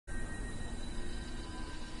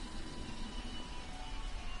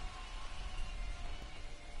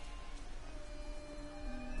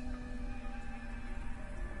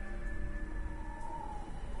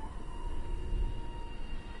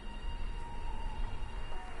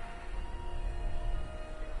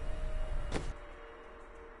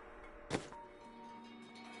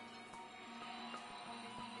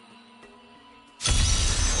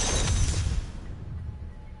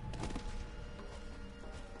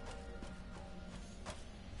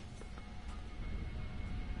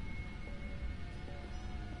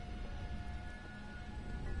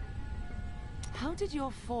How did your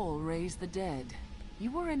fall raise the dead?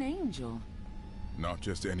 You were an angel. Not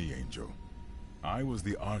just any angel. I was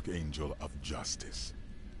the Archangel of Justice.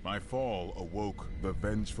 My fall awoke the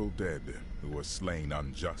vengeful dead who were slain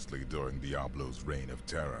unjustly during Diablo's reign of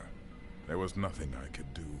terror. There was nothing I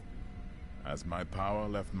could do. As my power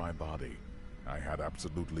left my body, I had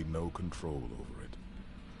absolutely no control over it.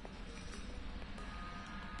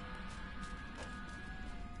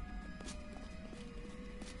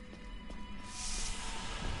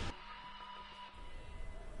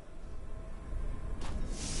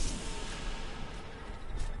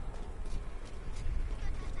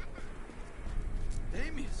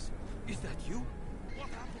 Is that you? What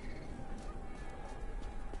happened?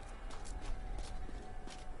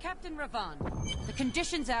 Captain Ravan, the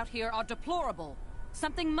conditions out here are deplorable.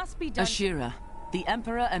 Something must be done. Ashira, the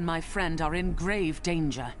Emperor and my friend are in grave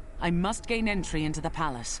danger. I must gain entry into the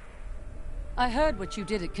palace. I heard what you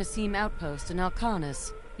did at Qasim Outpost in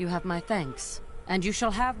Alcanis. You have my thanks. And you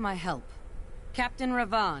shall have my help. Captain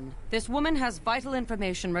Ravan, this woman has vital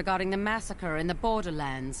information regarding the massacre in the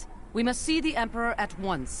Borderlands. We must see the Emperor at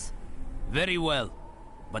once. Very well,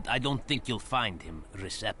 but I don't think you'll find him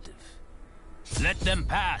receptive. Let them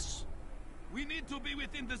pass! We need to be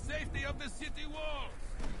within the safety of the city walls!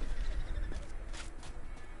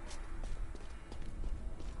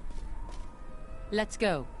 Let's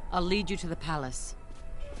go. I'll lead you to the palace.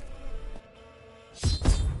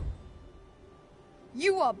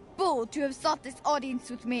 You are bold to have sought this audience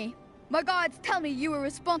with me. My guards tell me you were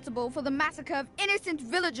responsible for the massacre of innocent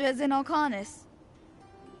villagers in Alcanis.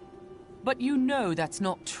 But you know that's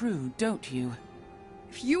not true, don't you?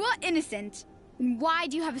 If you are innocent, then why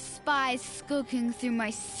do you have spies skulking through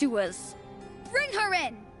my sewers? Bring her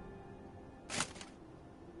in!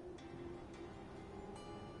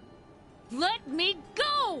 Let me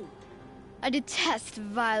go! I detest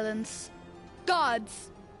violence.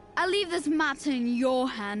 Guards, I leave this matter in your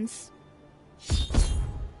hands.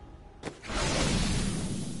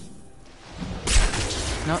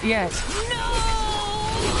 Not yet. No!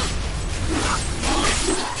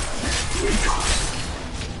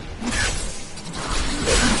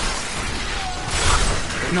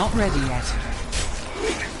 Not ready yet.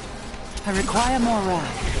 I require more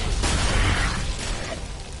wrath.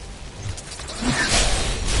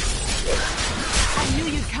 I knew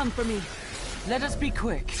you'd come for me. Let us be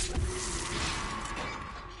quick.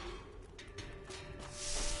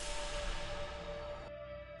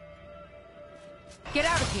 Get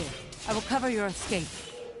out of here. I will cover your escape.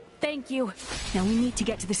 Thank you. Now we need to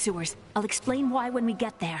get to the sewers. I'll explain why when we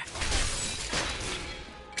get there.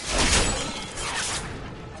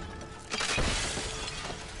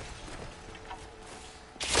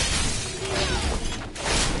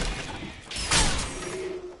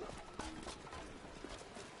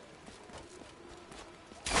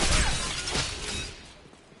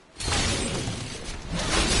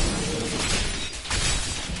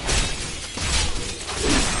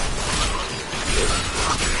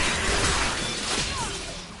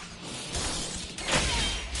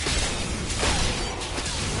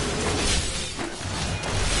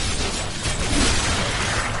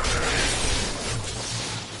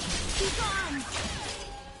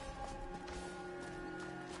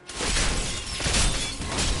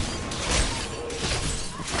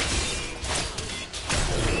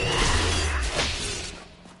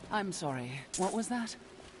 I'm sorry. What was that?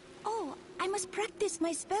 Oh, I must practice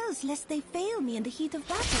my spells lest they fail me in the heat of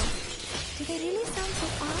battle. Do they really sound so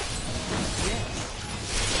odd? Yes.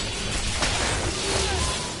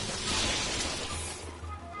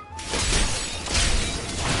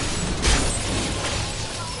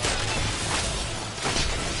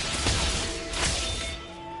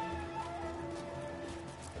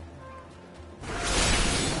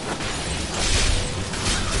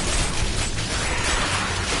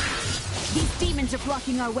 Are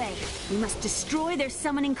blocking our way. We must destroy their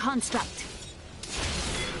summoning construct.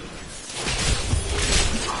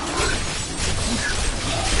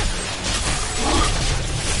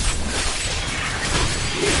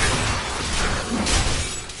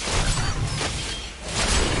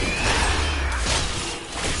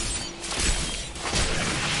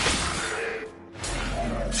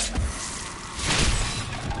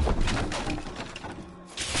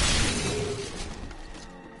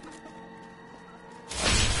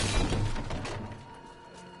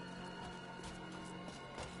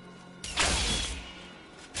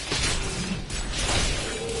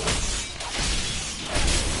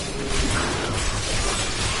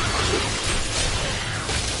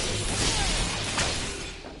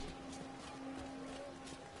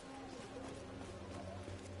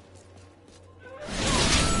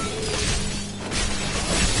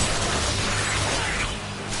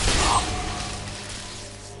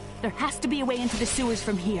 be a way into the sewers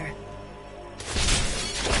from here.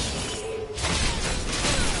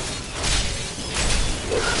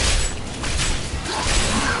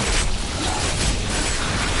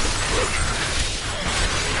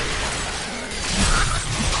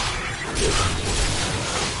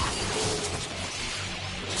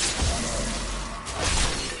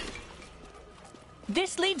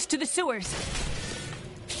 This leads to the sewers.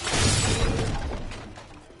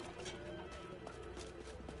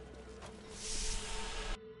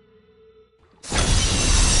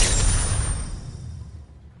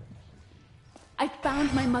 I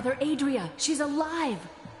found my mother Adria. She's alive.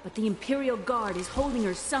 But the Imperial Guard is holding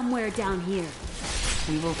her somewhere down here.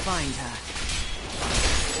 We will find her.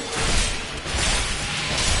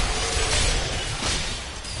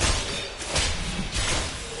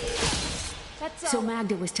 So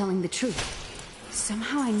Magda was telling the truth.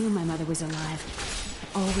 Somehow I knew my mother was alive.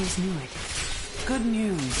 I always knew it. Good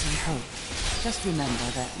news, I hope. Just remember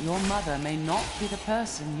that your mother may not be the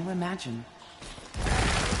person you imagine.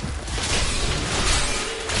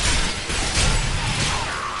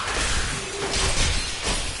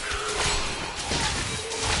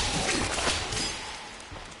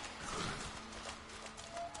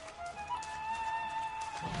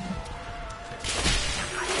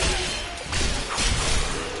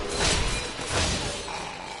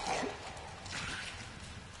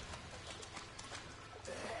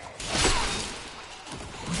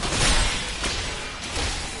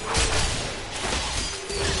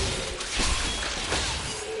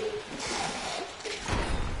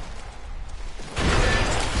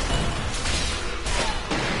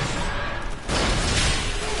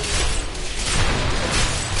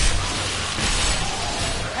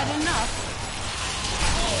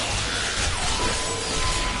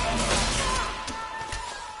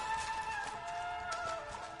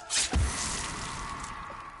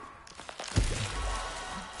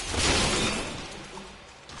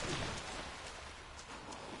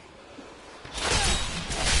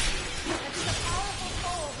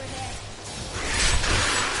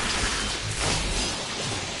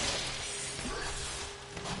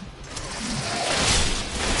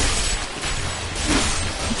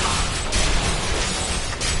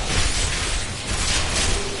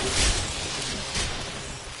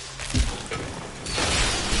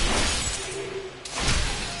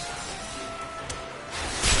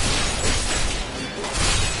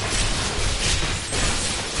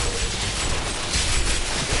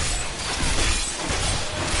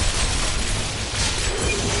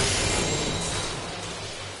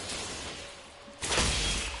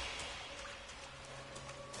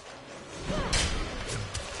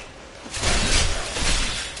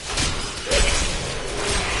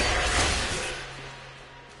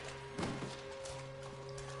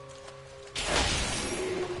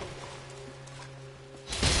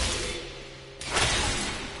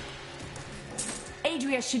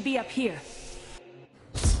 Adria should be up here.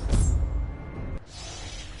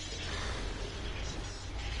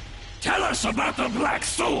 Tell us about the Black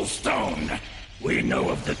Soul Stone! We know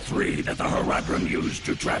of the three that the Horadrim used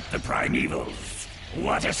to trap the Primevals.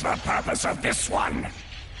 What is the purpose of this one?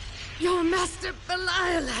 Your master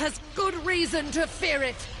Belial has good reason to fear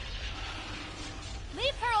it.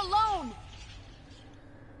 Leave her alone!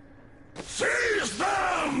 Seize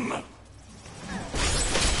them!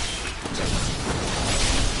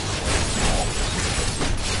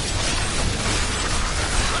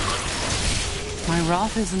 My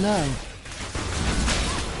wrath is low.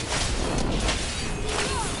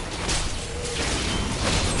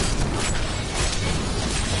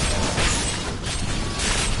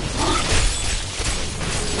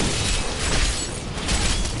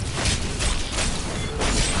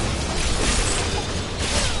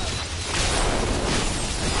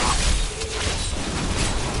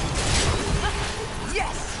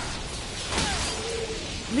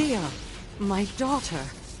 Leah, my daughter.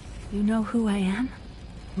 You know who I am?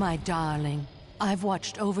 My darling, I've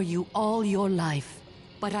watched over you all your life,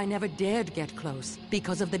 but I never dared get close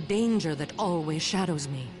because of the danger that always shadows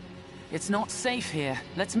me. It's not safe here.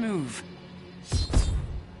 Let's move.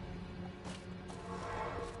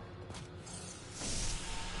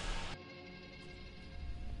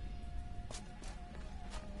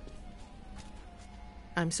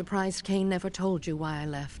 I'm surprised Cain never told you why I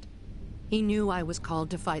left. He knew I was called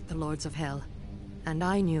to fight the Lords of Hell, and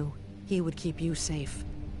I knew he would keep you safe.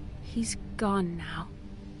 He's gone now.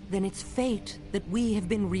 Then it's fate that we have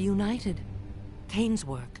been reunited. Cain's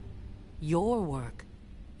work, your work,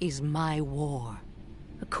 is my war.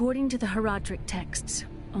 According to the Horadric texts,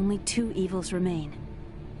 only two evils remain.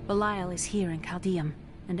 Belial is here in Chaldeum,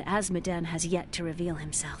 and Asmodan has yet to reveal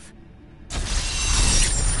himself.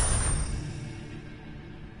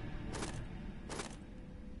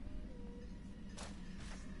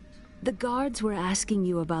 The guards were asking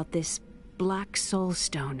you about this Black Soul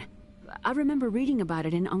Stone. I remember reading about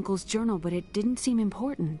it in Uncle's journal, but it didn't seem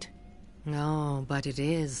important. No, but it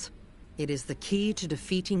is. It is the key to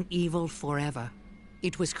defeating evil forever.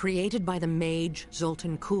 It was created by the mage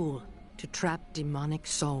Zoltan Kuhl to trap demonic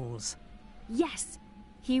souls. Yes,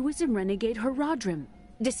 he was a renegade Horadrim,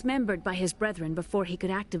 dismembered by his brethren before he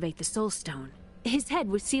could activate the Soul Stone. His head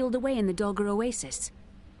was sealed away in the Dulgar Oasis.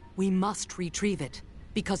 We must retrieve it,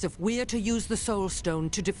 because if we're to use the Soul Stone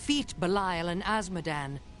to defeat Belial and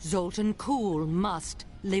Azmodan, Zoltan Kuhl must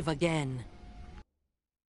live again.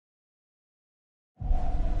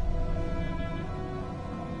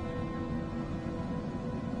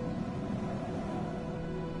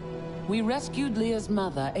 We rescued Leah's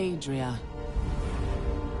mother, Adria.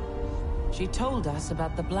 She told us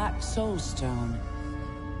about the Black Soul Stone,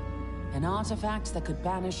 an artifact that could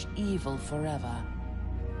banish evil forever.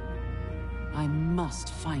 I must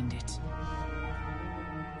find it.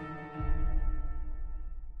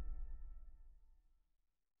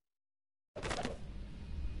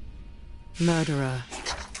 Murderer,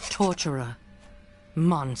 torturer,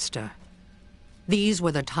 monster. These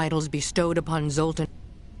were the titles bestowed upon Zoltan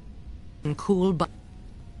Kuhl by...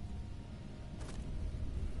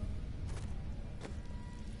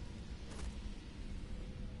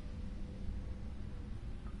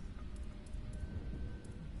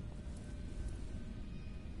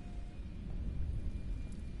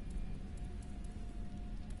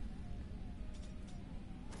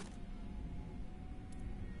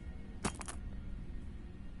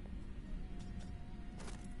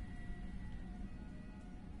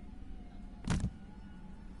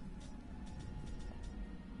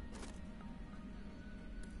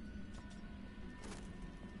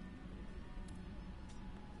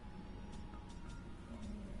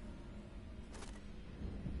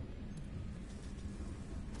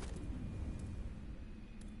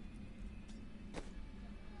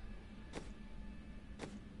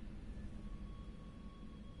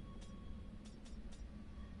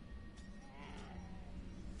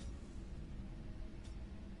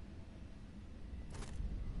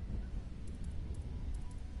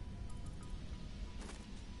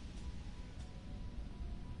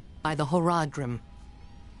 the Horadrim,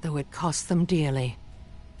 though it cost them dearly.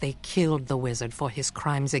 They killed the wizard for his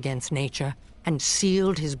crimes against nature and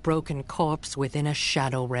sealed his broken corpse within a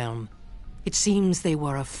shadow realm. It seems they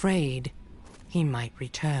were afraid he might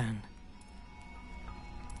return.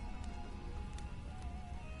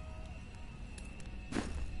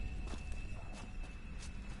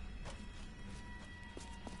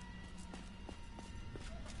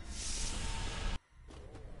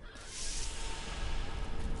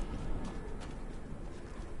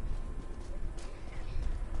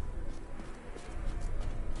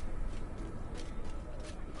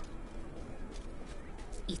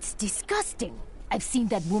 It's disgusting. I've seen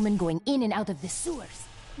that woman going in and out of the sewers.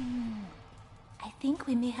 I think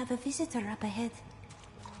we may have a visitor up ahead.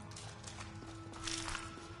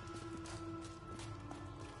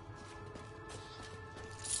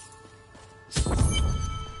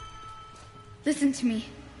 Listen to me.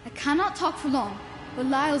 I cannot talk for long.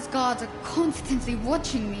 Belial's guards are constantly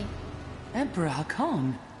watching me. Emperor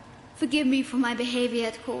Haakon. Forgive me for my behavior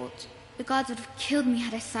at court. The gods would have killed me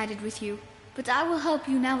had I sided with you. But I will help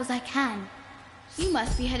you now as I can. You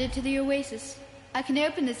must be headed to the Oasis. I can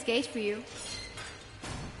open this gate for you.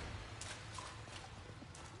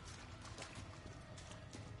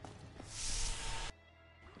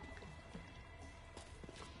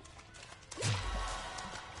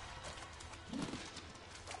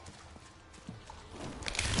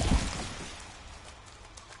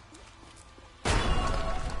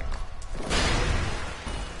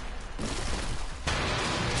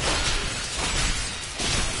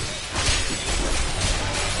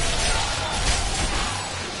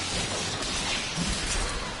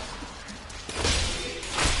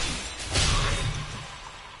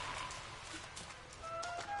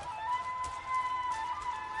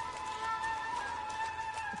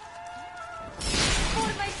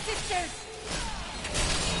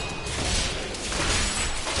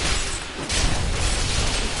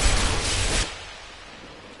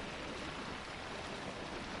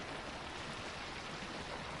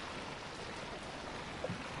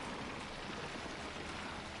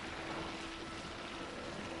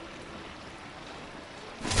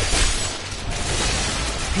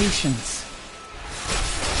 Patience.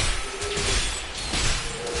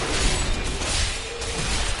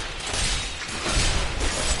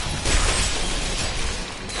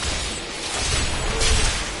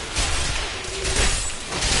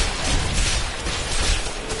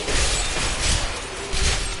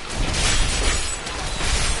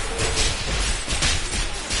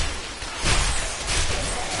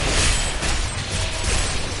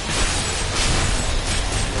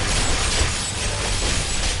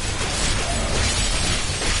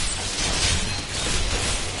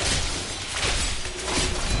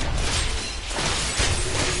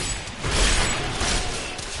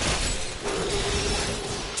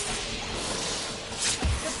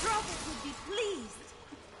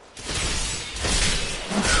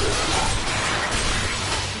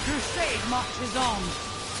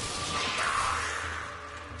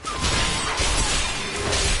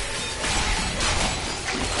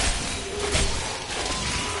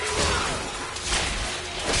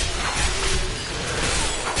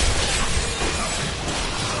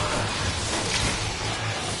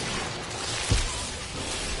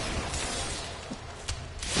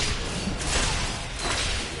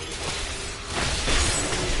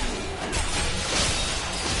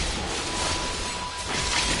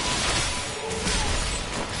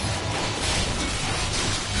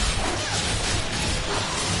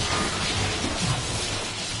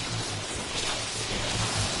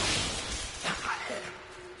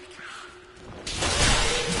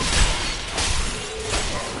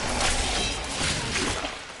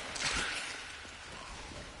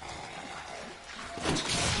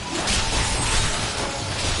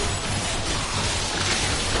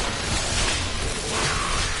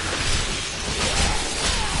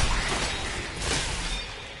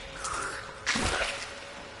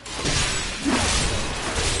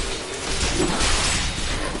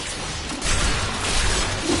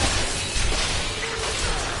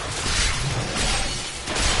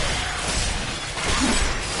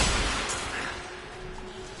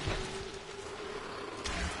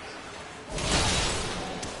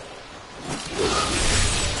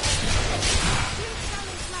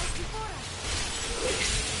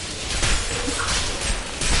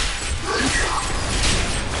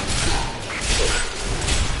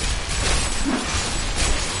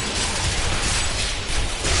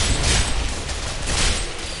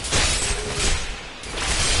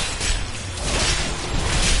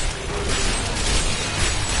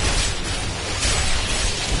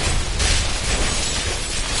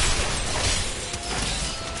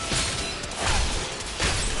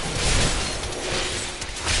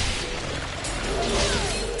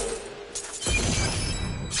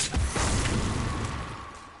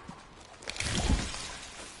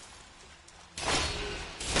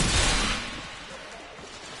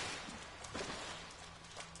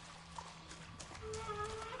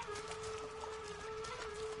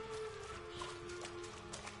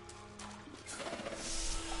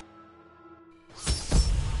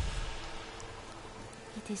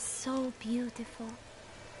 is so beautiful.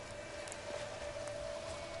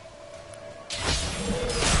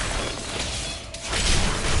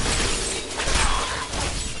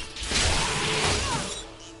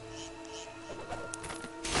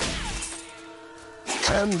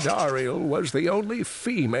 Andariel was the only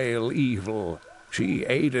female evil. She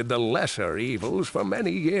aided the lesser evils for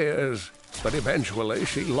many years, but eventually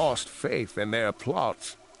she lost faith in their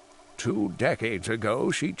plots. 2 decades ago,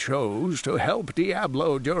 she chose to help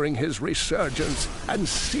Diablo during his resurgence and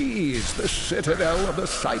seize the citadel of the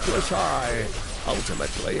Sightless Eye.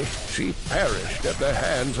 Ultimately, she perished at the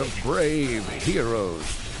hands of brave heroes.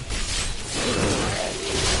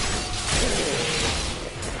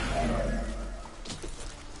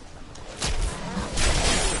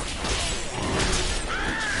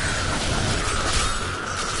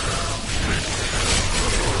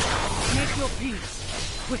 Make your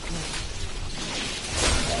peace, quickly.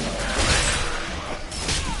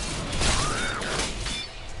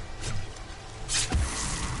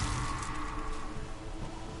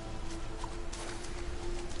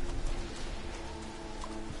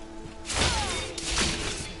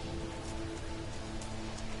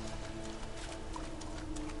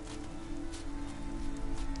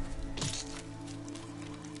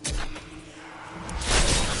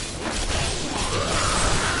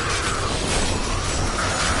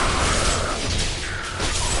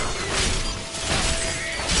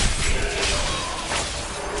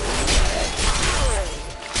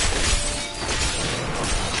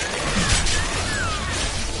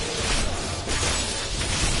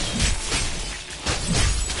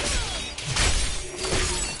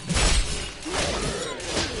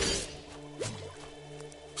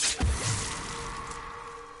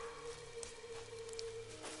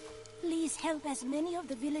 Please help as many of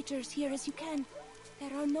the villagers here as you can.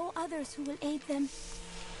 There are no others who will aid them.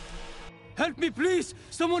 Help me, please!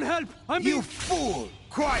 Someone help! You fool!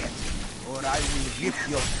 Quiet! Or I will rip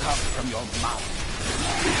your tongue from your mouth.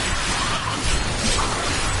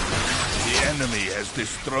 The enemy has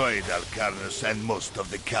destroyed Alcarnus and most of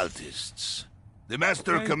the cultists. The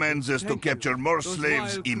Master commands us to capture more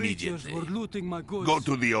slaves immediately. Go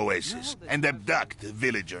to the oasis and abduct the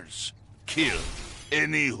villagers. Kill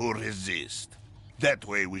any who resist. That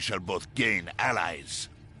way we shall both gain allies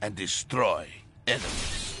and destroy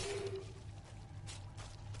enemies.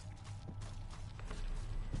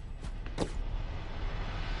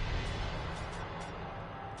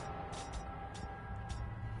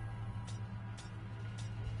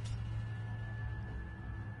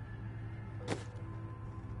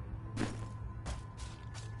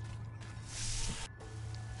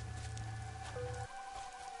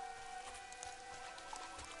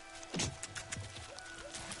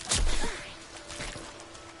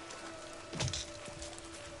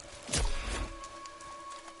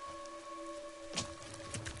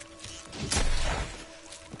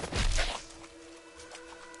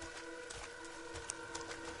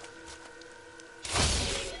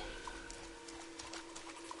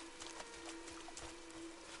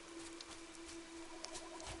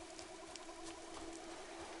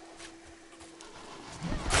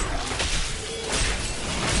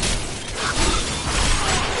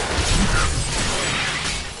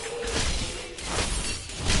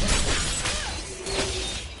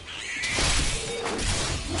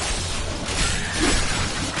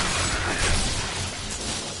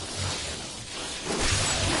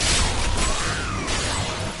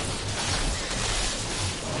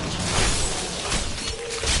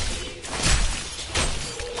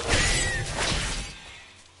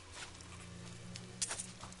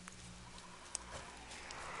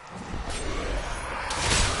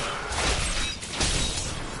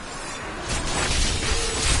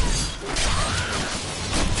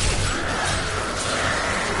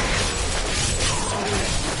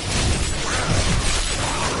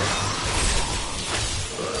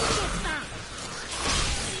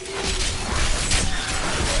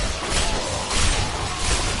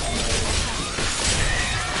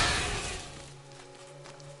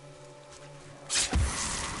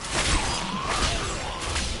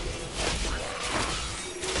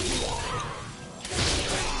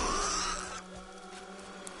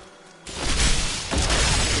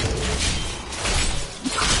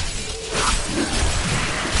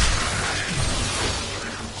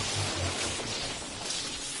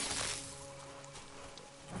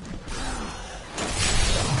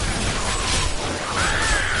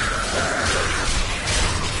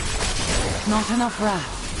 Not enough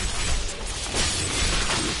wrath.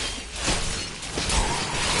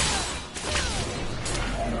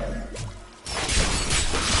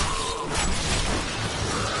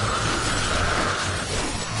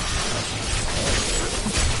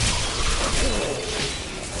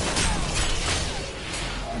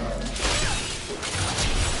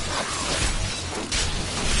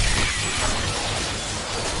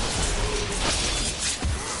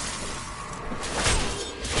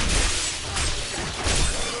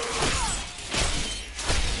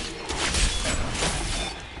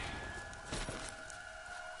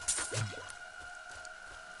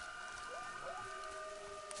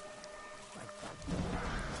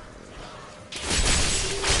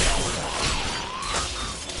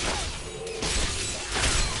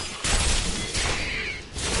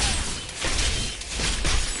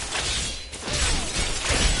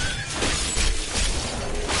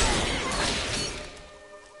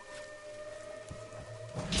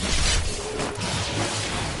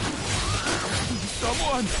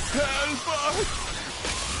 Someone help us!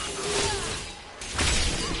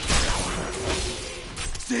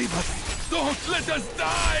 Save us! Don't let us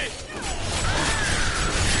die!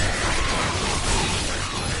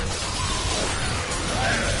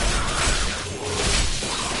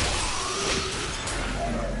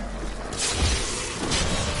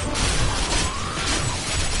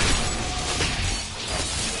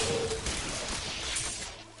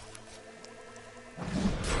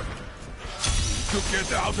 To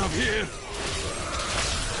get out of here!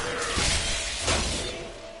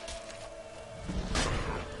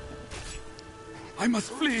 I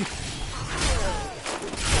must flee!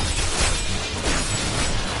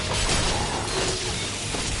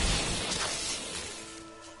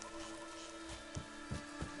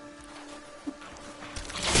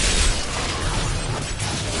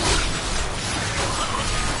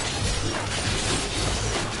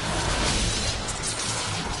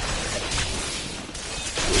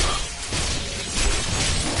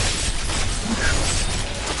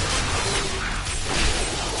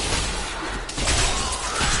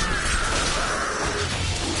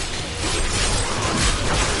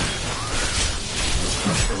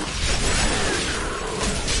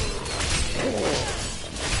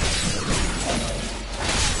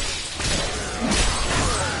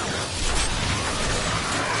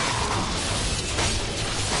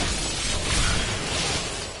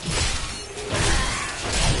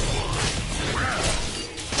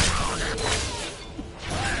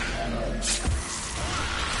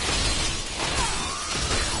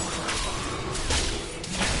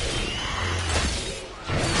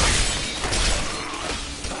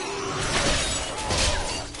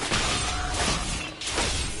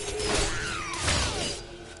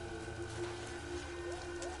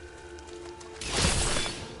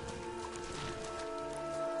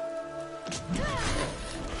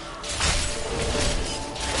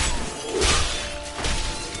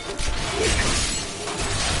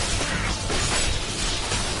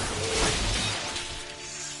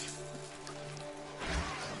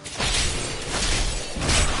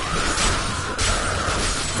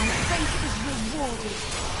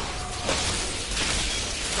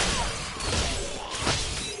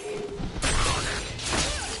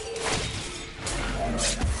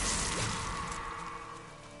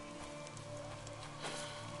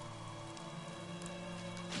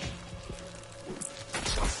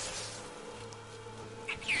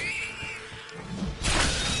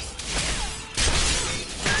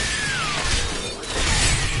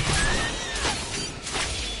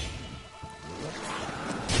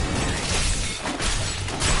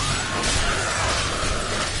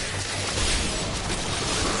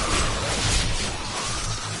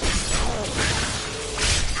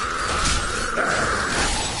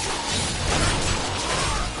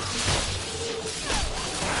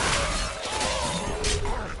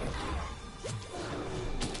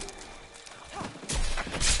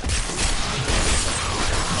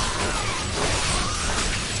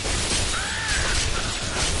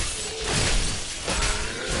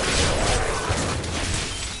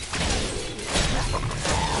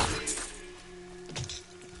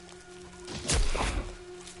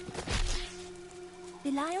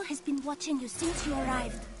 Belial has been watching you since you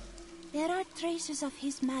arrived. There are traces of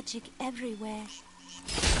his magic everywhere.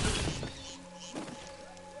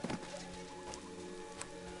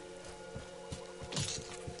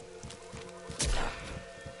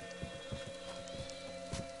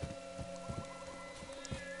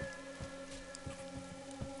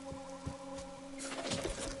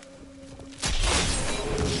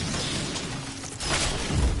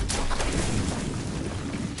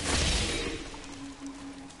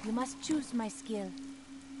 You must choose my skill.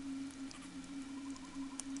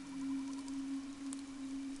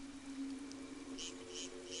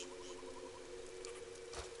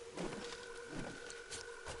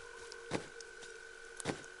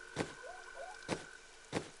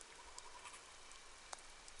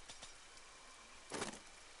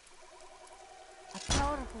 A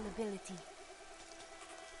powerful ability.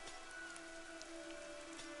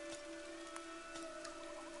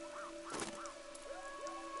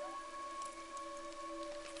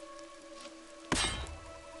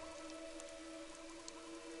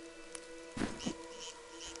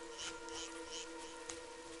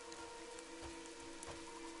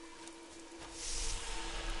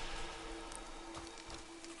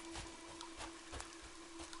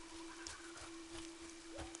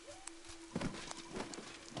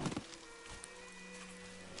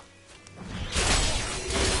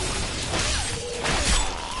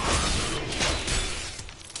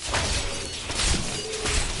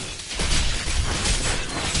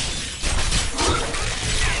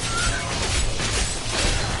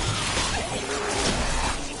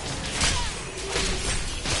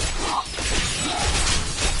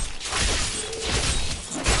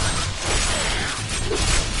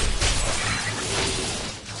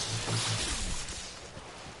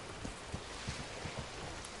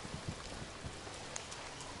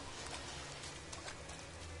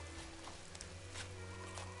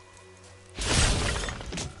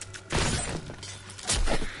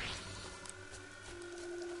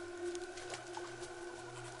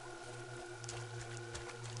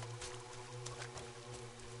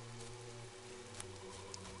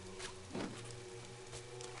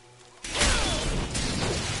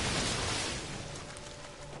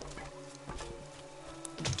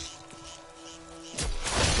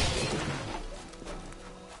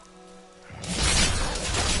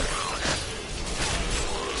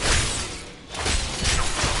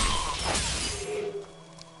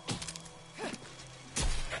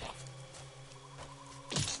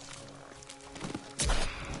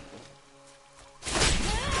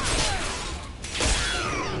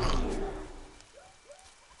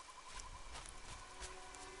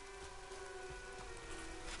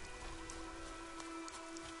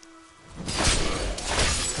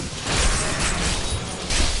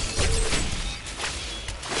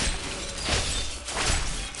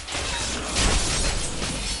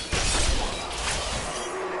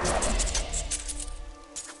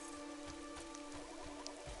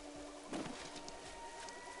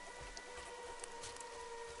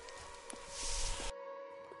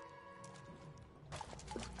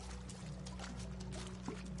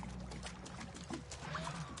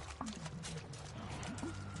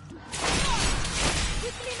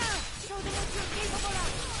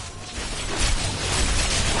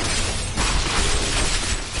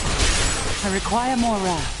 I require more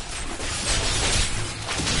wrath.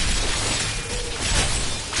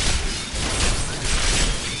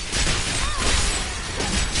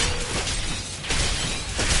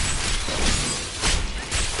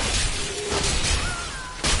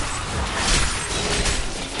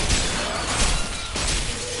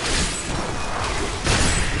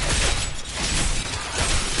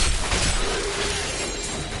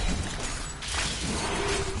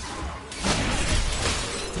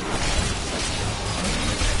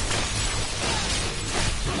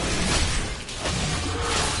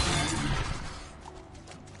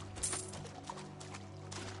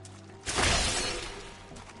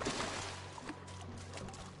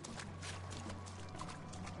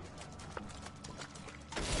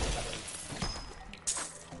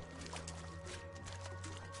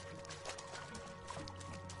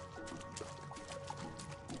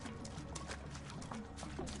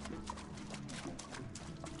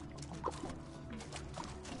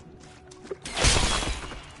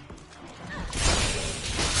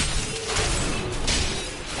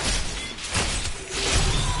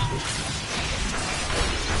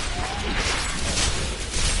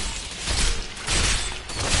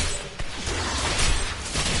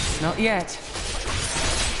 Not yet.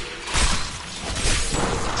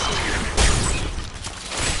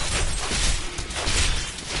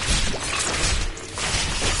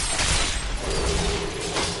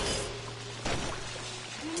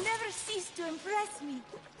 You never cease to impress me.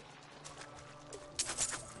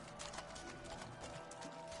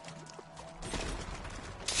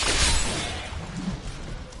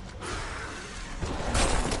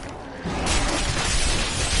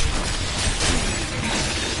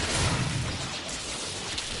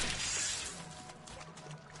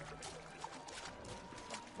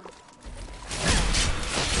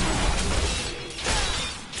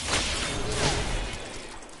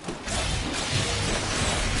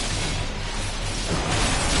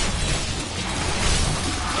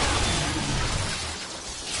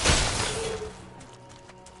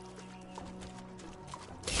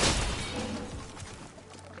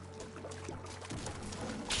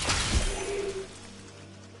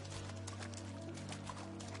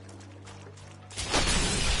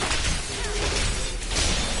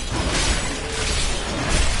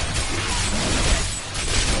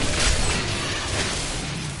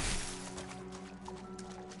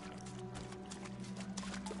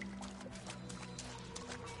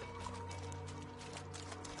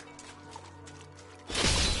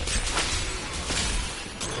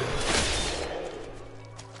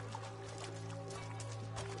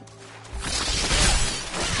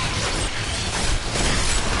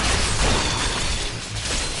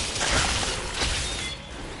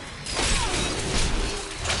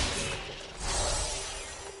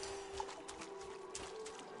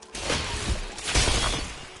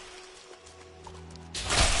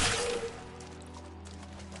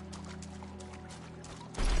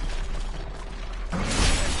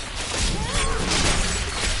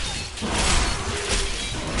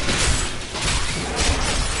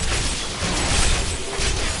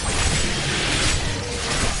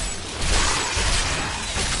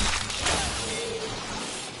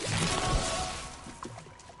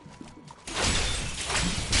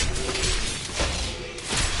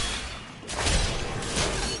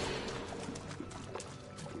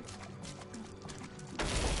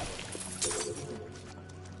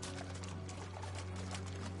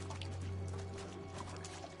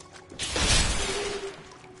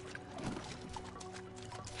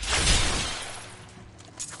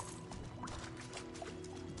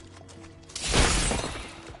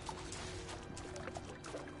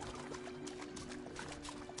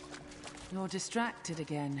 You're distracted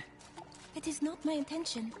again. It is not my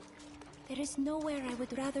intention. There is nowhere I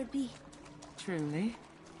would rather be. Truly?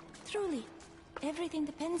 Truly. Everything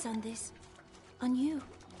depends on this. On you.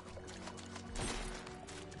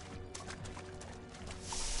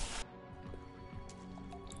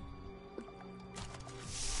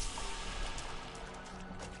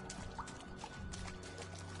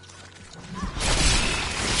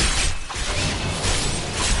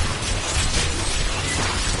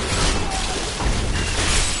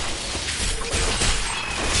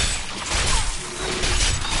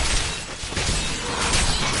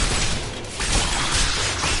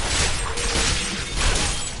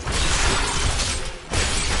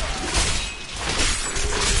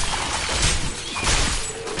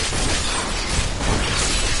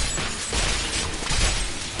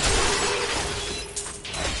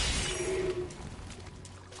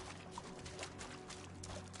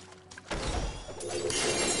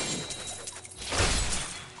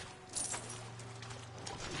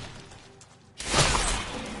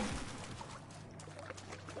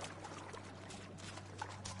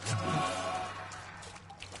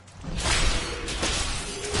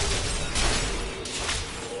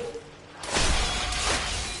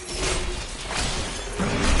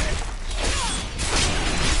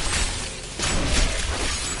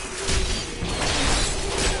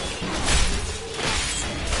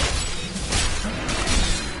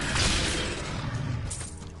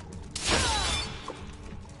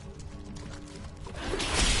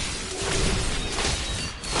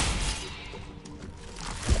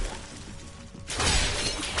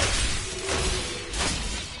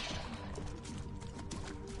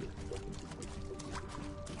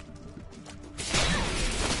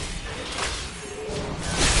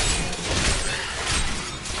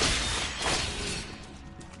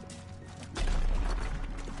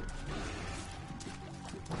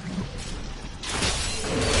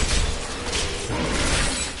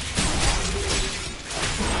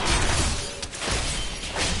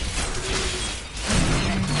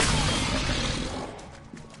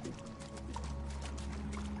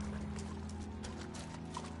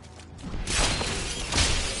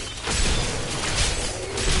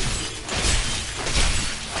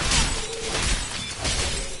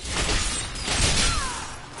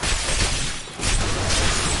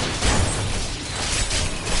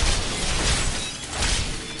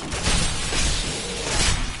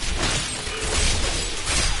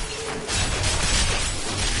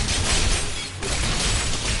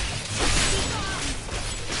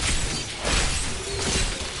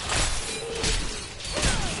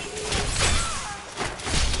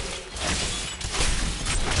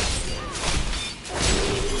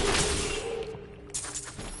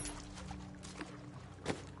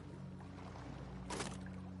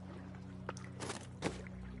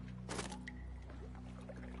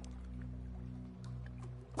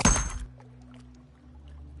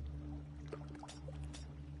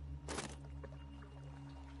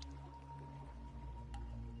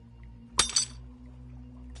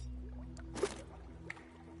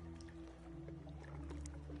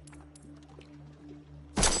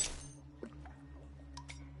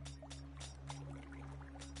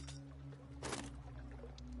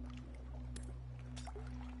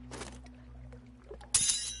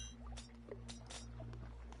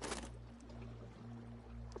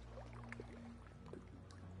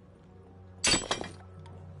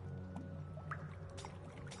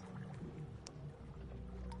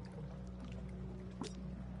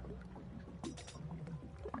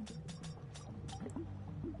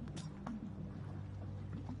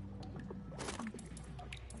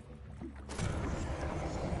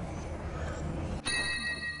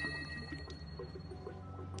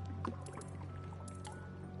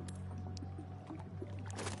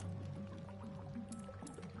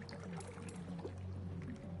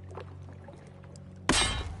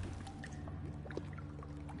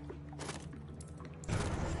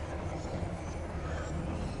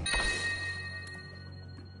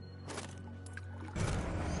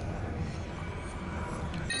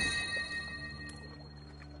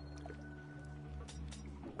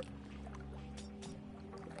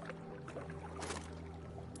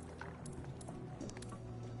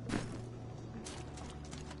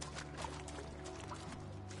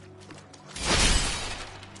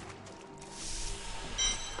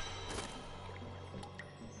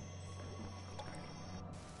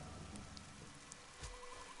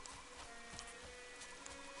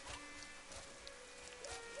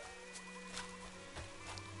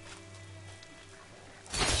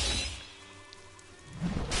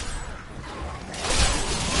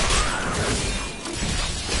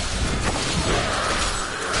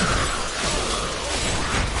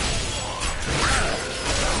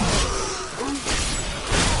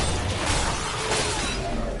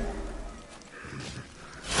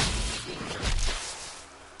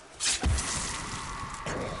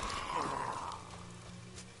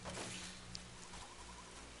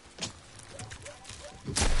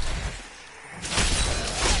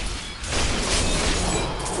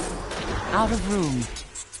 Out of room.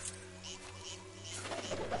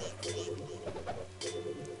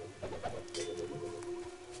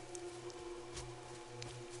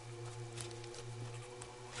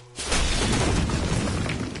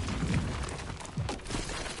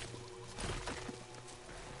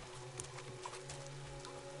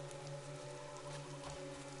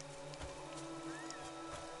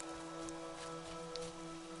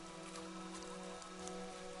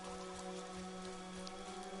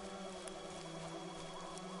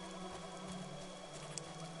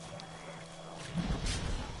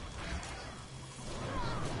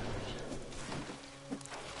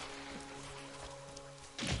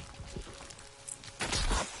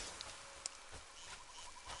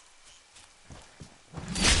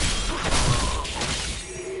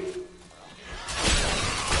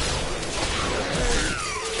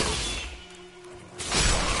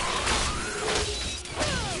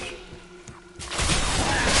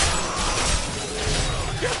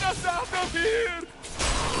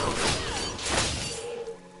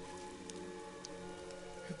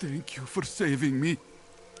 Thank you for saving me.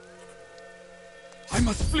 I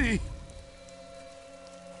must flee.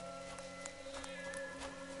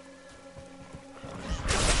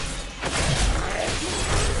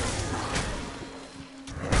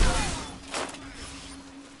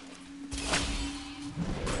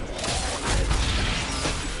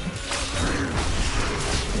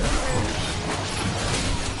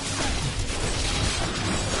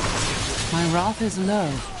 My wrath is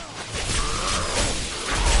low.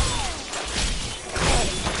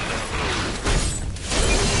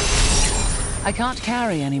 I can't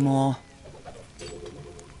carry anymore.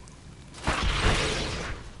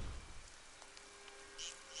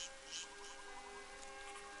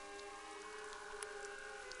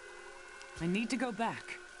 I need to go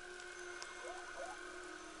back.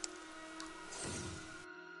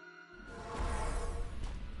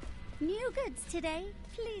 New goods today.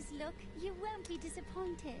 Please look. You won't be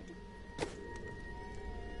disappointed.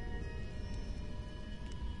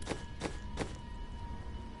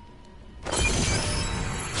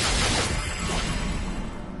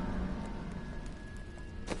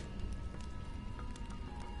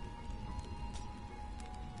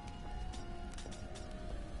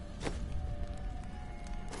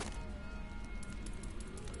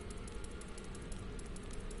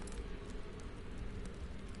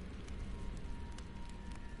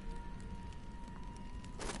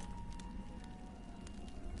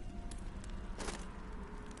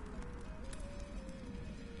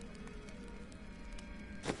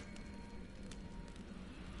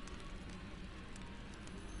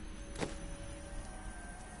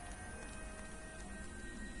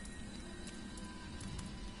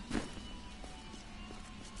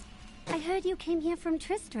 I heard you came here from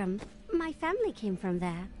Tristram. My family came from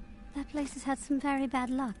there. That place has had some very bad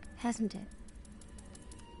luck, hasn't it?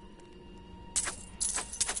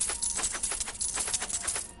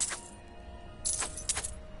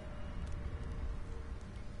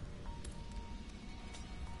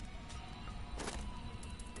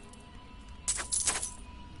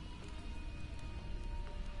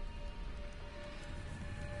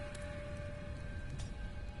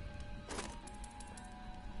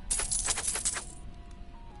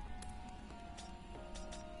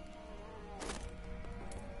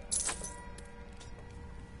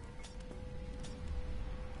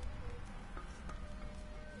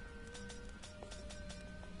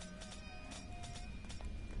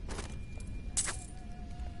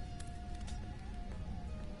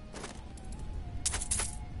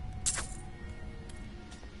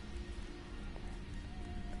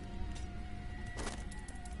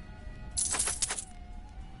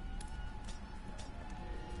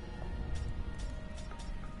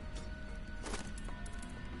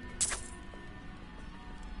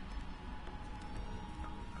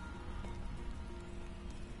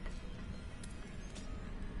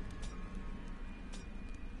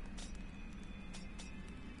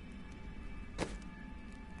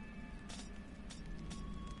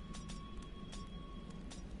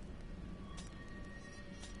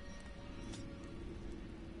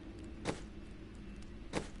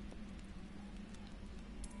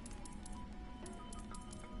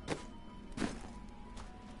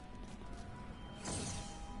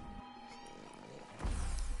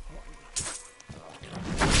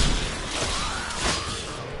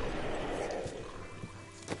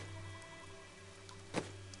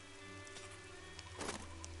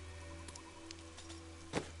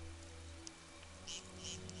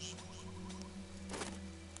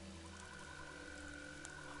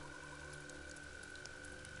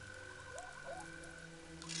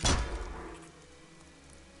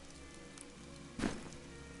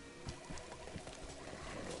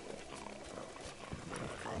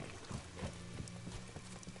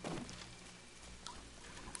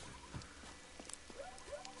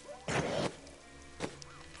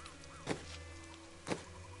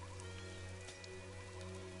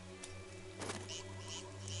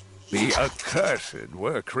 The Accursed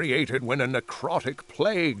were created when a necrotic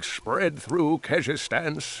plague spread through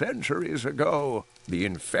Kyrgyzstan centuries ago. The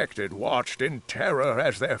infected watched in terror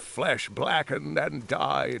as their flesh blackened and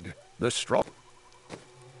died. The strong...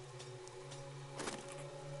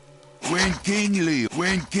 When King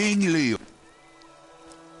Leo...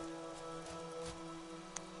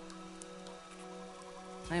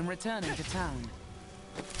 I am returning to town.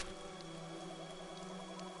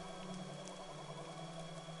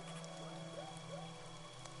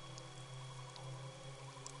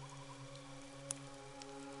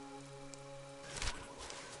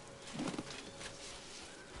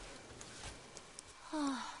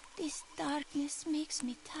 Oh, this darkness makes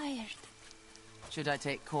me tired. Should I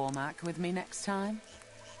take Cormac with me next time?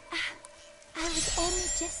 I was only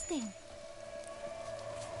jesting.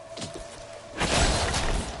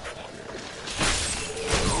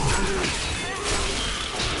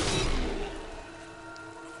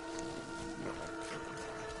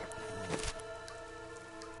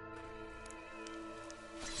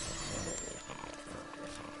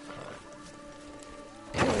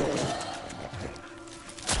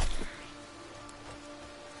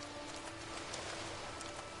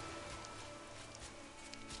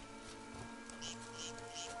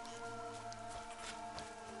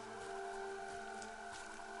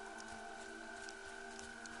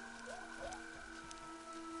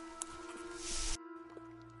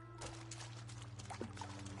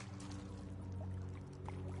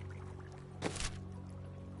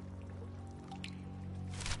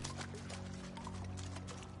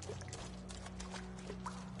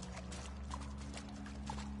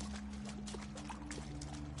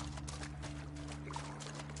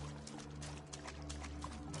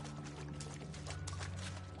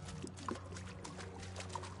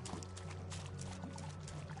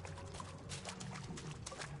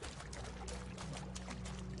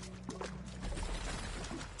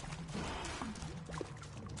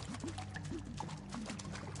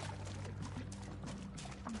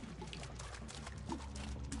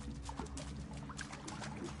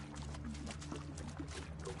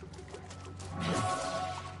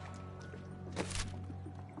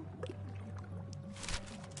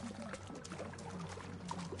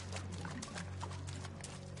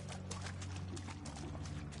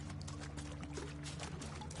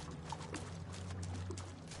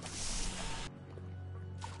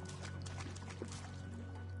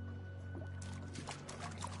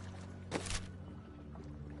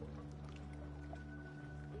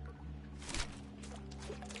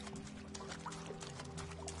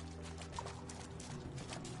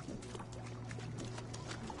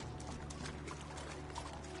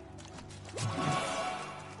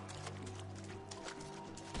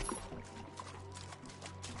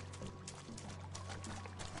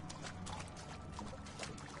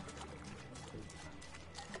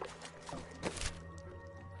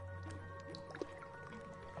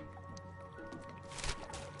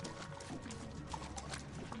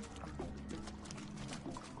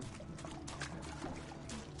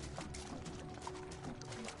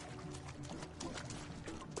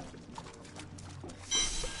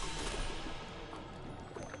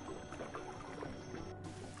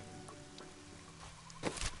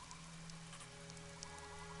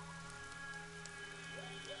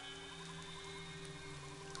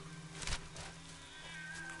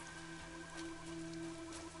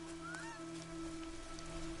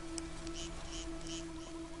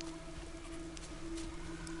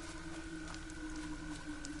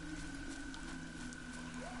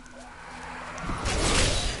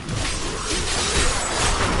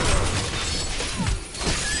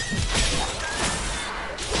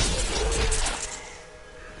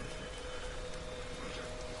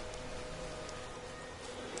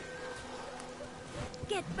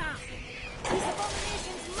 Get back! These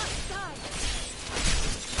abominations must die!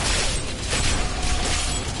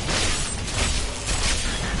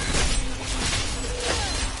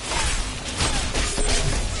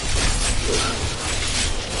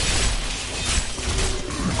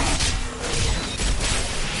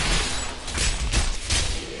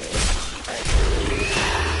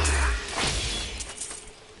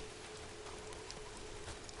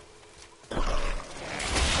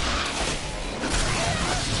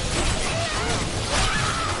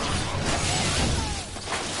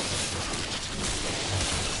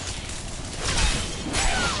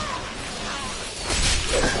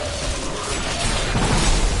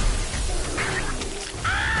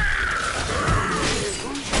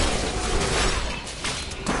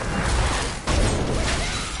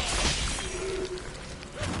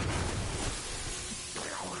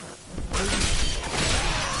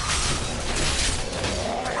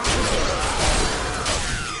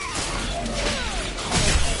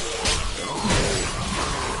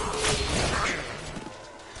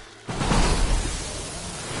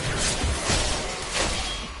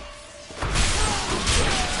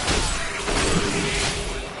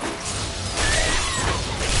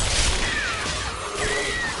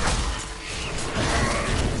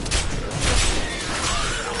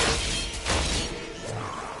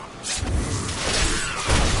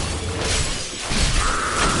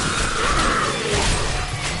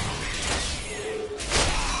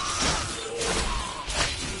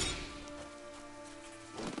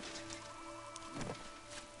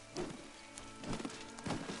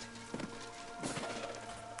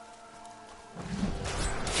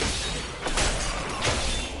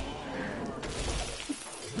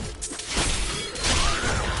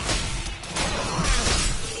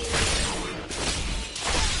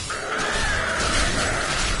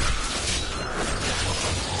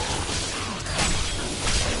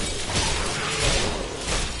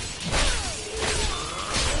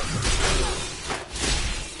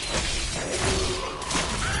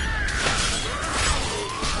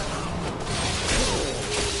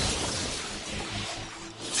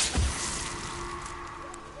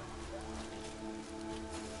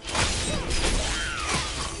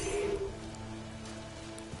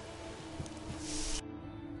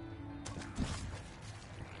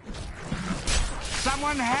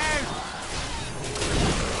 Anyone help!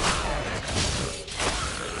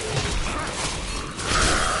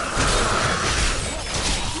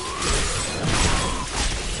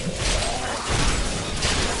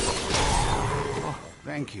 Oh,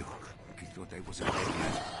 thank you. I thought I was a dead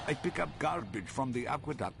man. I pick up garbage from the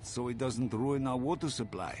aqueduct so it doesn't ruin our water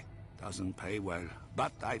supply. Doesn't pay well,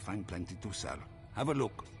 but I find plenty to sell. Have a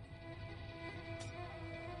look.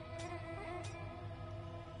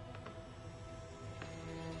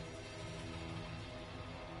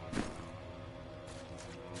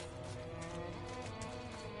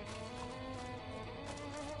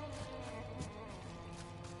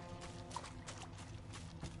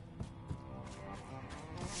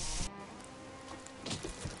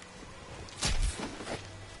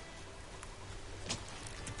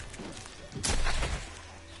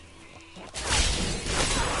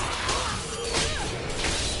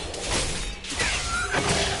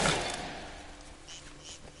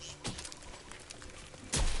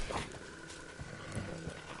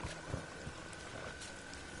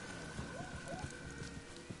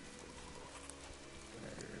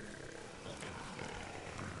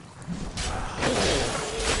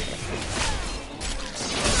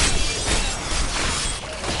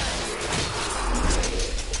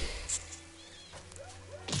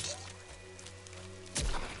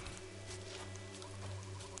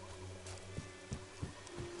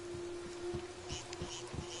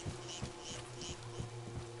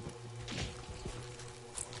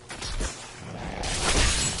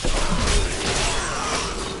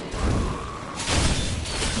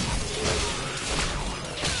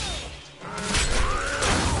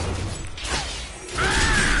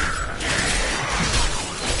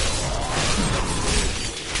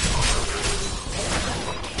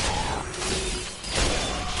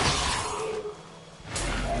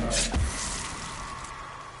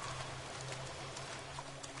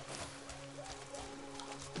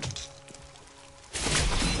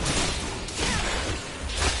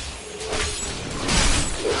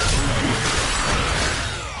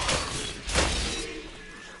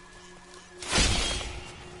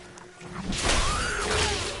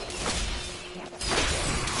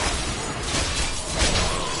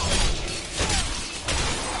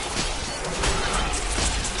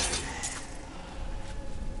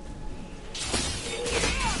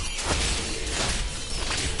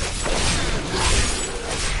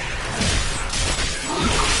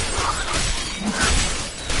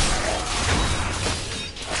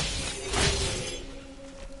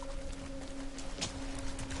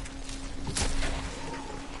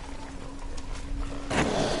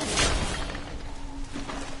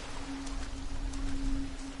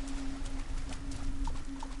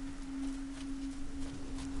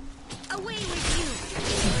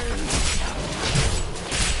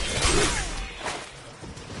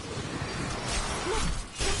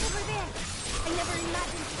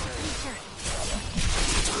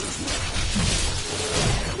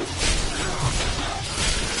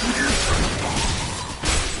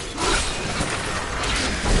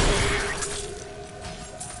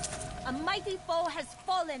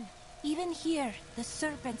 Even here, the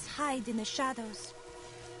serpents hide in the shadows.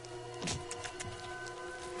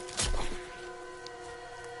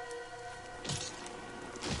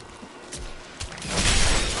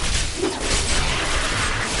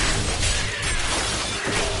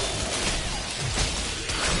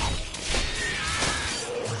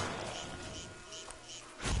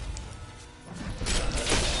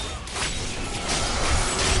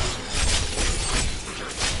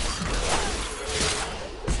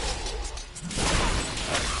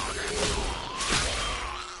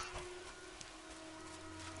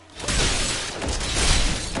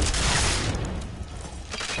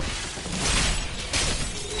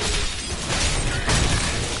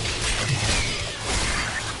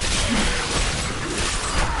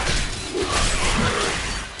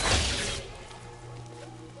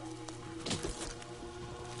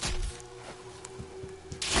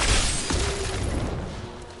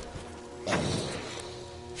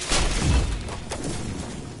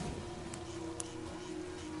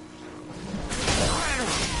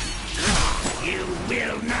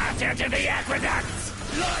 To the aqueducts!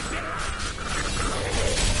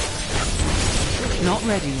 Not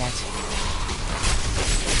ready yet.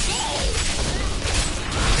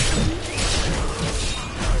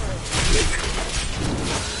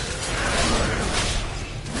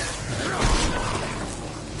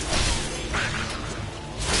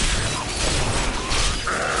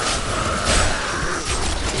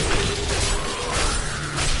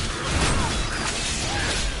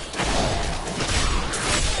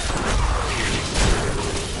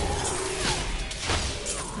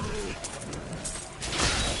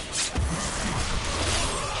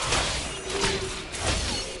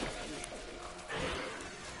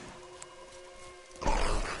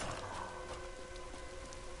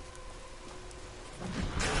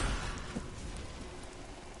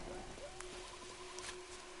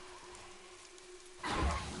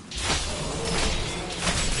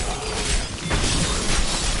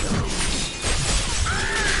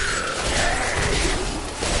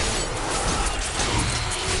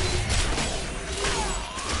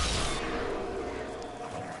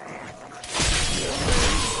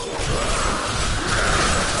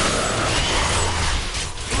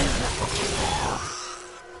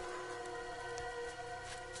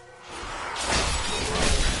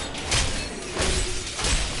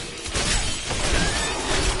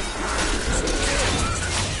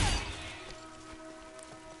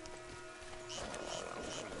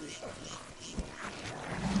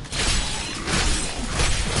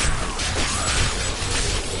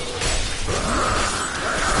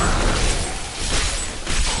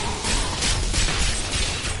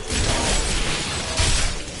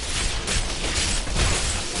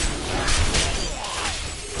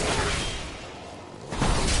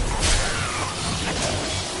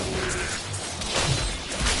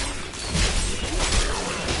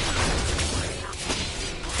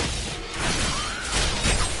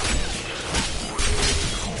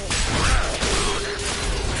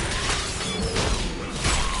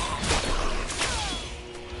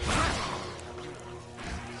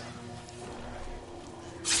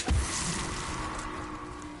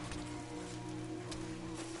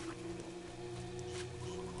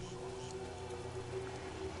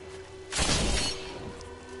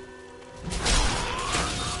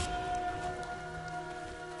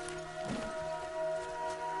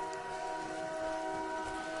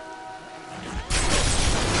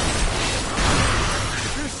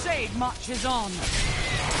 marches on.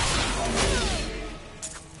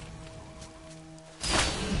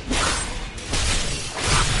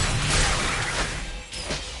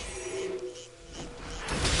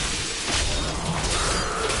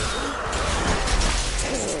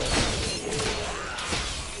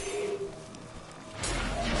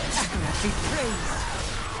 Be praised.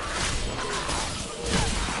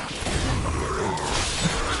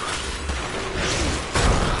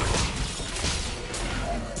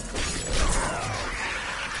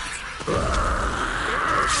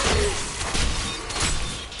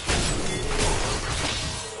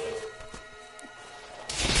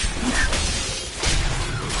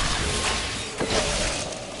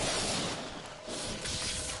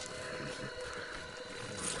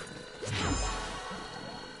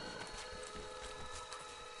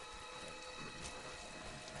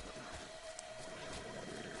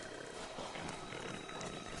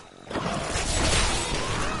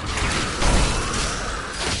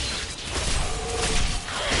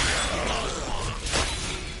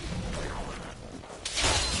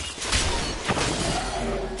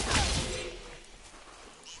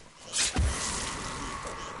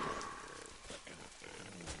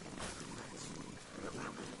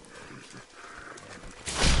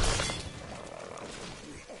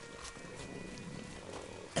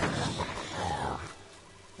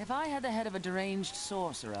 If I had the head of a deranged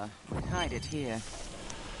sorcerer, I'd hide it here.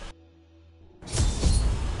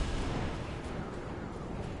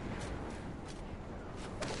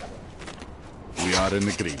 We are in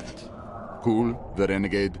agreement. Pool, the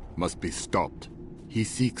renegade, must be stopped. He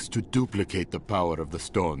seeks to duplicate the power of the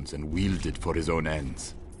stones and wield it for his own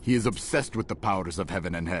ends. He is obsessed with the powers of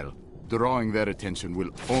heaven and hell. Drawing their attention will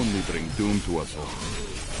only bring doom to us all.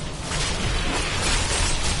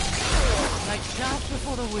 Like chaff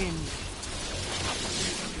before the wind.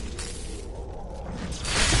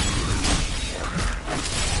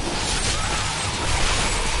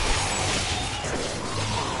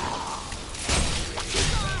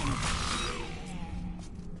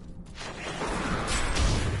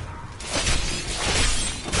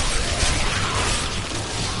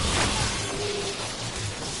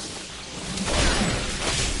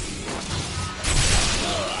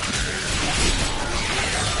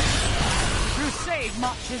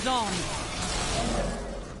 Marches on.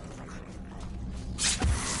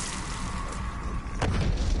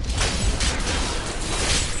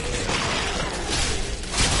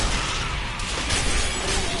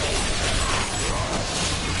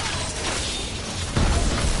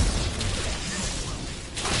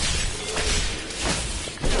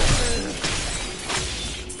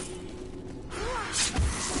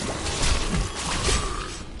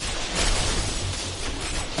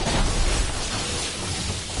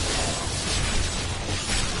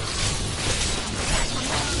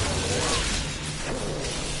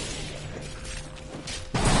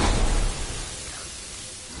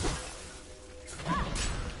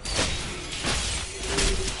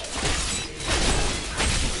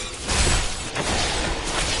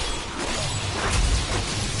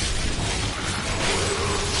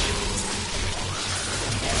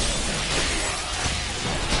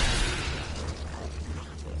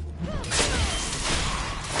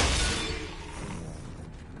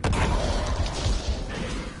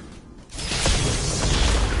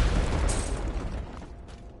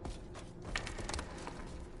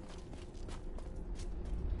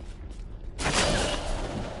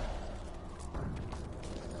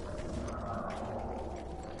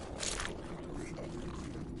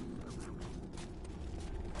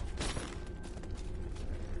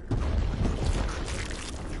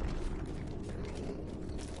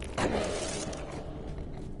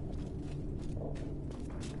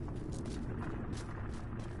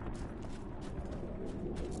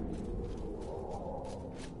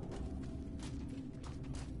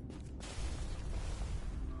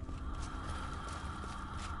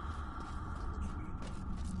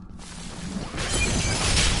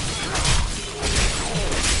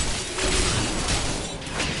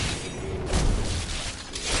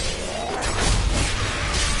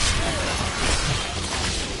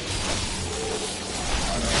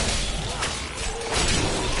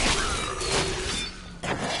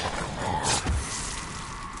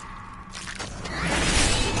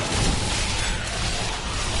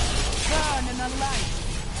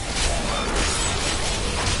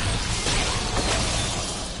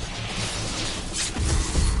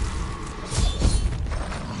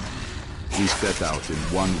 We set out in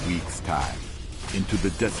 1 week's time into the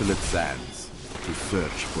desolate sands to search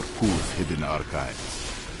for Pool's hidden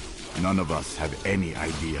archives. None of us have any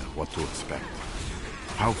idea what to expect.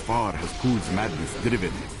 How far has Pool's madness driven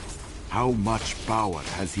him? How much power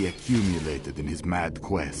has he accumulated in his mad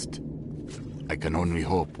quest? I can only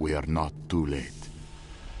hope we are not too late.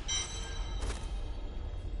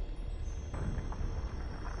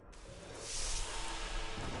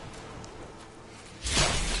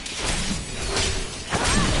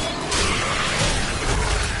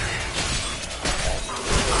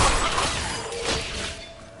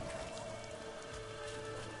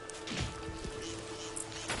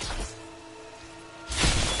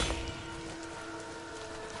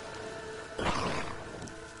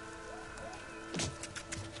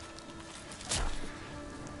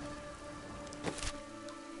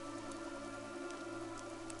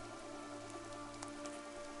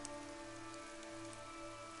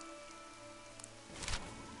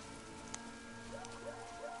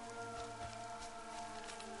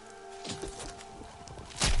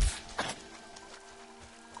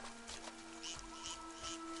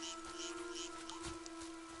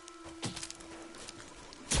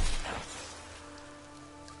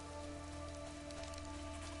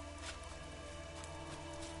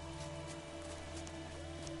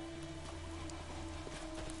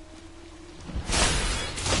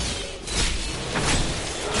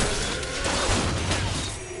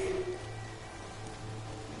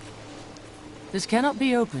 This cannot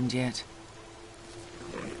be opened yet.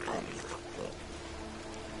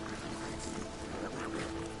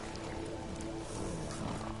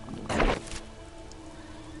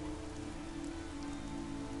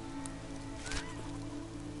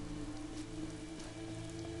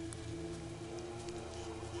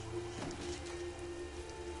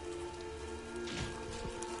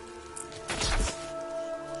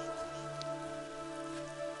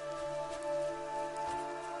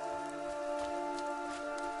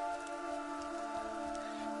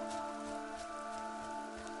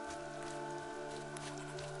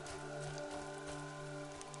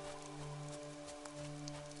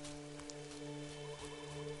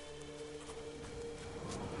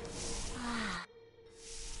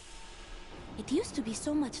 It used to be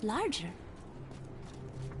so much larger.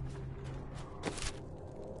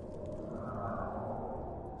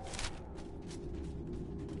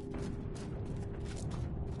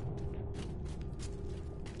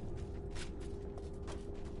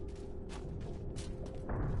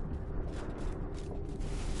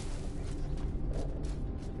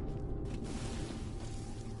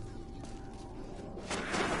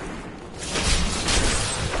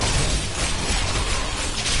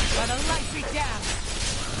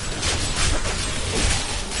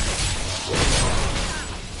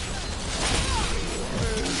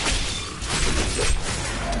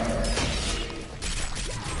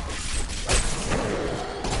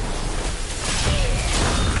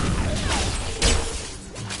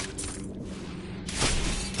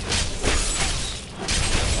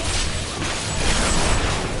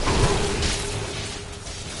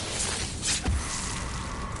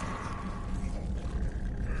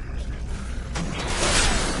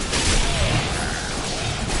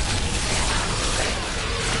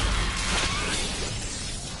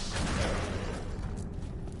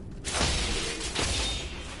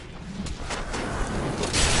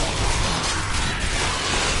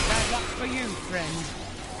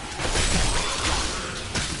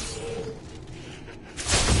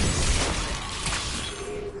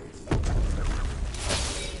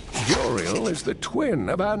 Is the twin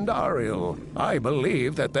of Andariel. I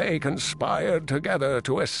believe that they conspired together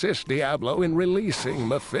to assist Diablo in releasing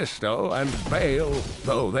Mephisto and Baal,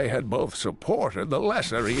 though they had both supported the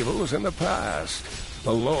lesser evils in the past.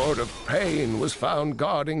 The Lord of Pain was found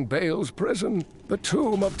guarding Baal's prison, the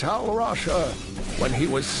tomb of Tal Rasha, when he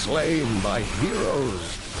was slain by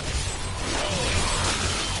heroes.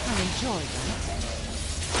 I enjoy that.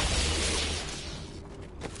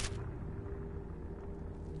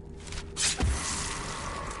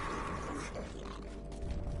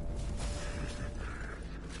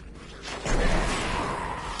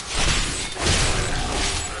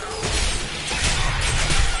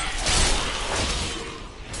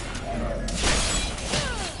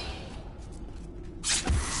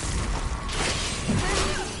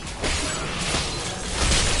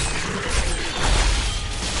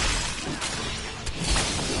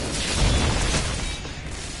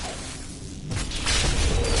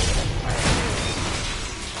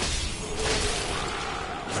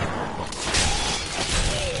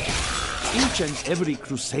 Each and every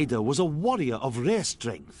crusader was a warrior of rare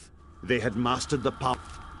strength. They had mastered the power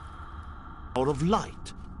of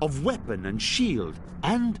light, of weapon and shield,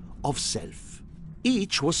 and of self.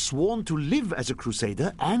 Each was sworn to live as a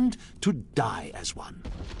crusader and to die as one.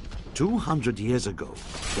 200 years ago,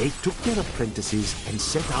 they took their apprentices and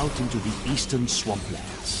set out into the eastern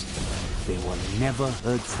swamplands. They were never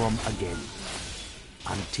heard from again.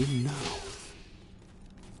 Until now.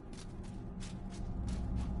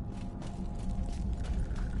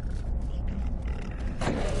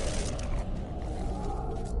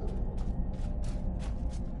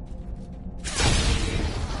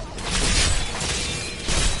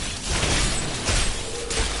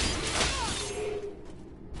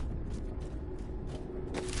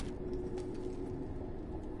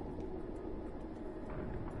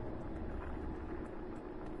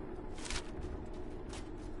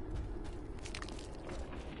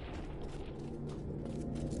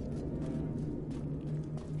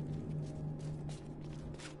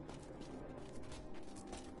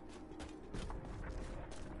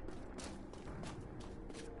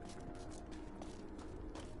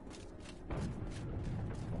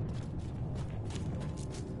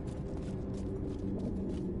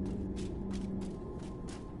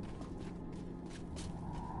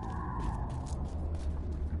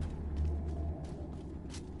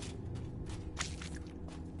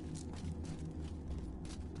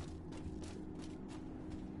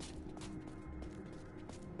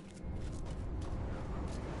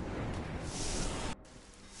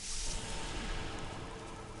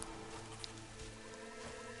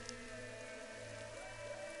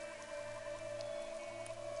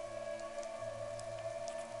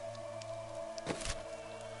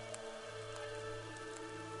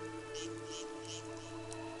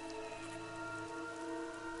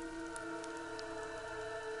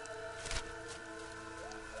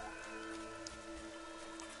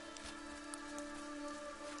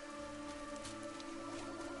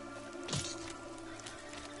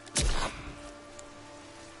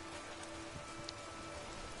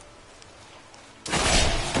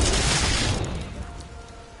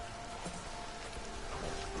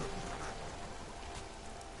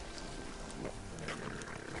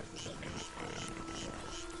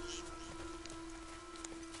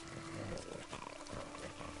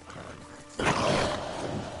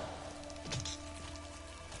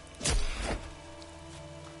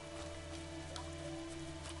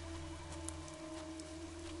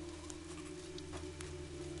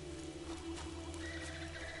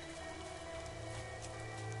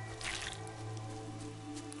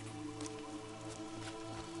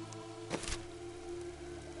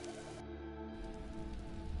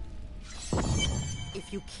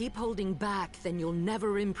 If you keep holding back, then you'll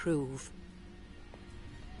never improve.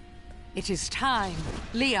 It is time.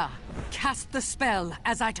 Leah, cast the spell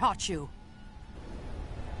as I taught you.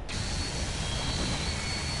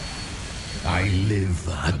 I live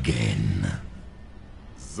again.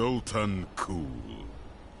 Zoltan Kuhl.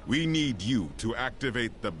 We need you to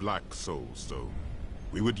activate the Black Soul Stone.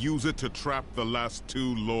 We would use it to trap the last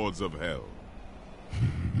two Lords of Hell.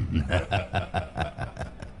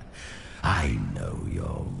 I know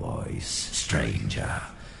your voice, stranger.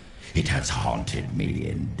 It has haunted me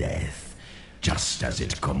in death, just as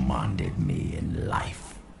it commanded me in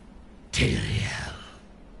life. Tyrael.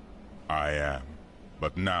 I am,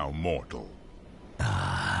 but now mortal.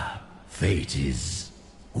 Ah, fate is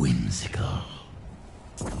whimsical.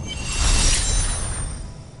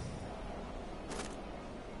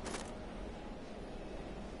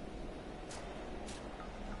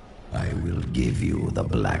 I will give you the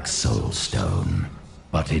Black Soul Stone,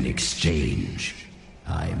 but in exchange,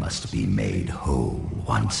 I must be made whole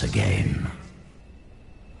once again.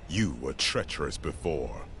 You were treacherous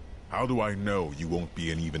before. How do I know you won't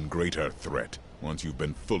be an even greater threat once you've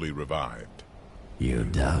been fully revived? You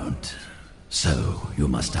don't. So you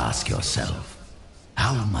must ask yourself,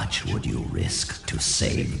 how much would you risk to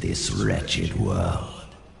save this wretched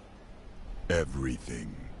world?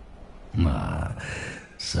 Everything. Ah,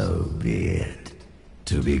 so be it.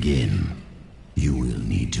 To begin, you will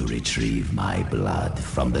need to retrieve my blood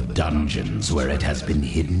from the dungeons where it has been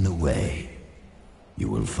hidden away. You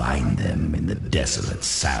will find them in the desolate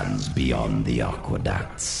sands beyond the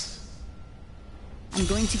aqueducts. I'm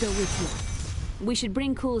going to go with you. We should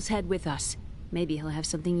bring Kuhl's head with us. Maybe he'll have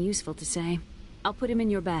something useful to say. I'll put him in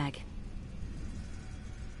your bag.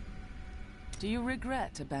 Do you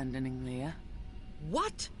regret abandoning Leah?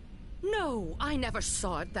 What? No, I never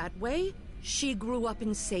saw it that way. She grew up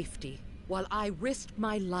in safety, while I risked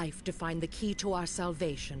my life to find the key to our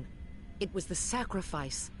salvation. It was the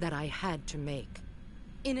sacrifice that I had to make.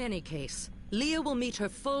 In any case, Leah will meet her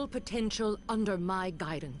full potential under my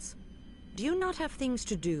guidance. Do you not have things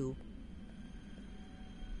to do?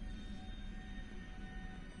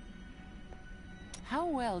 How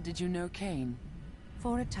well did you know Cain?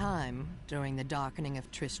 For a time, during the darkening of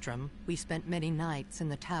Tristram, we spent many nights in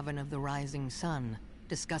the Tavern of the Rising Sun,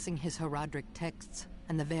 discussing his heraldic texts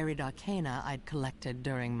and the varied arcana I'd collected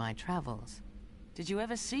during my travels. Did you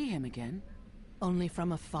ever see him again? Only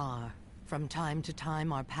from afar. From time to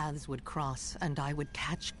time our paths would cross, and I would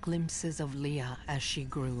catch glimpses of Leah as she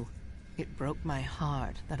grew. It broke my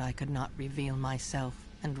heart that I could not reveal myself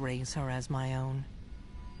and raise her as my own.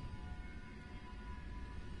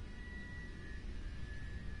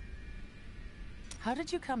 How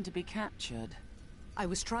did you come to be captured? I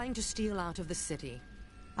was trying to steal out of the city.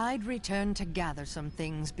 I'd returned to gather some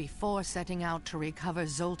things before setting out to recover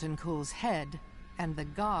Zoltan Kuhl's head, and the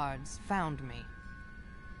guards found me.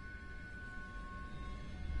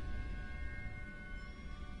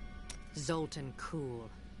 Zoltan Kuhl,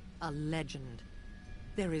 a legend.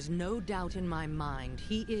 There is no doubt in my mind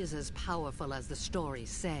he is as powerful as the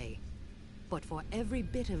stories say. But for every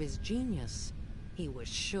bit of his genius, he was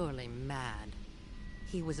surely mad.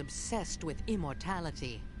 He was obsessed with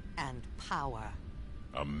immortality and power.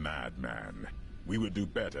 A madman. We would do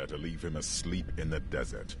better to leave him asleep in the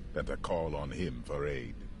desert than to call on him for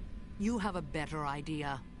aid. You have a better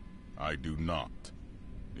idea. I do not.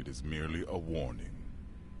 It is merely a warning.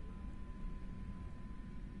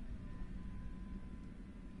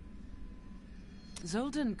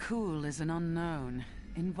 Zoltan Kuhl is an unknown.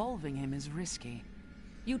 Involving him is risky.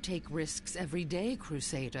 You take risks every day,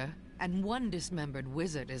 Crusader, and one dismembered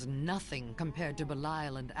wizard is nothing compared to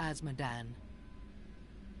Belial and Azmodan.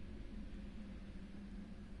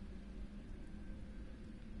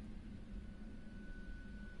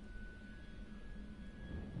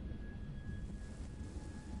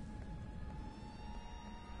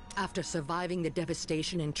 After surviving the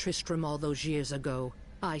devastation in Tristram all those years ago,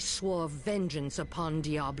 I swore vengeance upon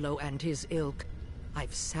Diablo and his ilk.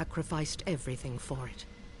 I've sacrificed everything for it.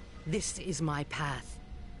 This is my path,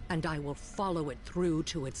 and I will follow it through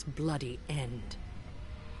to its bloody end.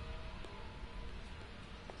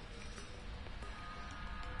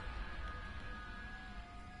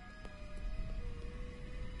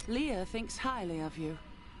 Leah thinks highly of you.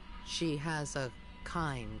 She has a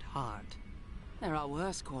kind heart. There are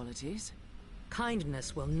worse qualities.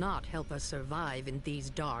 Kindness will not help us survive in these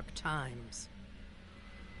dark times.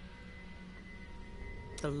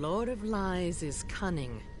 The Lord of Lies is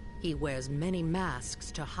cunning. He wears many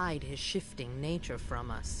masks to hide his shifting nature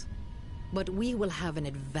from us. But we will have an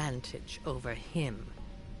advantage over him.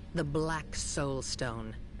 The Black Soul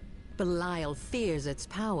Stone. Belial fears its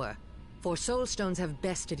power, for Soul Stones have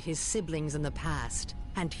bested his siblings in the past,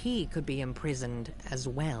 and he could be imprisoned as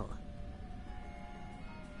well.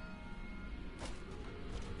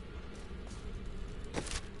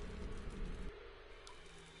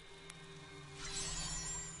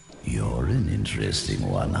 You're an interesting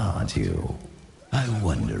one, aren't you? I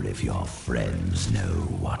wonder if your friends know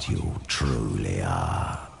what you truly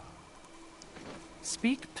are.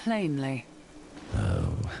 Speak plainly.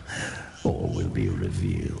 Oh, all will be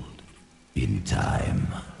revealed in time.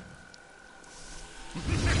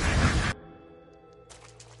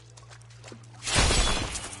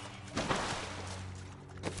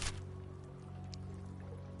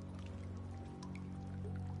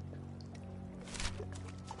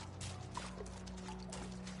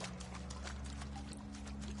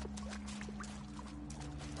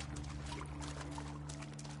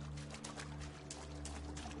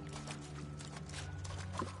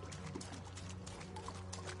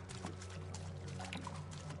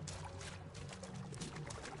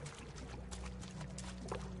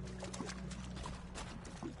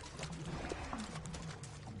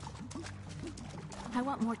 I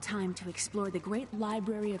want more time to explore the great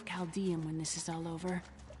library of Chaldeum when this is all over.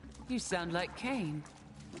 You sound like Cain.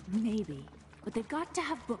 Maybe. But they've got to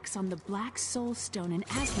have books on the Black Soul Stone and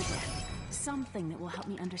Azmodan. Something that will help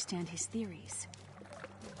me understand his theories.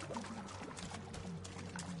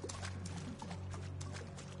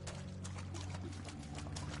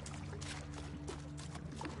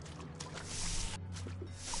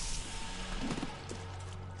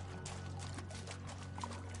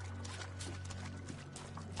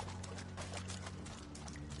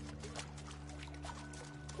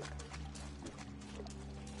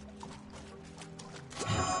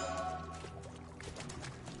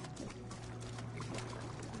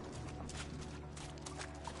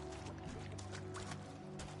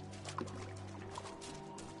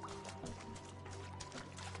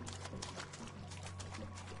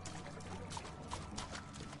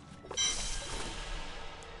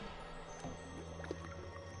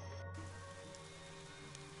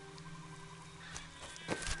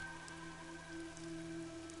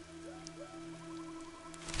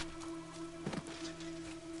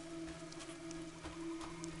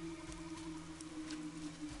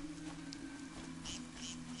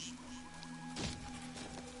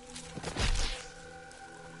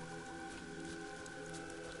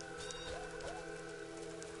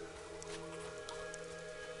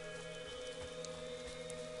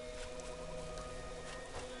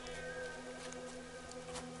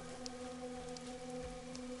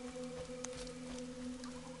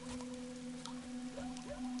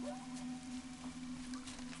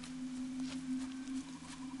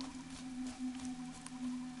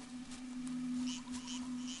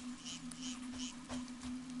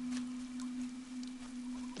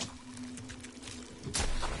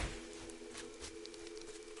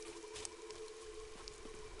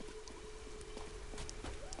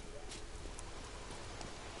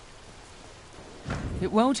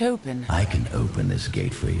 It won't open. I can open this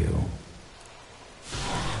gate for you.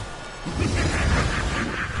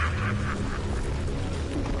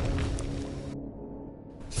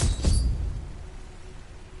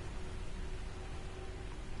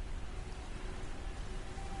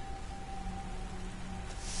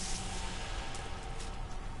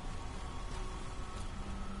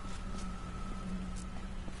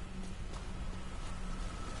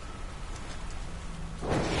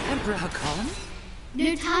 Emperor Hakan?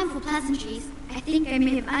 No time for pleasantries. I think I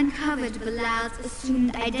may have uncovered Bilal's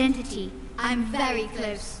assumed identity. I'm very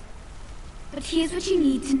close. But here's what you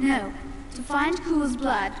need to know. To find Kul's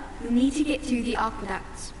blood, you'll need to get through the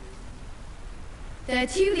aqueducts. There are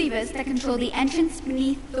 2 levers that control the entrance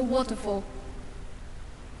beneath the waterfall.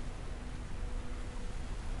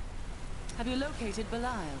 Have you located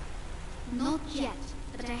Belial? Not yet,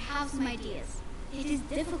 but I have some ideas. It is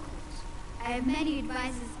difficult. I have many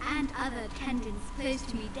advisors and other attendants close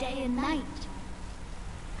to me day and night.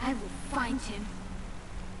 I will find him.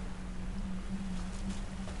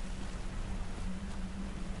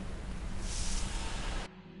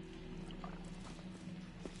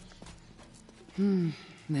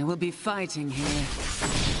 There will be fighting here.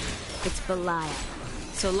 It's Belial.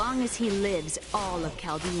 So long as he lives, all of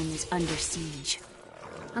Chaldean is under siege.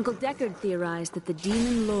 Uncle Deckard theorized that the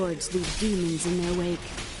demon lords leave demons in their wake,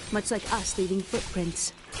 much like us leaving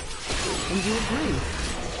footprints. And you agree?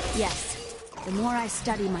 Yes. The more I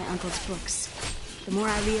study my uncle's books, the more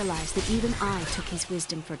I realize that even I took his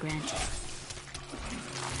wisdom for granted.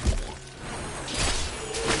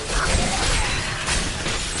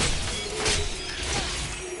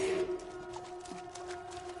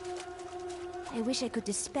 I wish I could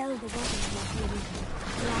dispel the water in my feeling.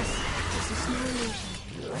 Alas, this is no illusion.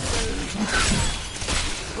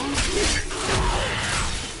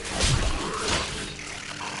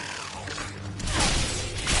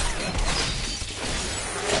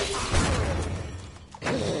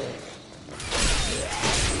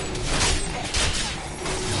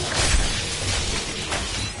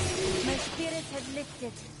 My spirit has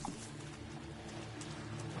lifted.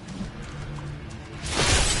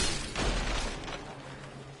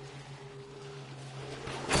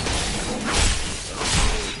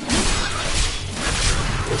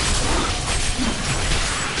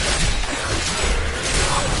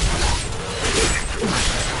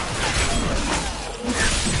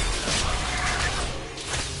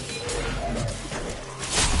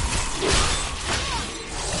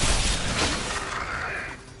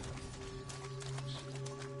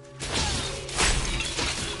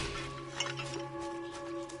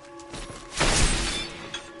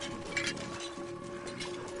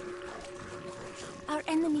 Our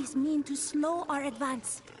enemies mean to slow our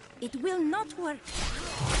advance. It will not work.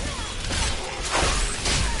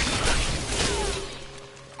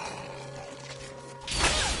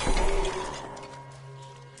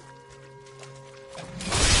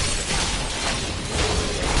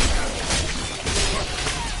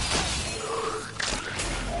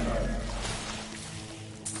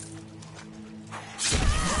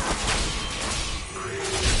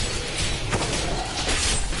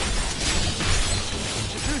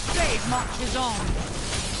 Marches on.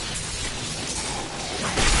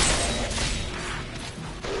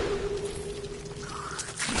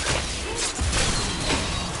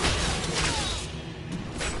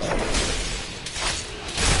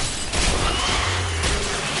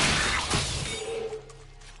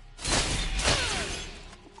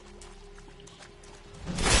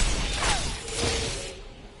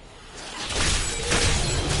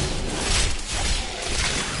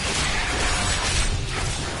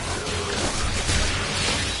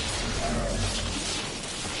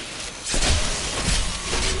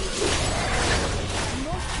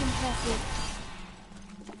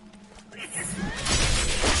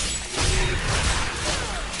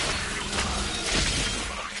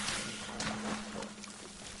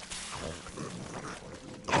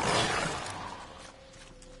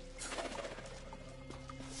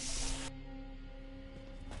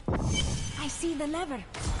 I see the lever.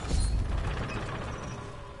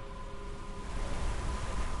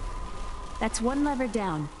 That's one lever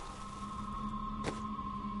down.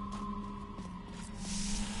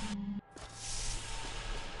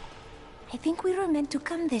 I think we were meant to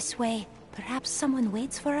come this way. Perhaps someone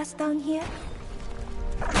waits for us down here?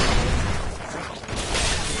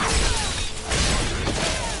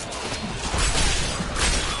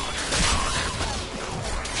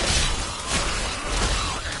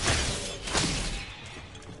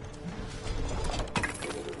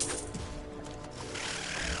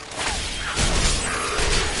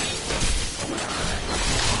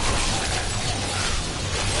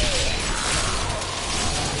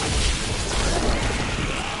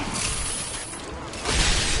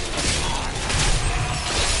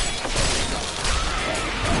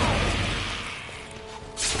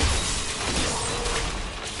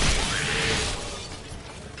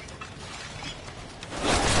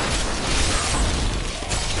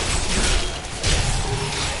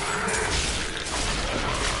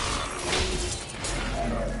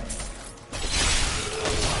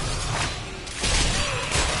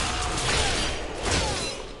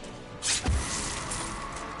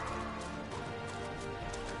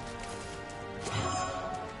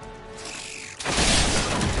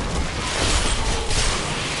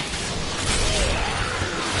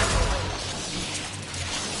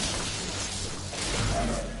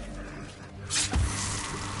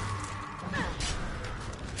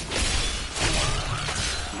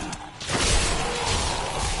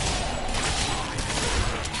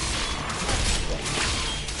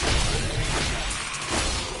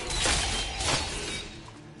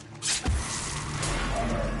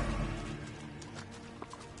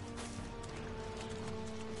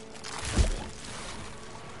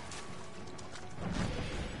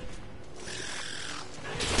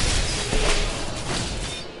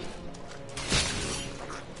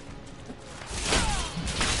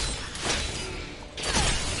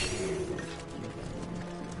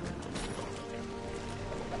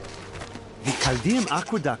 Chaldean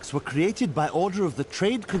aqueducts were created by order of the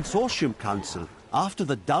Trade Consortium Council after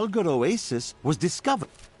the Dulgar Oasis was discovered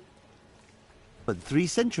 3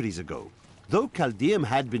 centuries ago. Though Chaldeum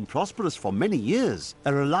had been prosperous for many years,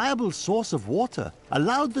 a reliable source of water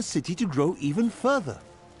allowed the city to grow even further.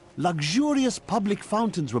 Luxurious public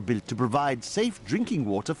fountains were built to provide safe drinking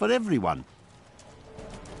water for everyone.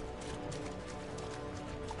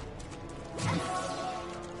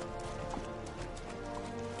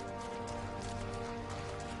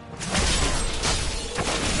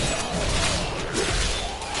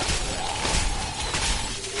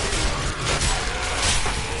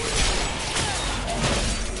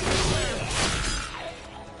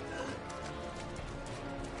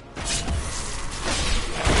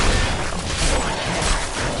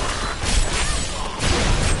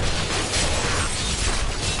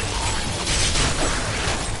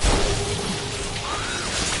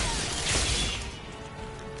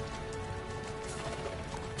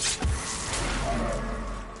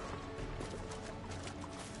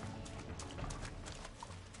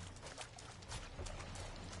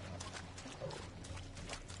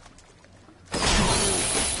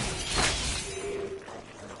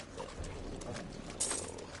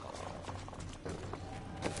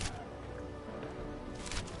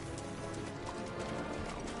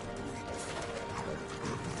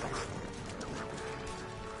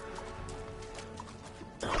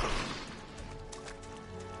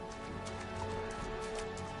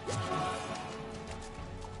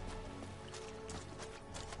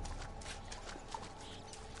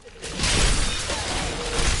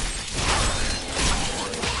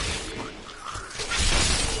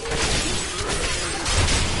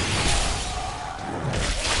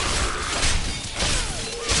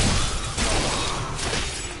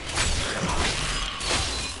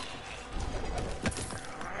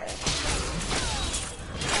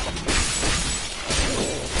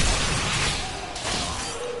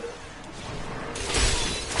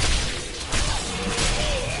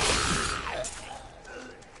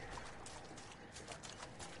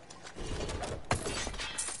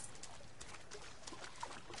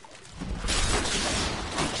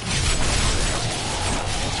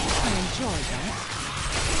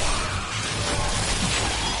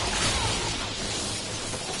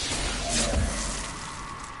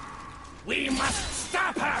 We must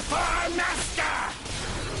stop her for our master!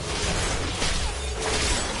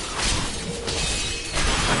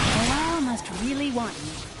 Morale must really want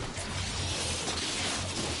me.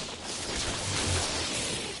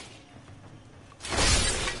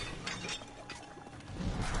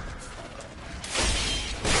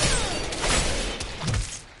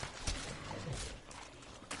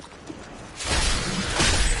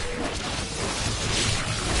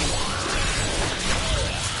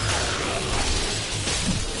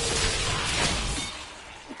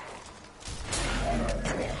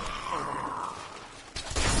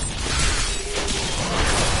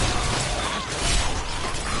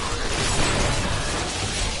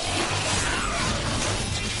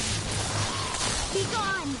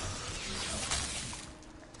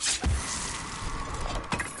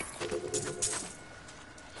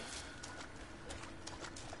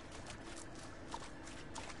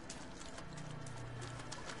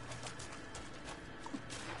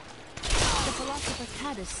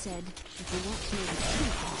 Said, if you want to know the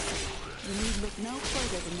truth, you need look no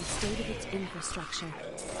further than the state of its infrastructure.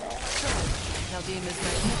 So, Chaldean is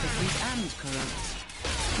magnificent and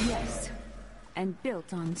corrupt. Yes, and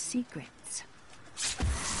built on secrets.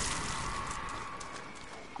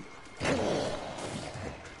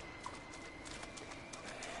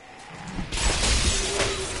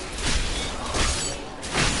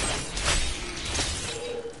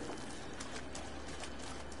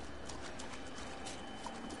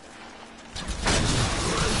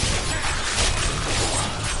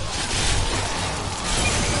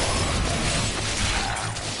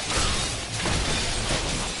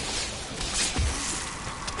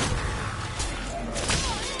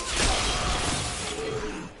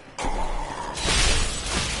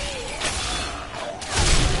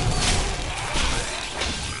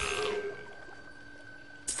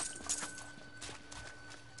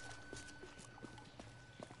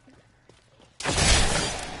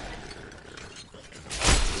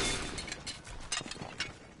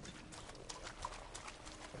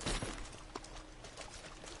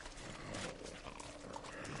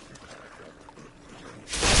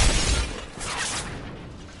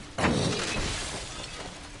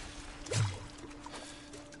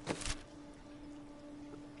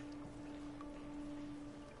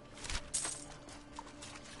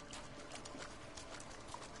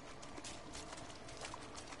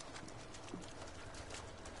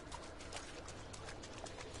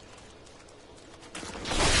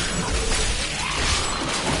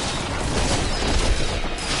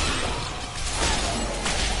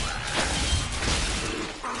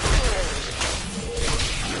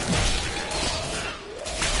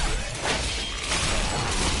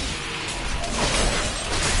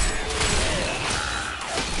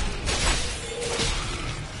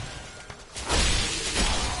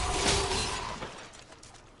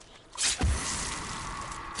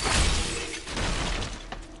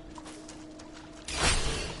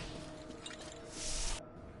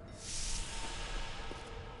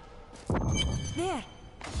 there.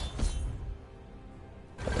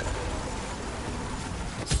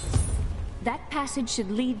 That passage should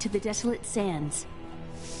lead to the desolate sands.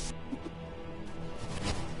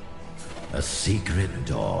 A secret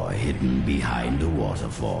door hidden behind a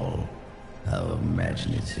waterfall. How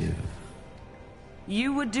imaginative.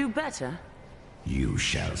 You would do better. You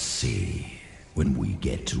shall see when we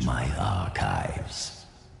get to my archives.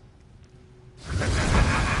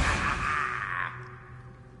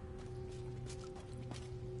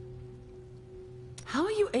 How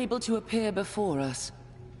are you able to appear before us?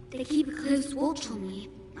 They keep a close watch on me.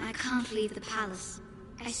 I can't leave the palace.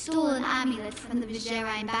 I stole an amulet from the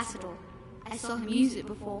Vizera ambassador. I saw him use it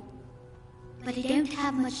before. But I don't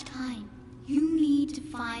have much time. You need to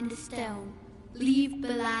find the stone. Leave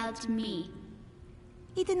Bilal to me.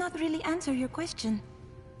 He did not really answer your question.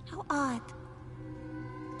 How odd.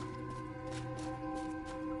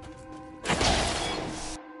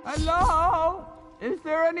 Hello? Is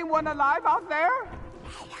there anyone alive out there?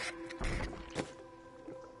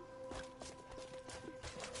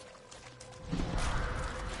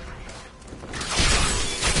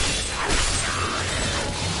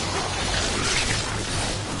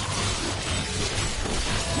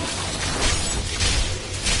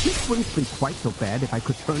 This wouldn't be quite so bad if I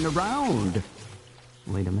could turn around.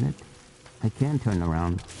 Wait a minute. I can turn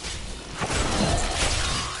around.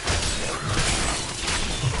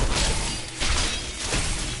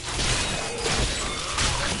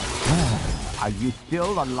 Are you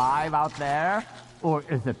still alive out there? Or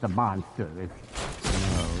is it the monsters?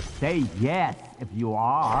 No, say yes if you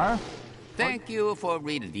are. Thank you for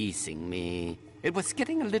releasing me. It was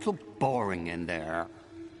getting a little boring in there.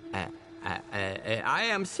 I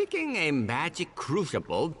am seeking a magic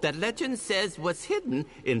crucible that legend says was hidden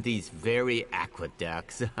in these very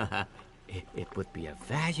aqueducts. It would be a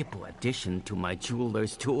valuable addition to my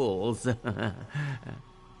jeweler's tools.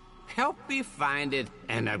 Help me find it,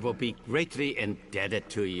 and I will be greatly indebted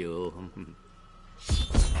to you.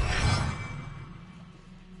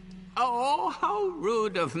 Oh, how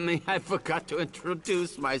rude of me. I forgot to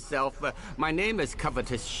introduce myself. My name is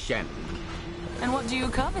Covetous Shen. And what do you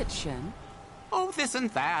covet, Shen? Oh, this and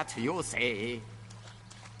that, you'll see.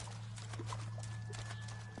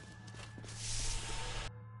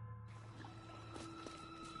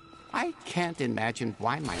 I can't imagine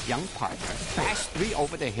why my young partner bashed me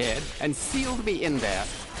over the head and sealed me in there.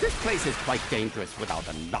 This place is quite dangerous without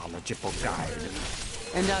a knowledgeable guide.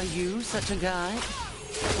 And are you such a guide?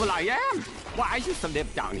 Well, I am. Well, I used to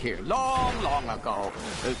live down here long, long ago.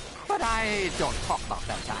 But I don't talk about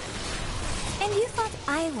that time. And you thought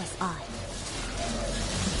I was odd.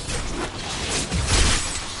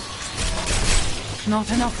 Not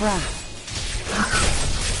enough wrath.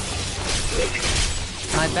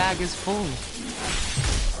 My bag is full.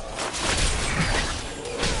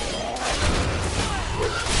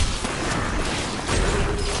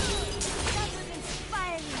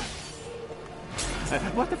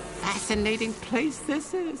 What a fascinating place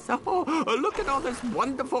this is. Oh, look at all this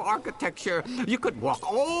wonderful architecture. You could walk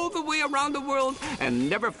all the way around the world and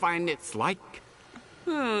never find its like.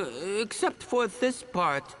 Except for this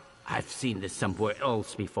part. I've seen this somewhere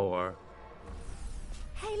else before.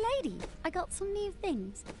 Hey, lady, I got some new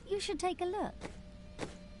things. You should take a look.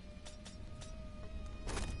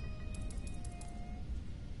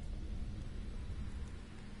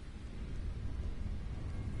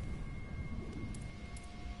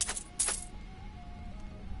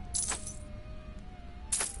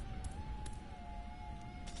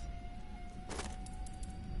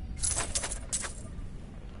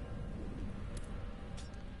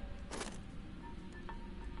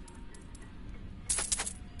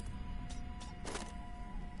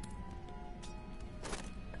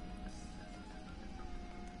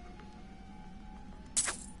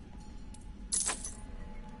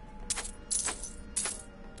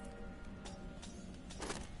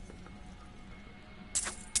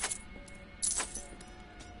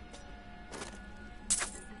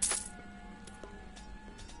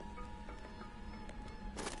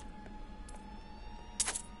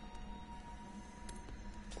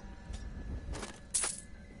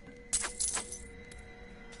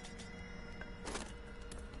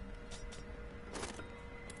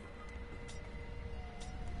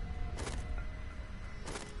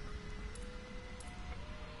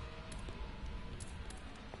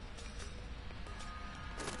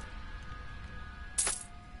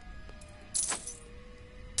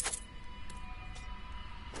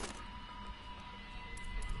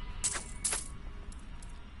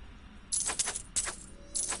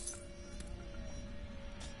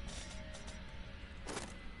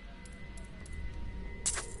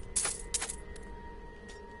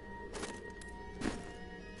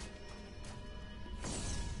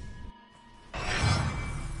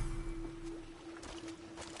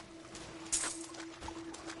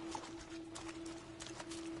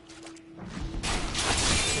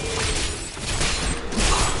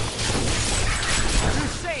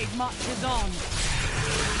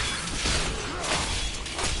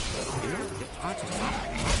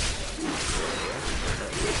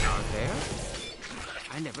 Are there?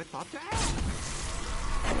 I never thought to ask.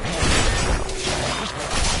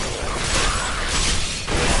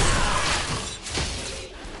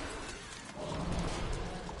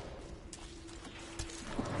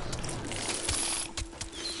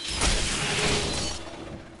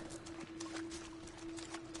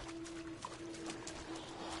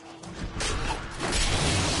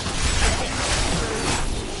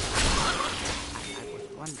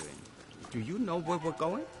 Do you know where we're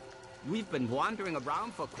going? We've been wandering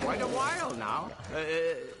around for quite a while now.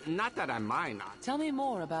 Not that I mind. Tell me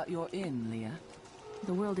more about your inn, Leah.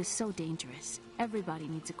 The world is so dangerous. Everybody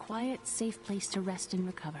needs a quiet, safe place to rest and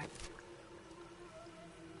recover.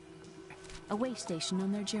 A way station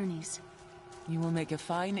on their journeys. You will make a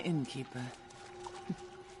fine innkeeper.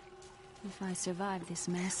 If I survive this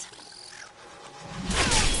mess.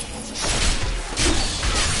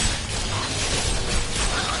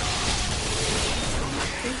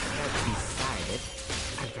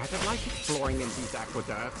 I'd rather like exploring in these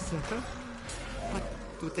aqueducts. But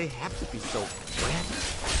do they have to be so wet?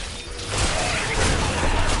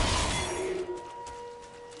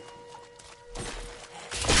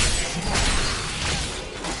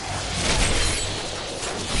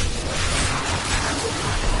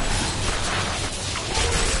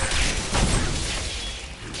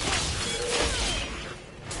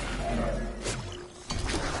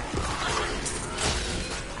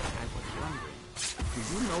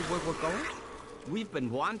 We've been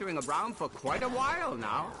wandering around for quite a while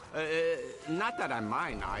now. Not that I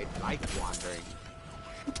mind. I like wandering.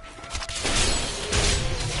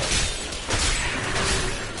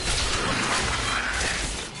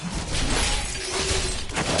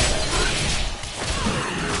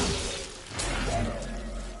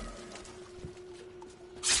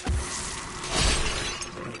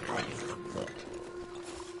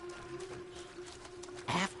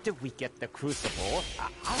 After we get the crucible,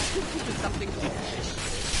 I'll take you to something different.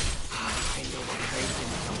 I know a place in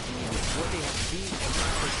Chaldean where they have beef and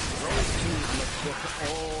roasting on a stick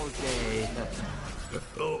all day.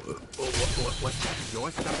 Was that your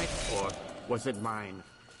stomach, or was it mine,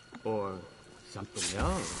 or something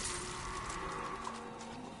else?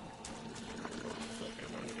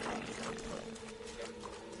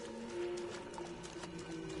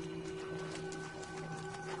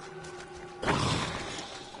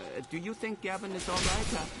 Do you think Gavin is all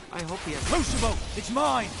right? I hope he has... Crucible! It's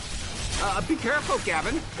mine! Be careful,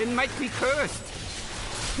 Gavin. It might be cursed.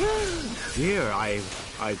 Dear, I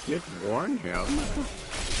did warn him.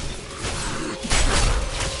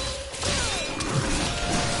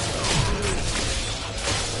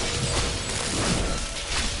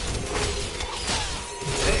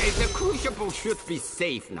 The crucible should be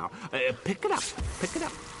safe now. Pick it up. Pick it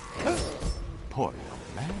up. Poor young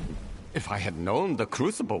man. If I had known the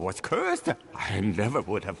crucible was cursed, I never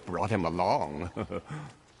would have brought him along.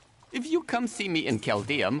 If you come see me in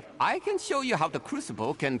Chaldeum, I can show you how the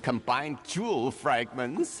crucible can combine jewel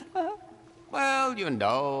fragments. Well, you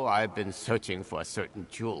know, I've been searching for a certain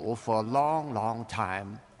jewel for a long, long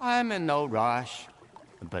time. I'm in no rush.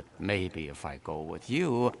 But maybe if I go with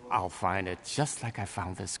you, I'll find it just like I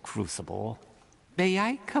found this crucible. May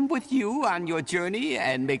I come with you on your journey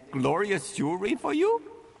and make glorious jewelry for you?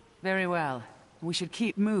 Very well. We should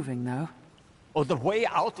keep moving, though. Oh, the way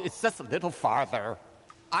out is just a little farther.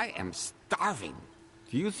 I am starving.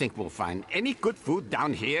 Do you think we'll find any good food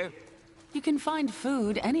down here? You can find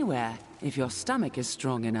food anywhere, if your stomach is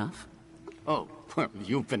strong enough. Oh, well,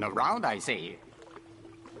 you've been around, I see.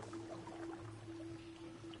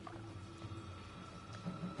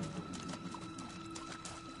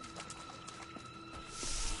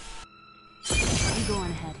 You go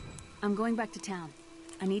on ahead. I'm going back to town.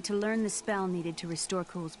 I need to learn the spell needed to restore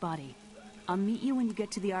Cool's body. I'll meet you when you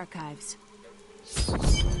get to the archives.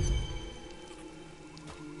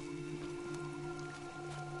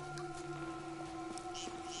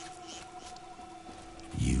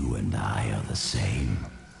 You and I are the same.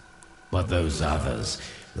 But those others,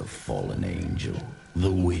 the fallen angel,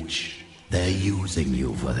 the witch, they're using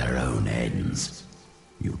you for their own ends.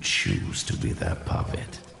 You choose to be their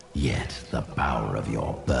puppet. Yet the power of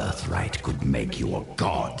your birthright could make you a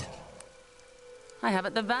god. I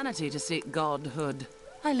haven't the vanity to seek godhood.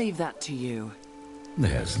 I leave that to you.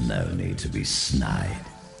 There's no need to be snide.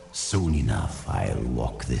 Soon enough, I'll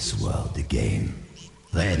walk this world again.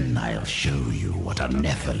 Then I'll show you what a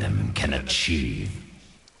Nephilim can achieve.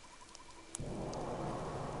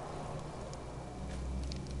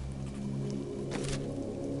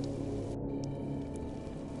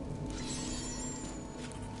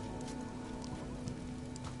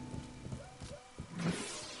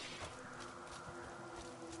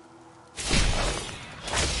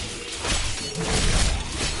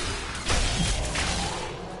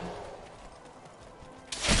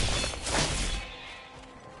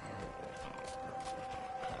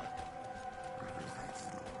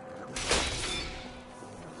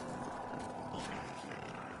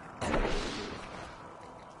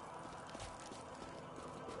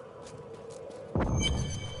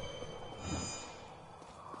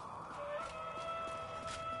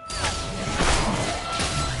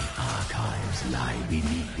 lie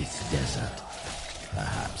beneath this desert.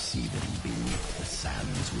 Perhaps even beneath the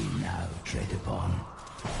sands we now tread upon.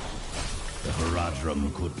 The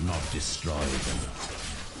Horadrim could not destroy them.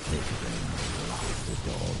 They could only lock the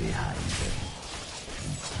door behind them.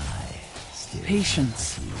 And I still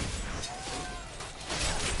Patience.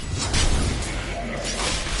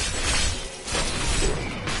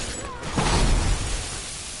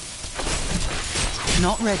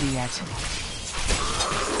 Not ready yet.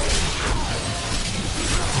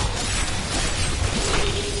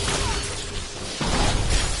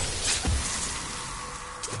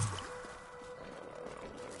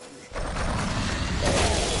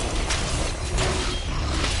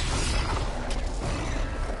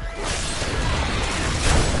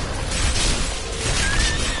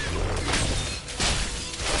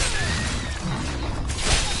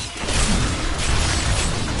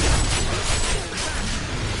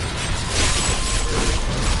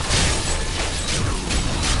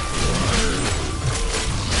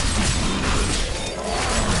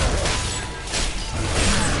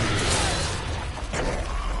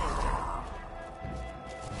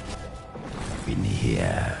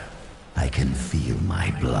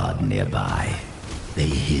 Nearby. They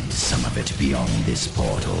hid some of it beyond this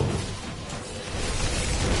portal.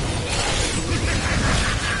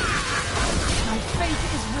 My faith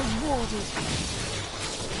is rewarded.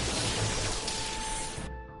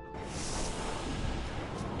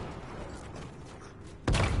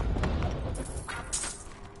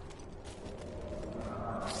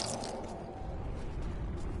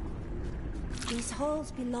 These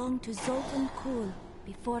halls belonged to Zoltan Kuhl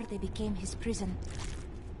before they became his prison.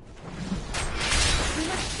 We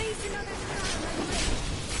must face another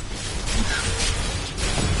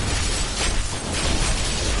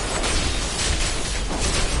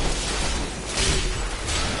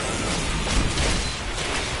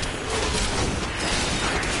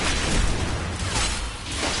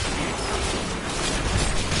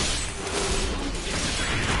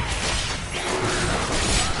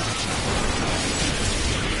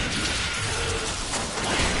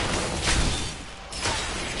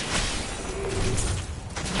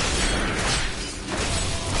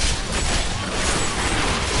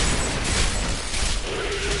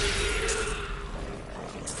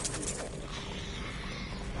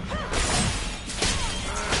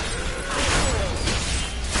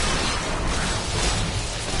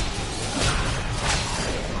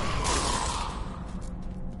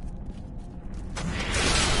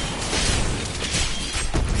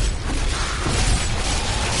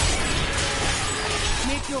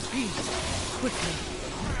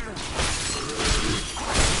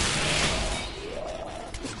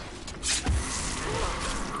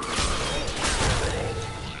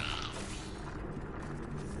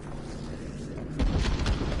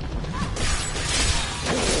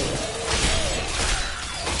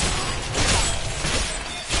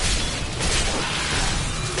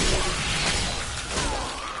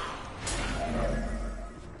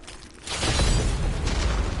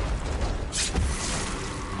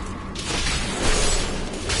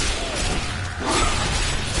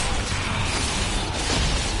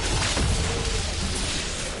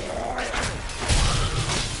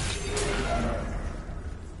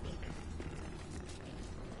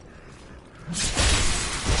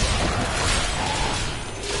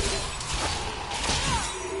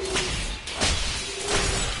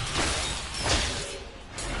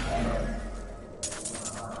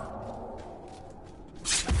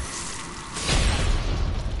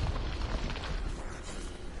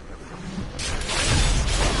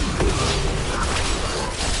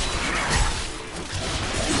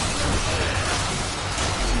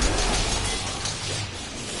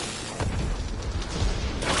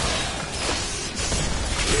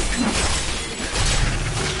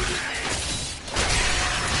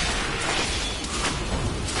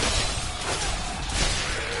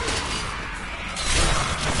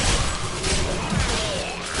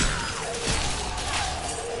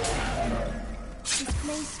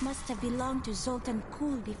belonged to Zoltan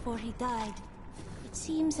Kuhl before he died. It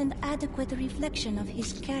seems an adequate reflection of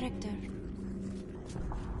his character.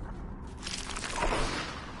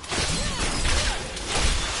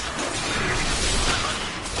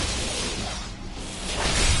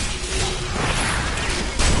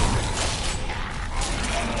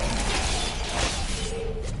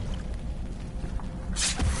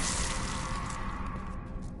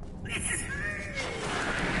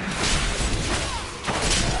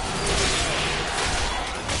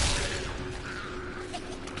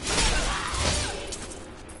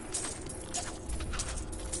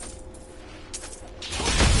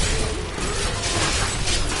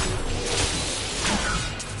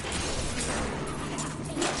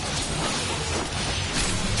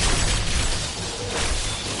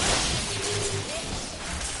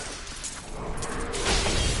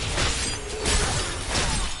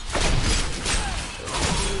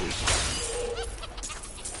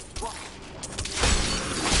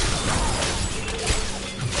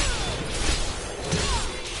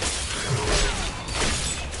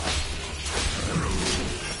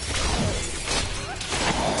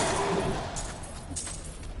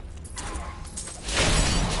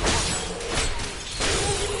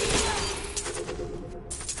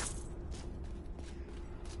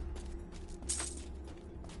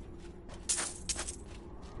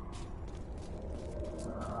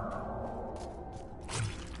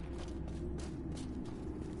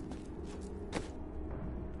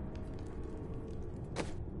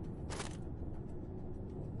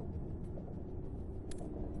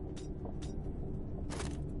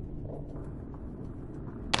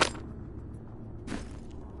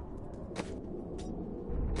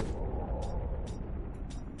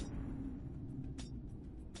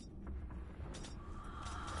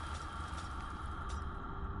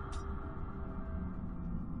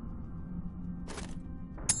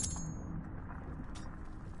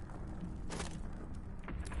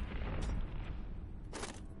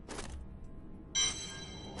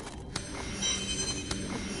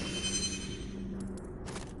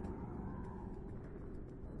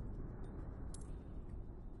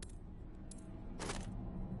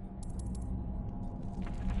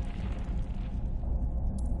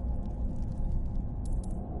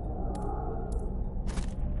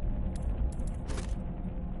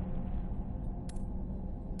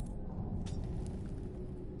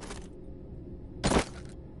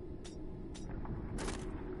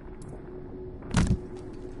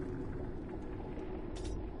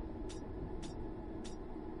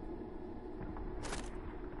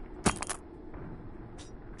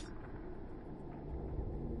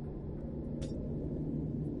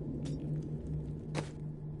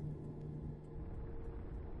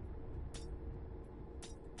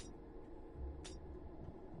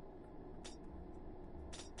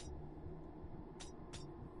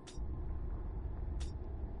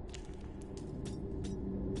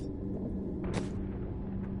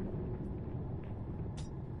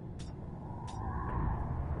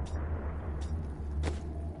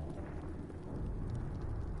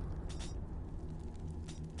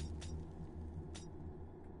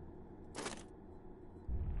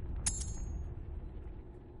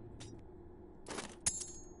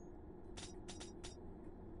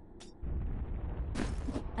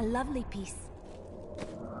 A lovely piece.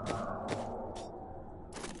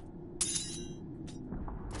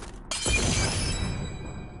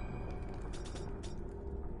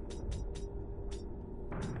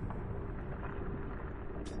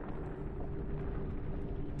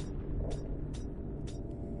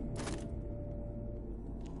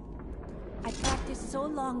 I practiced so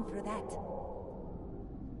long for that.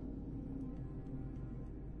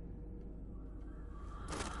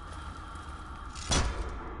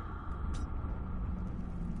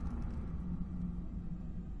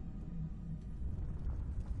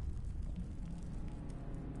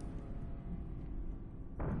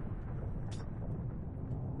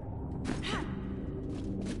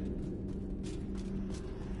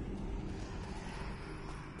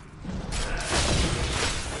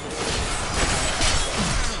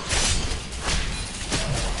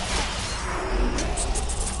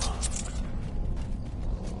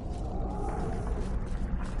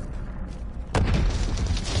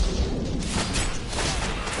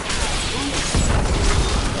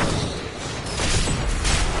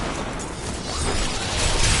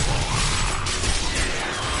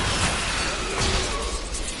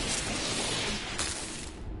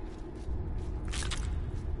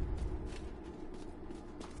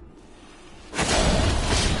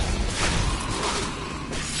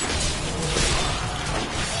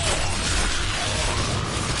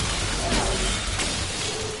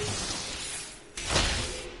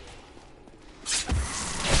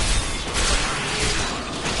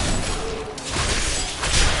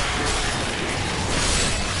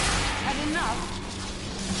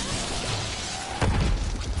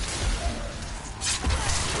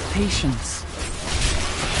 Patience.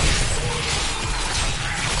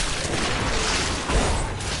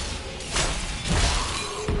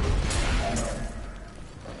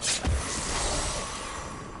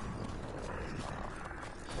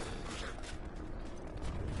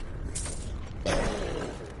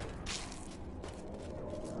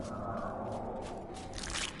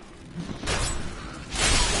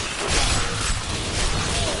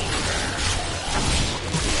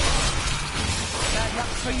 Bad luck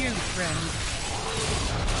for you, friend.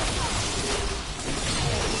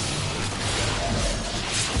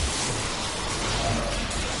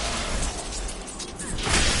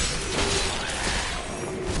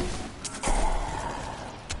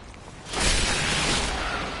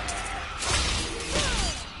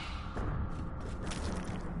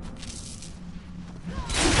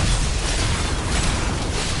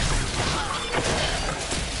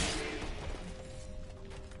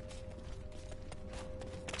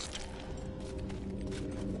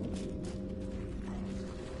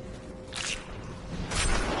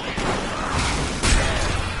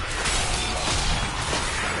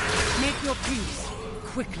 Make your peace,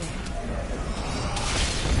 quickly.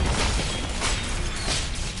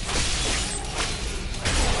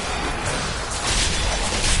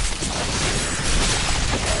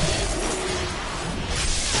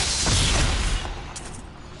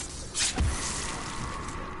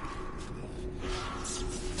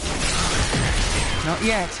 Not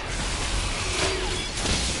yet.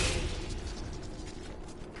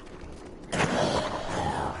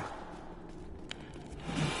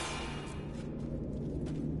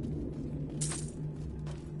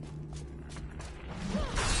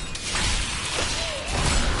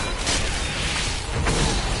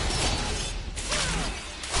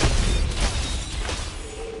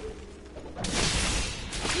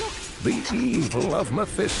 The evil of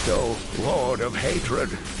Mephisto, Lord of Hatred,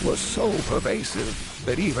 was so pervasive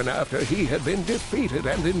that even after he had been defeated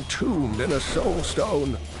and entombed in a soul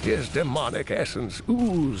stone, his demonic essence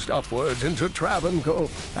oozed upwards into Travancore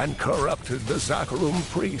and corrupted the Zakharum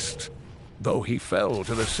priests. Though he fell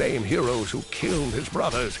to the same heroes who killed his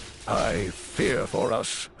brothers, I fear for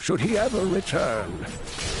us should he ever return.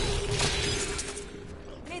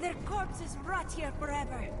 May their corpses rot here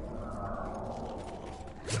forever.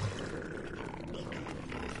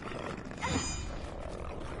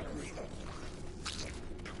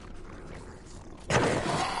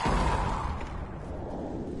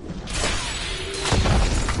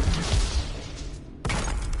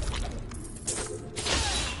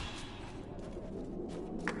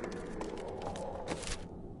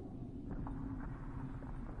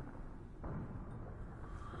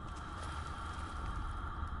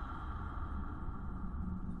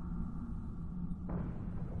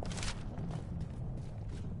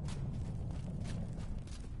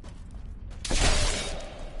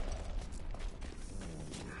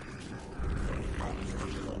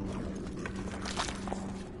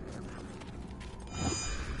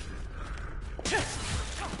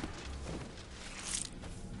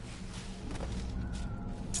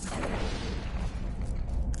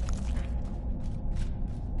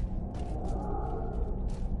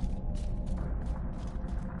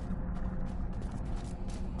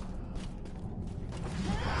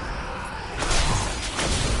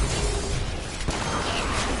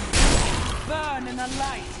 the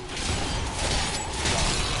light!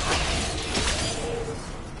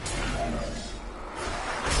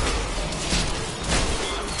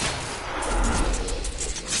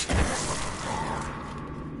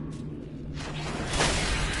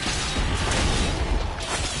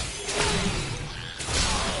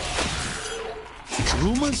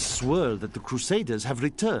 Rumors swirl that the Crusaders have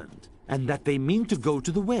returned, and that they mean to go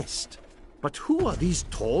to the west. But who are these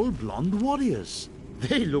tall, blonde warriors?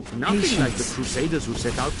 They look nothing like the Crusaders who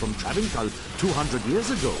set out from Travincal 200 years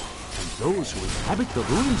ago. And those who inhabit the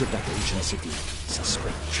ruins of that ancient city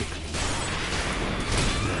suspect trickery.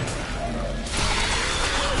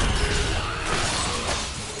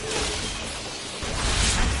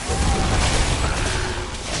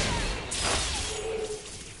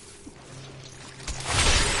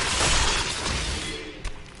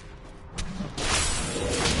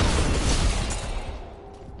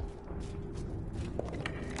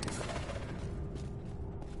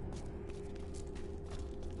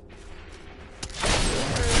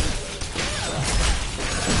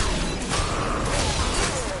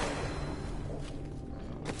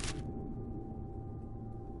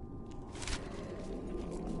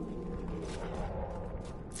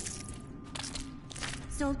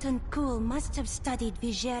 Sultan Kul must have studied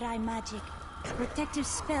Vigerai magic. Protective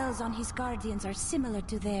spells on his guardians are similar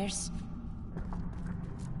to theirs.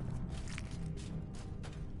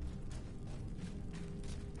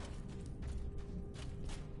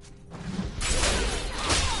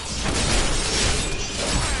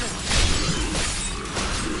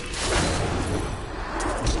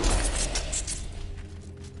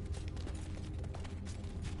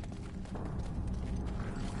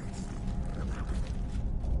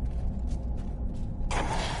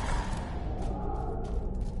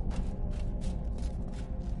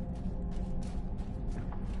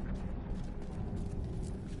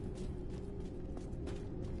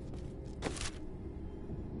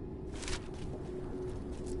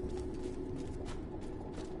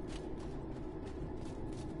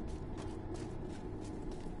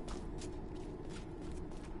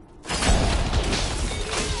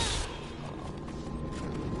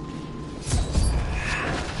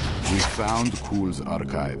 Found Kul's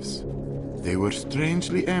archives. They were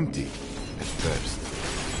strangely empty at first,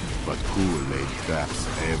 but Kul laid traps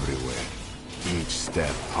everywhere, each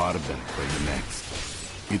step harder than the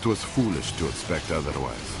next. It was foolish to expect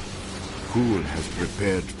otherwise. Kul has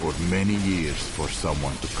prepared for many years for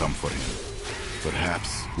someone to come for him.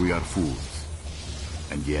 Perhaps we are fools,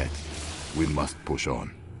 and yet we must push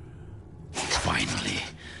on. Finally,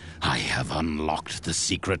 I have unlocked the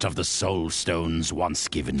secret of the Soul Stones once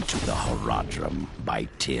given to the Horadrim by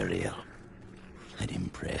Tyrael. An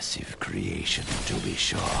impressive creation, to be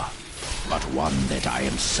sure, but one that I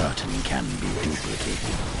am certain can be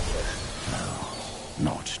duplicated.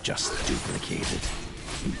 No, not just duplicated,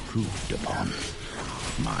 improved upon.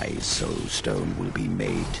 My Soul Stone will be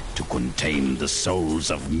made to contain the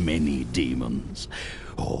souls of many demons,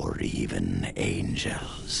 or even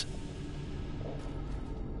angels.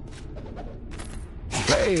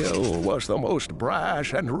 Baal was the most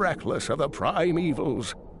brash and reckless of the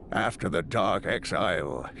primevals. After the Dark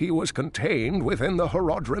Exile, he was contained within the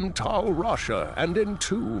Horadrim Tal Rasha and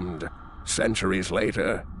entombed. Centuries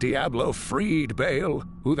later, Diablo freed Baal,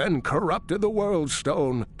 who then corrupted the World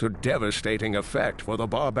Stone to devastating effect for the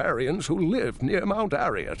barbarians who lived near Mount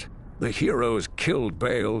Arreat. The heroes killed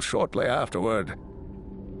Baal shortly afterward.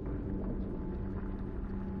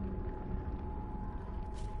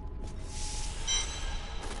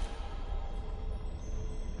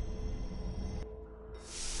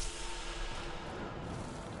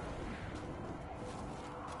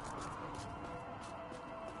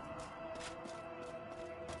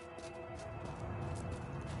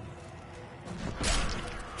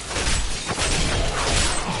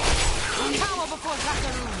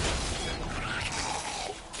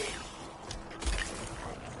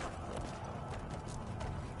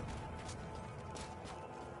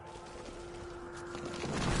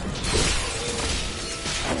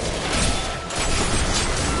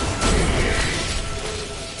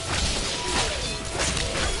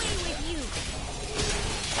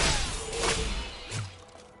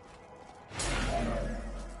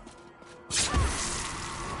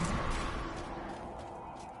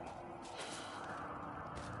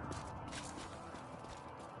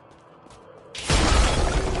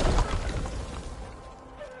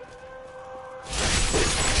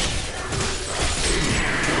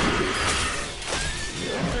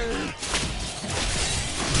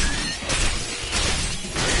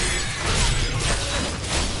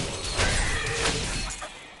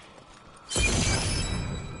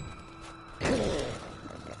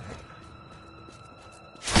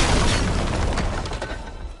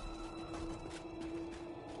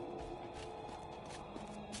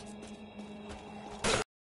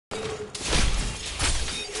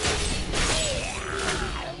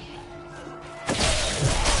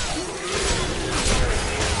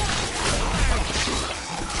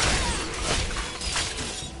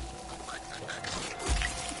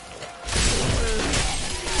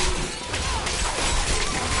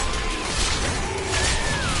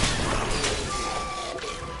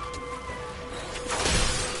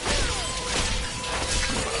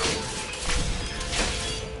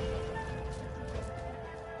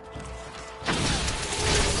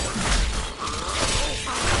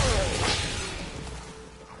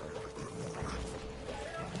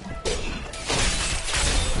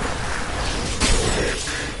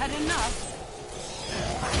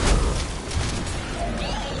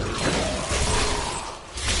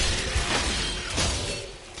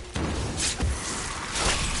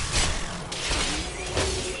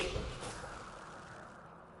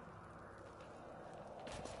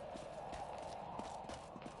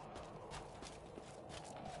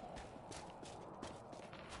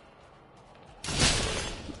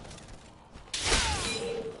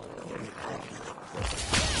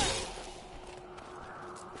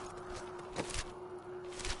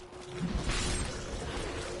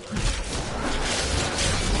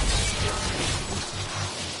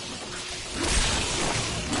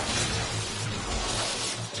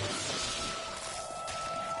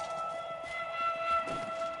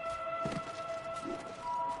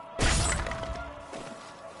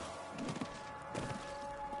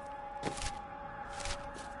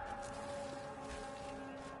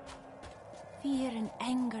 Fear and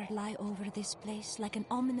anger lie over this place like an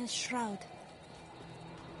ominous shroud.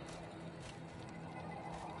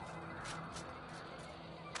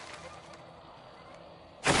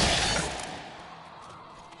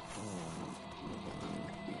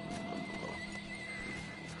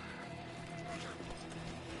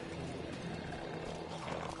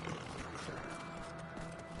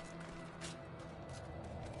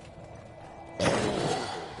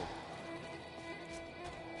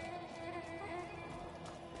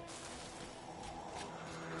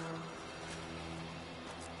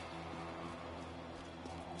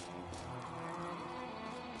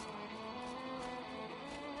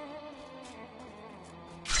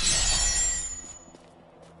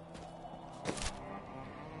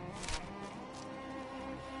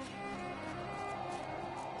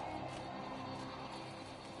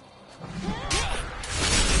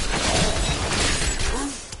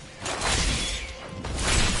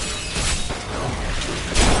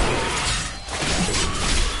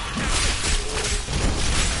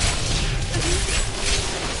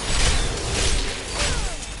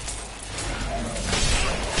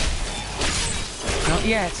 Not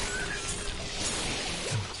yet.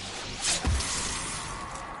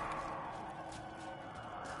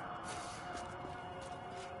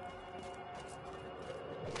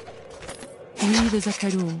 We, the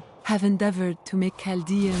Zakarum, have endeavored to make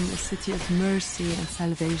Chaldean a city of mercy and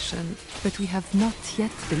salvation, but we have not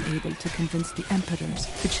yet been able to convince the emperors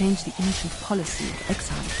to change the ancient policy of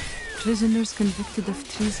exile. Prisoners convicted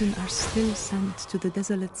of treason are still sent to the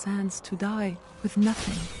desolate sands to die with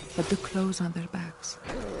nothing but the clothes on their backs.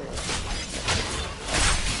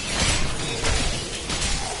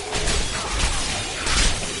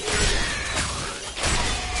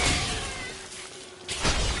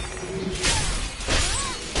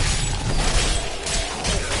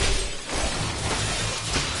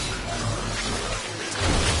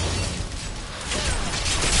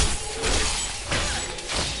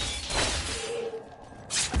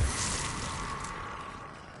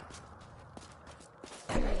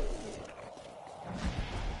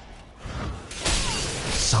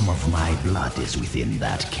 Some of my blood is within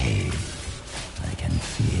that cave. I can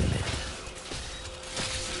feel it.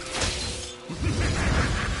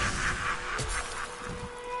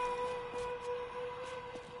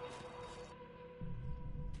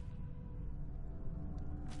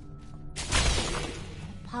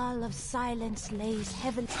 Pall of silence lays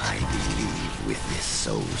heavily. I believe with this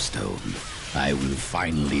soul stone, I will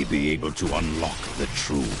finally be able to unlock the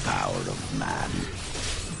true power of man.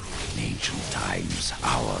 In ancient times,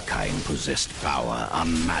 our kind possessed power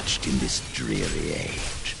unmatched in this dreary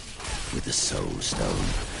age. With the Soul Stone,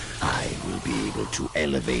 I will be able to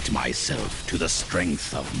elevate myself to the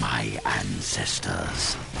strength of my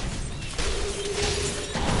ancestors.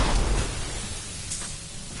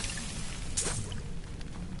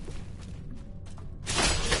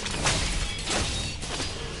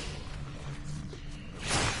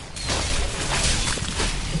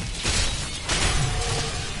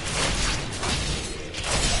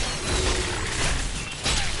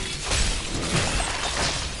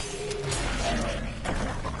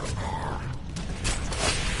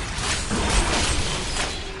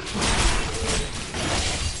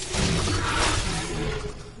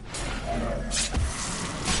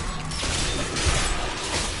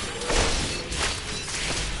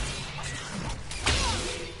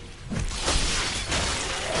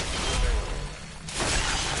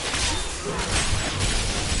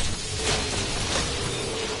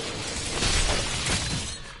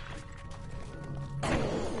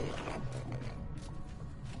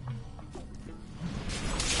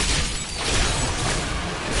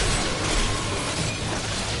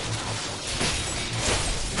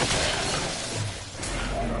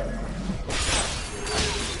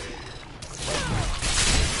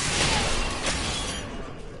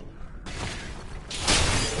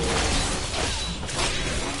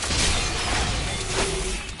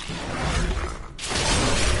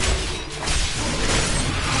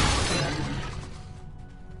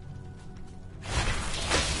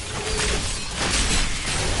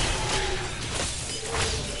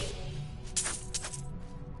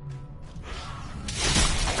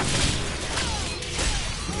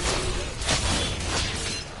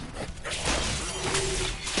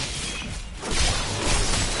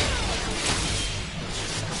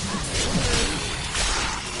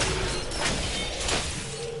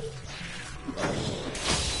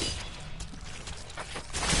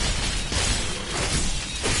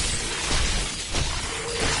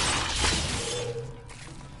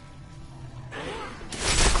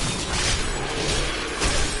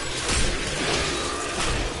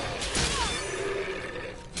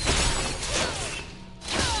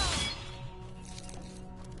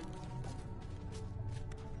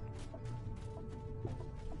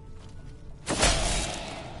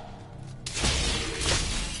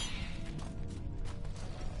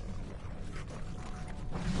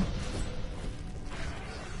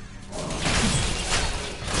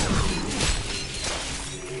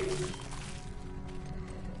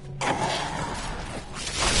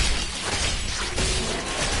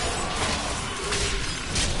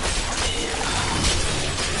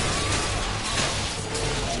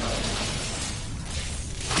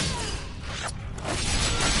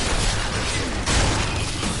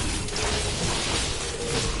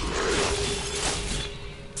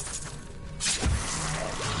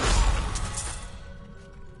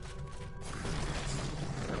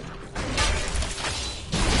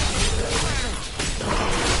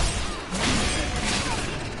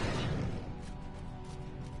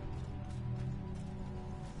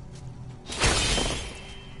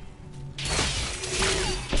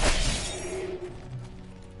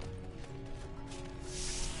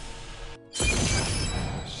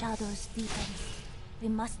 forest deepens. We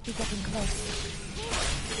must be getting close.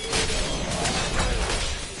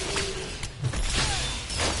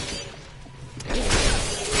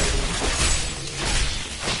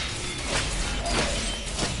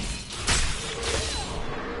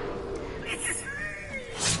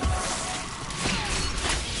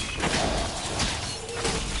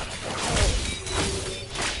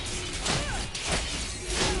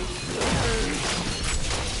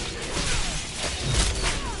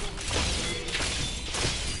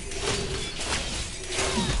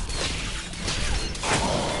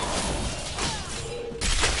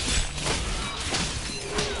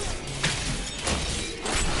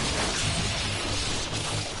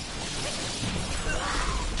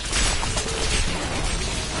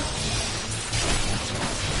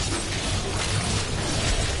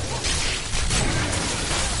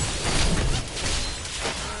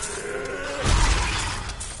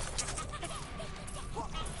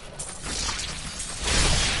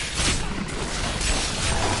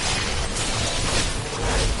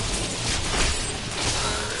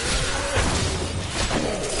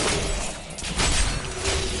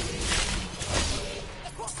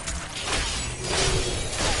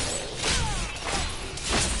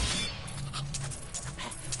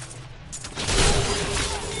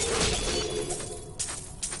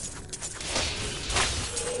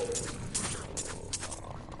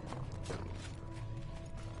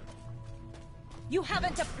 You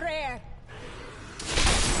haven't a prayer!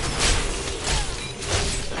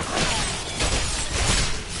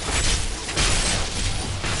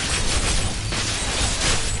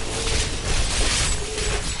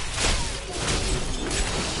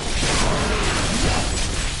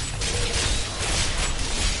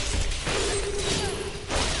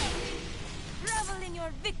 Revel in your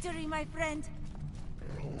victory, my friend!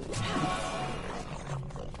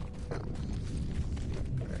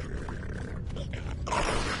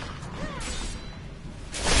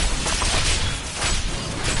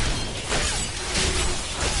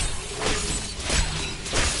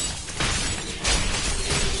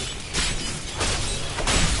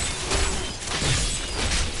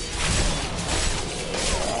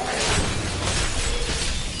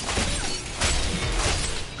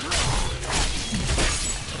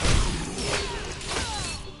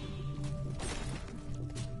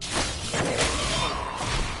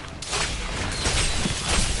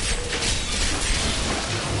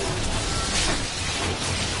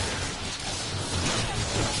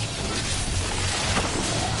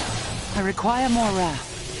 I require more wrath.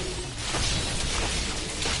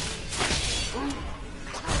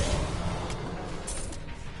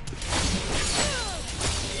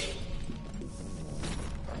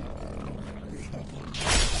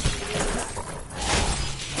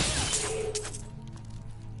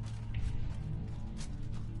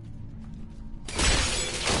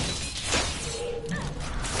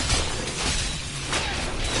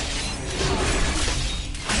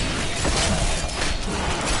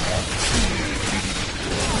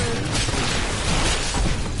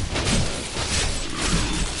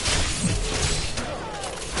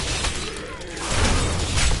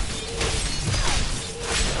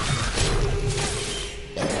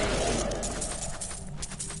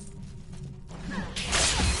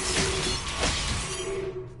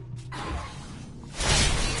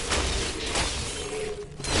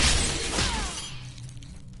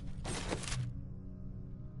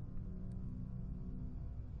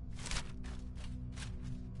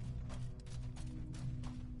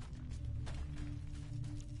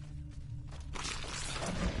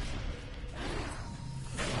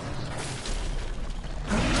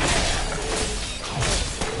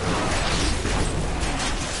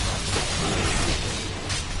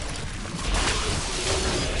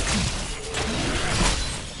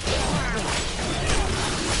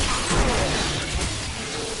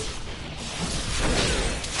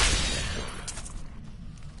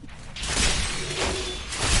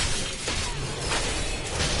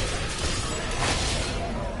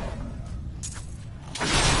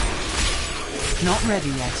 Not ready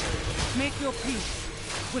yet. Make your peace,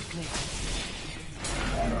 quickly.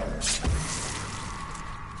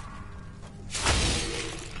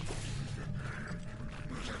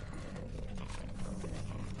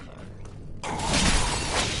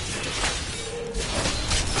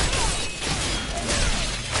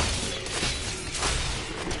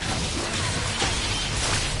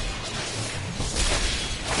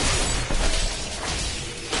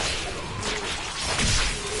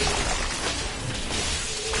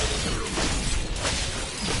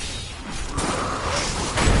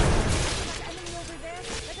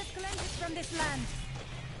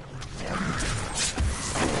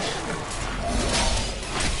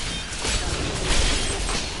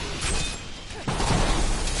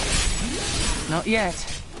 Not yet.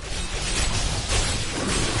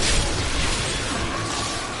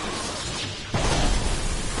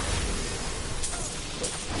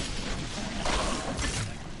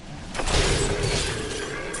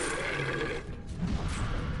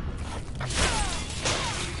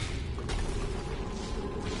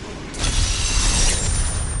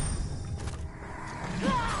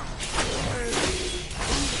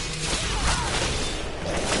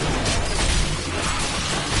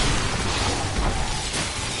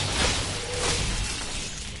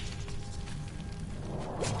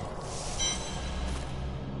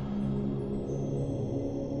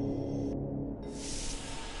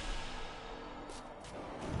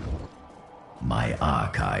 My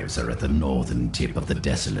archives are at the northern tip of the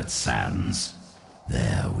desolate sands.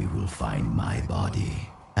 There we will find my body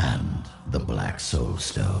and the Black Soul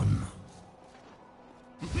Stone.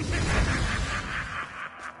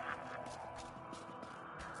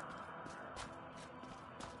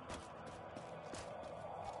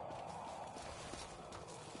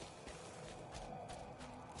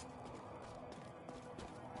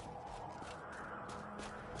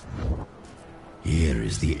 Here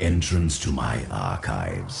is the entrance to my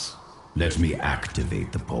archives. Let me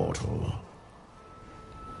activate the portal.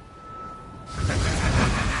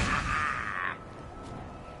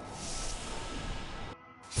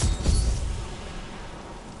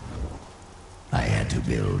 I had to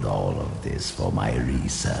build all of this for my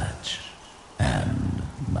research and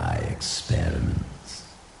my experiments.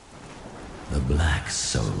 The Black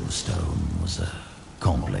Soul Stone was a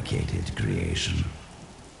complicated creation.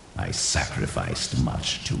 I sacrificed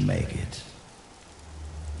much to make it.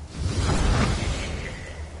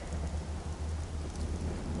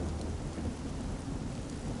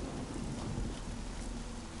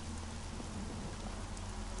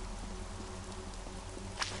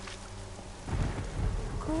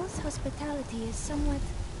 Cole's hospitality is somewhat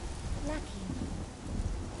lacking.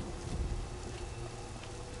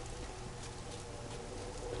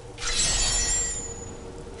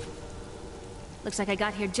 Looks like I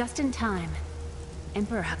got here just in time.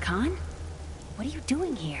 Emperor Hakan? What are you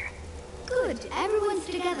doing here? Good, everyone's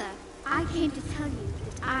together. I came to tell you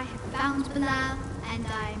that I have found Belial, and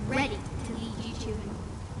I'm ready to lead you to him.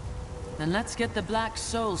 Then let's get the Black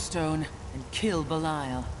Soul Stone and kill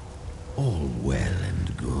Belial. All well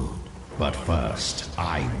and good. But first,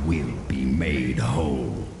 I will be made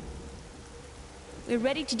whole. We're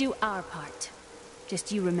ready to do our part.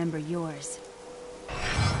 Just you remember yours.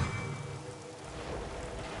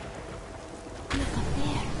 Look up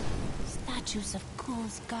there. Statues of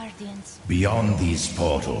Cool's guardians. Beyond these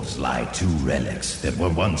portals lie two relics that were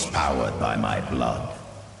once powered by my blood.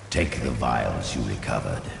 Take the vials you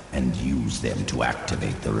recovered and use them to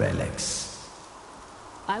activate the relics.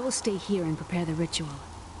 I will stay here and prepare the ritual.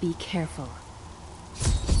 Be careful.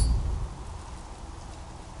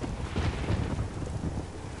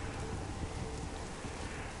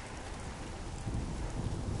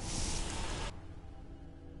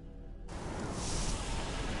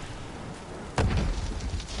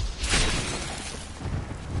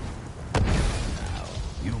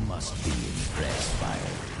 You must be impressed by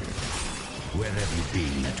it. Where have you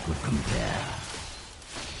been that could compare?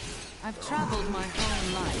 I've traveled my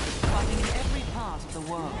whole life, fighting in every part of the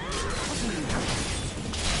world. What do you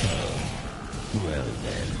know? Well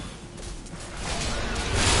then.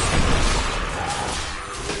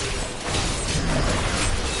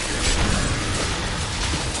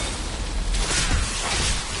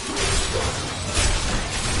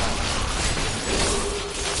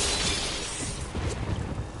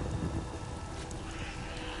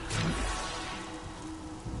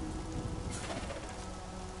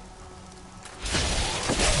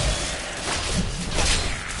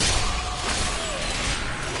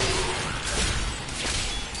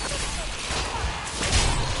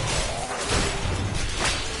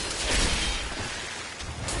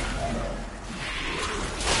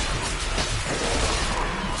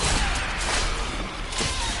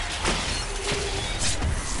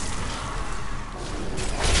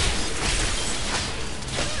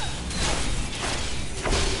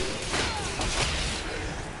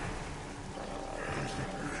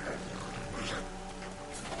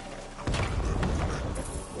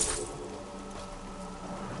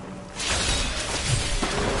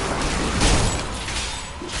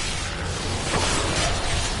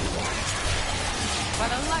 By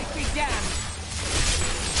the light be damned!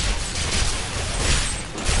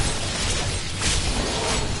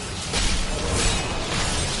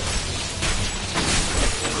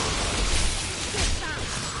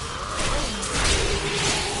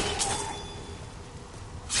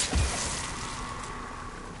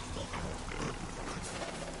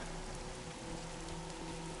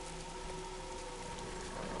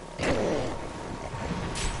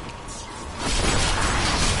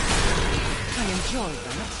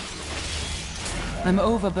 I'm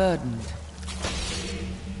overburdened.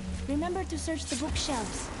 Remember to search the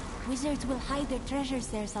bookshelves. Wizards will hide their treasures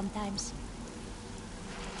there sometimes.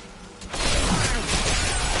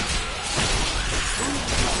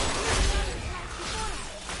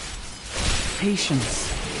 Patience.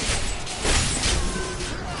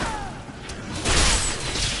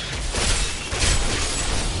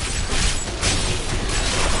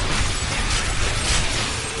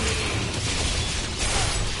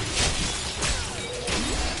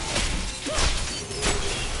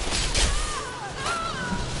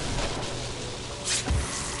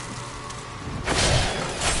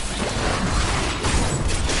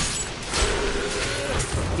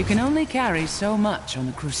 You can only carry so much on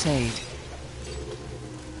a crusade.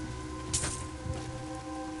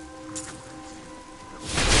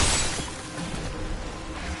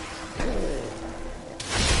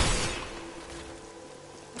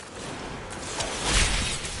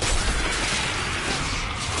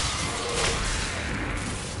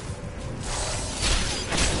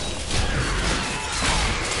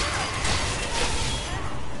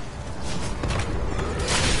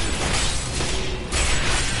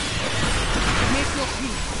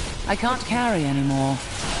 I can't carry anymore.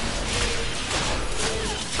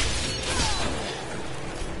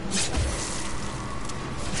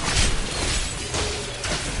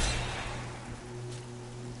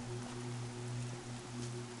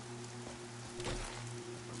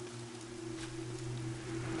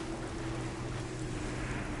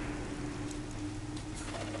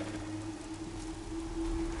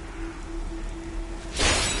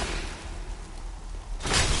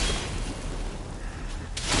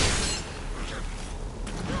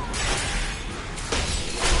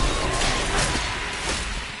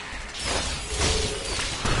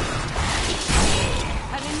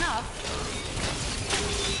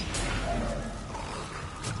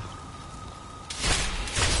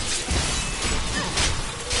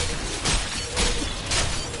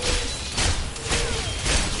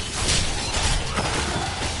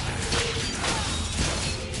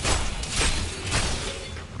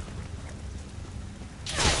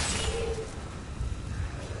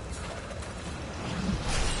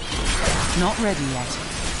 Not ready yet.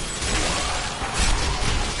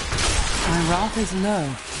 My wrath is low.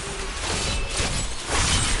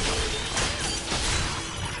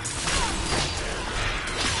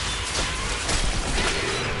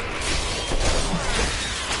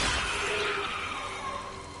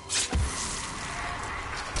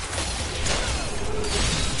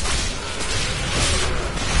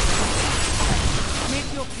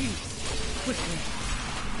 Make your peace, quickly.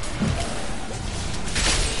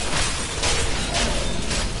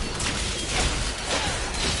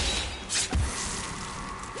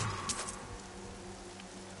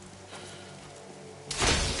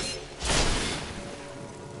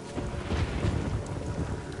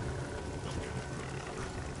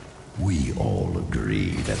 We all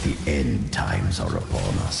agree that the end times are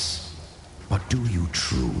upon us. But do you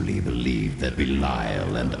truly believe that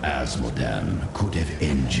Belial and Asmodan could have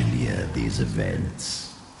engineered these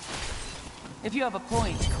events? If you have a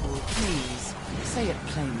point, Cool, please, say it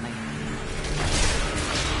plainly.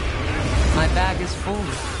 My bag is full.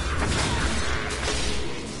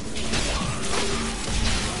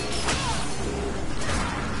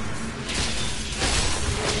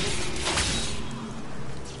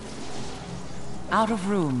 Out of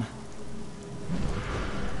room.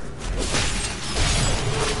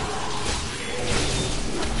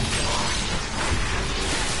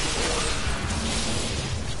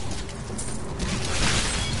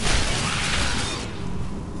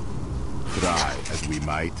 Try as we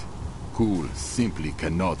might, Kul simply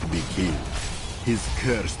cannot be killed. His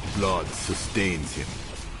cursed blood sustains him.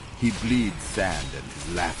 He bleeds sand and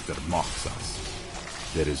his laughter mocks us.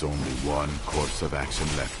 There is only one course of action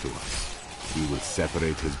left to us. We will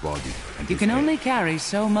separate his body and You his can head, only carry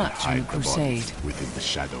so much on a hide the bodies crusade. within the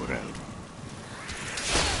Shadow Realm.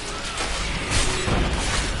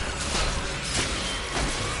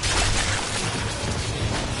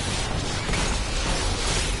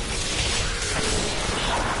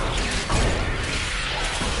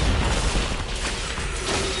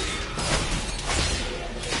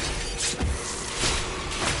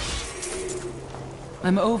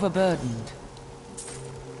 I'm overburdened.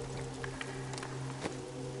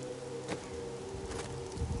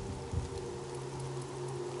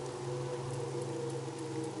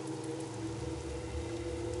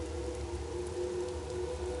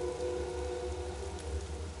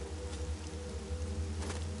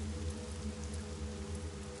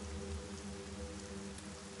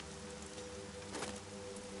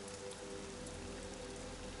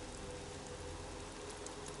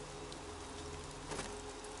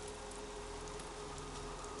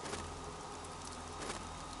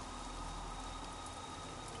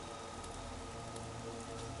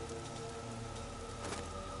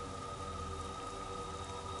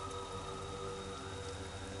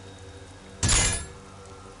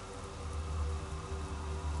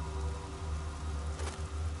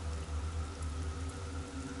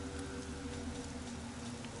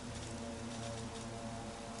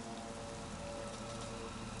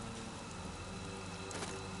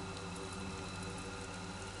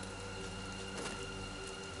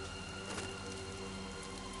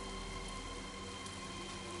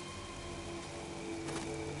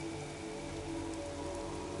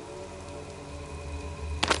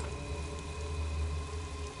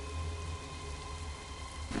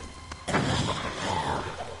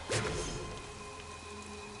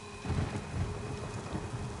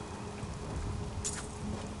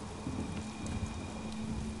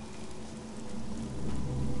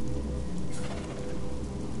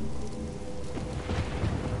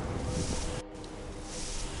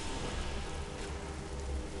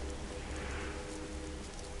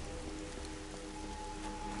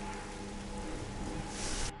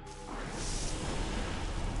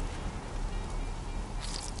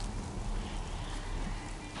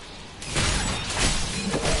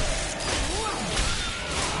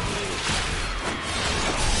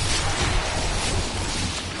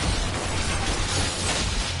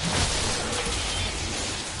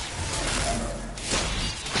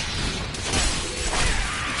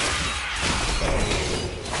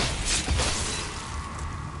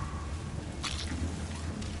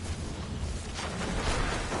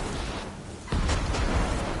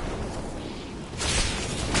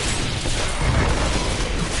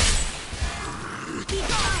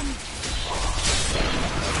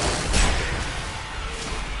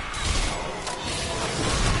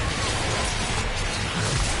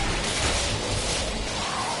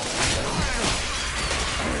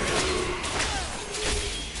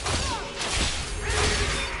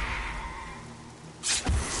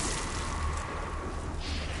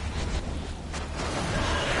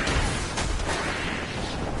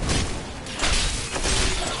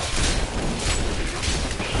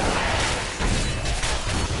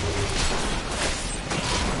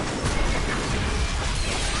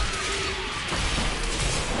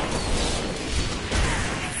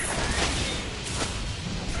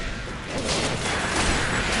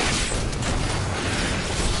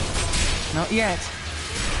 Not yet.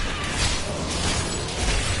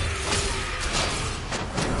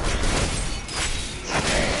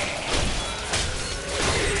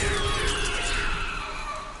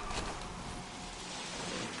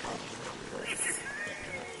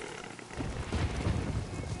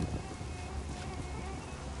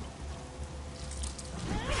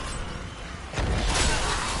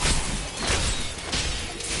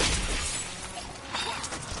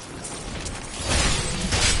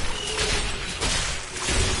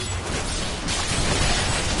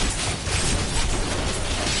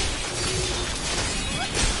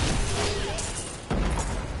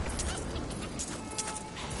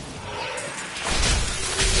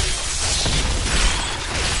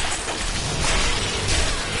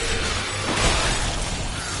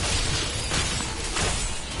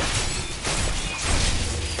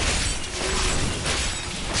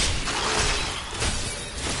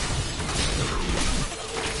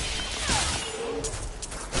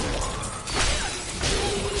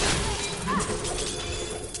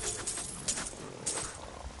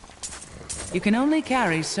 You can only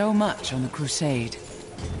carry so much on the crusade.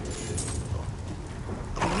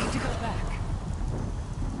 We need to go back.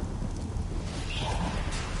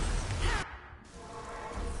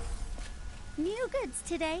 New goods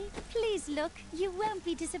today. Please look. You won't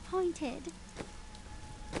be disappointed.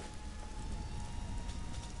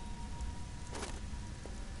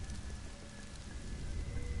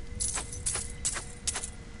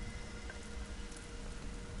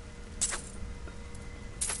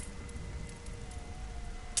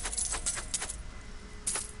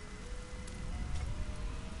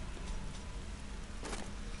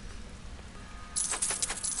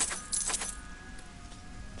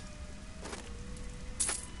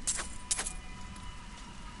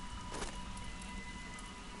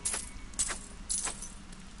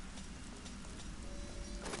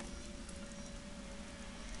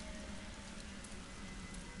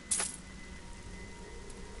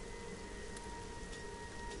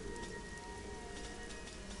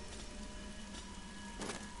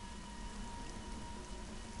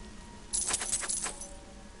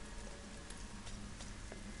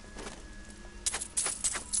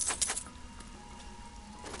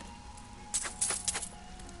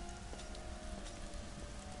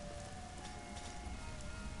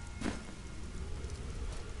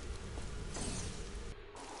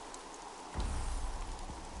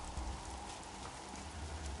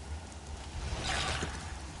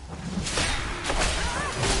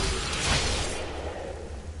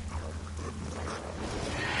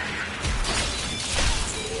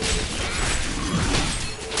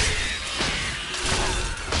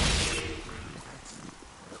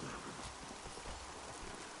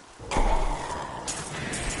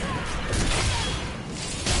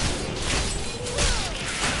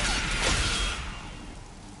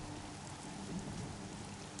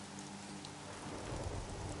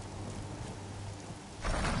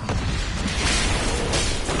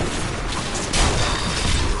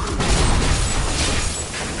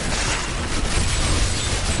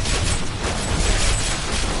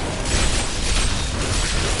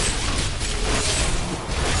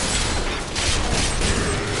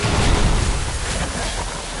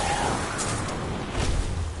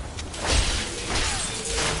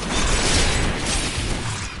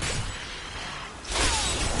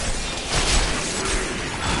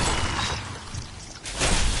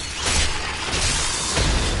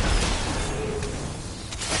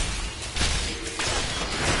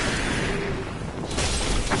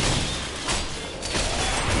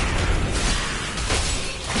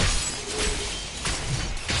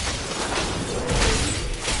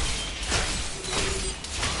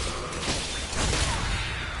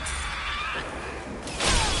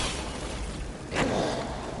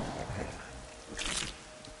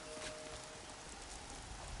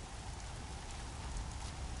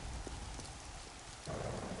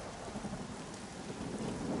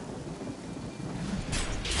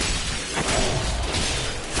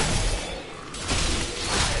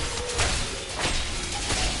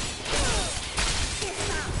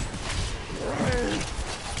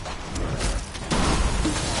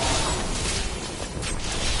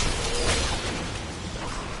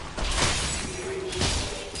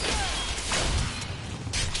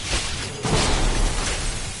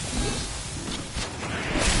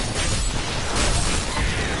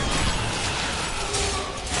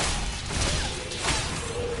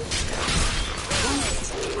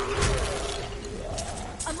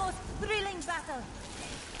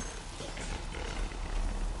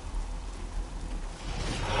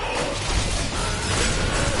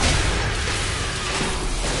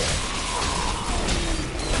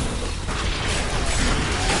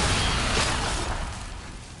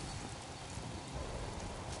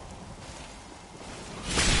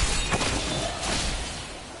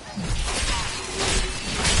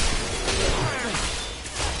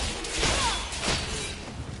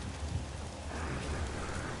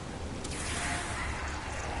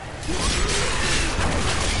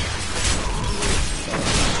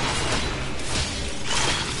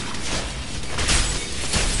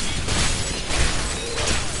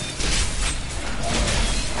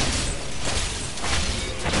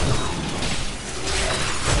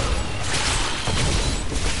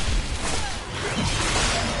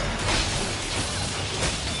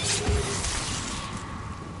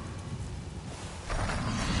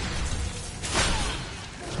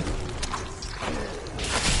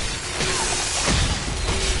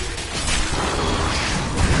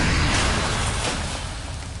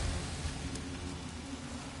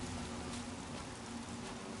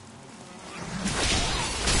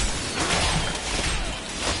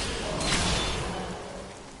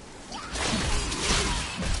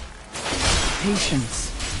 Patience.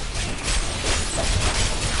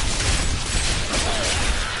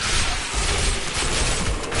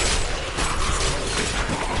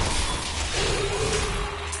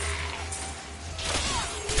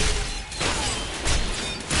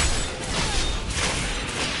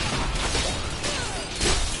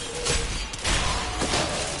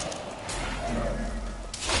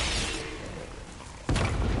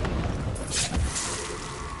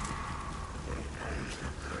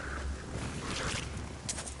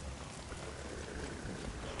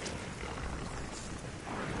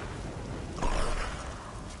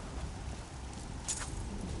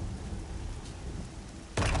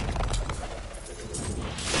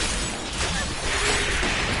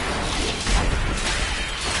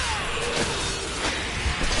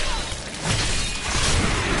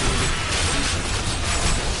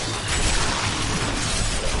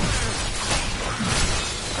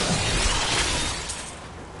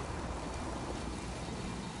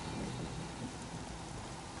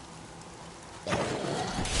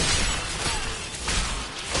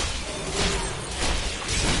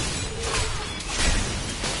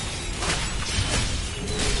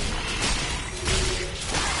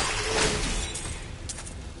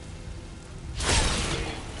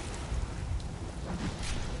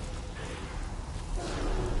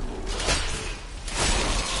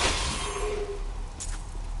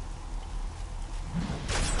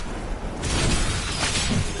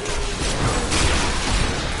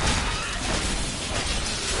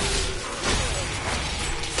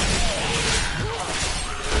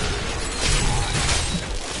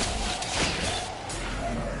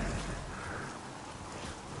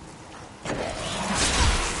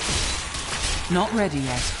 Not ready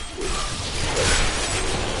yet.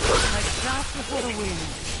 Like grass before the wind.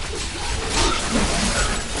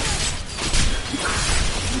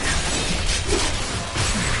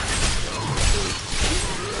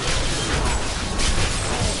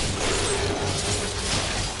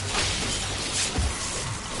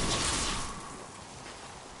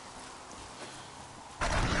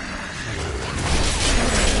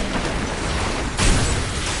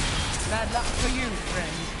 Bad luck for you,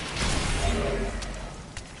 friend.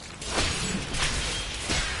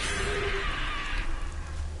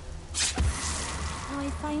 I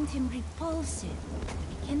find him repulsive.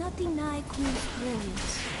 I cannot deny Kuhl's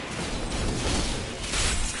brilliance.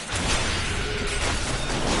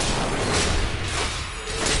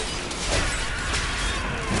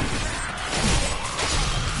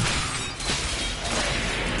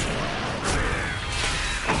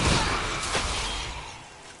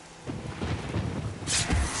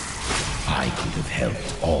 I could have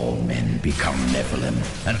helped all men become Nephilim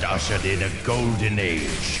and ushered in a golden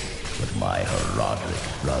age. But my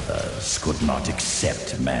Herodic brothers could not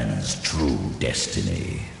accept man's true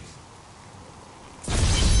destiny.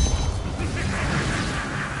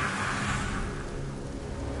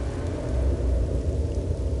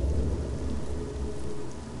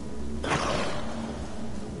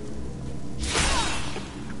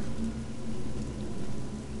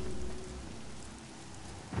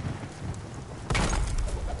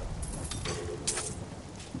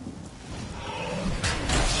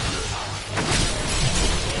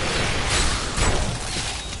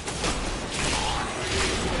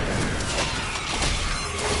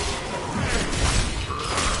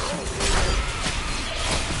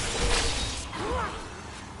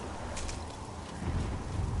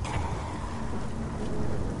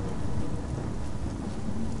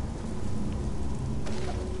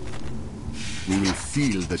 We will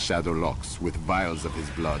seal the Shadow Locks with vials of his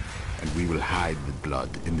blood, and we will hide the blood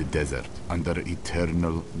in the desert under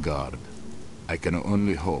eternal guard. I can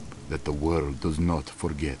only hope that the world does not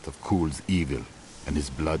forget of Kuhl's evil, and his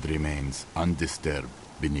blood remains undisturbed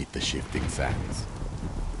beneath the shifting sands.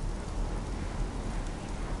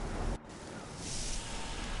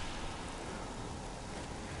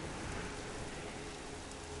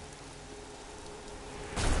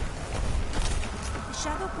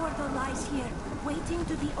 shadow portal lies here, waiting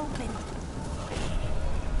to be opened.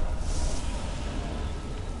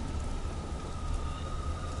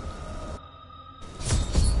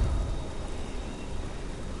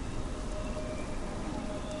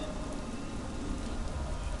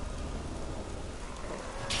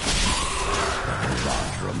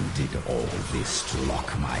 Did all this to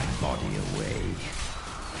lock my body away.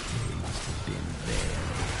 They must have been very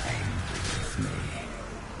angry with me.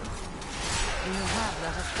 You have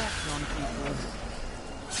that effect on people.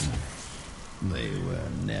 They were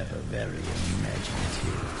never very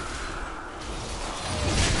imaginative.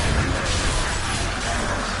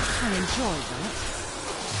 I enjoy that.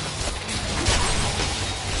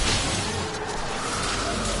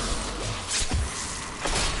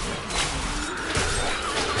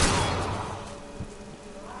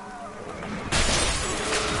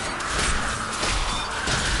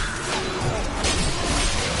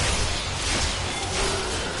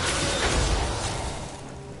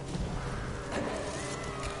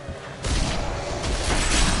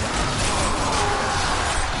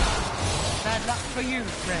 For you,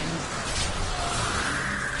 friend.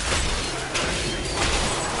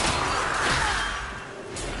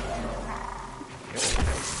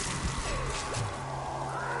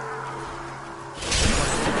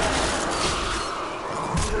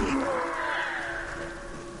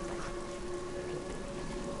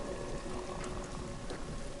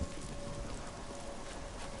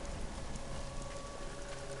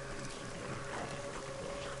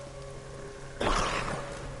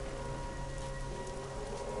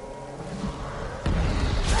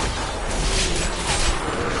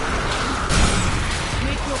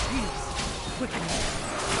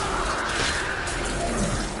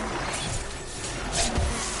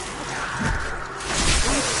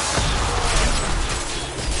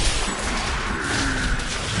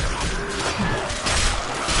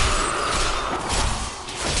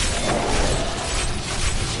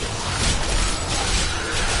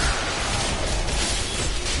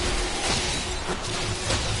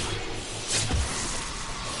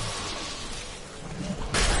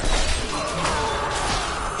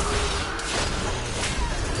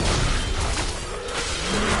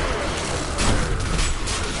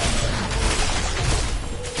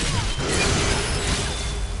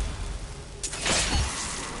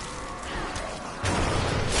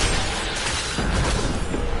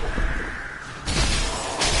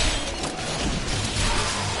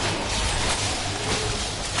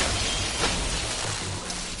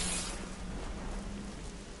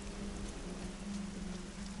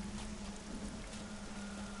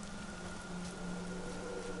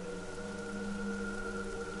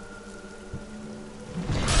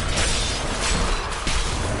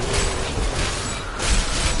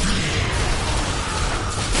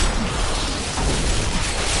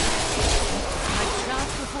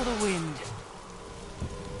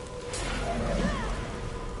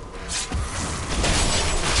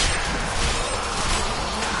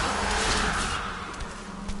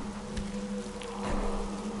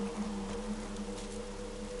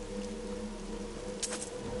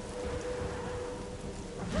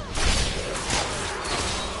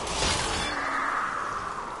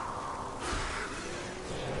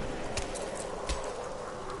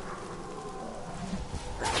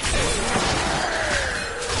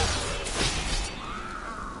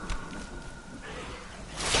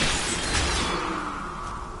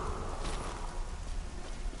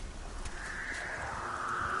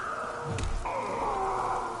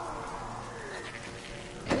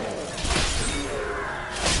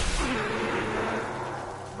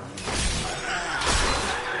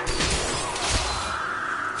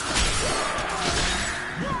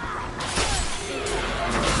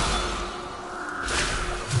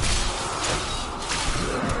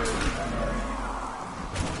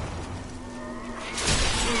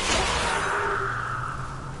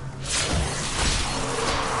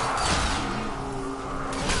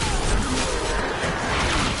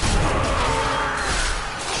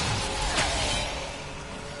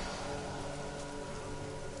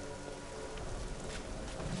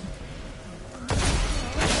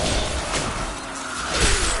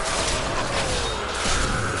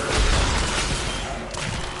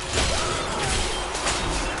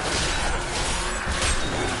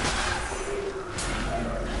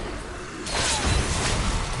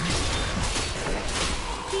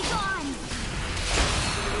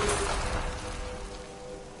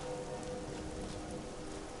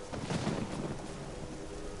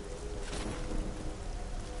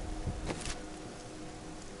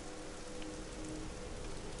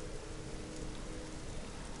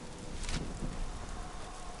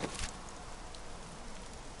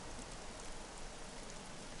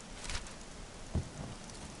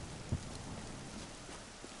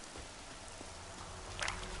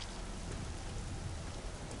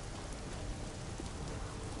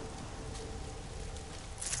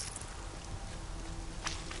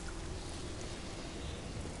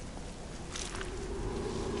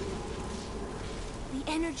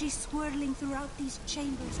 energy swirling throughout these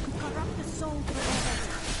chambers could corrupt the soul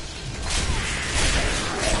forever.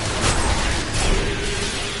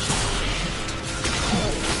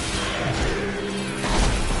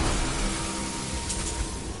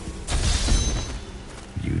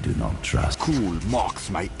 You do not trust. Cool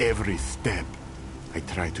mocks my every step. I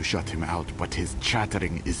try to shut him out, but his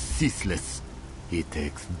chattering is ceaseless. He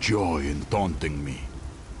takes joy in taunting me.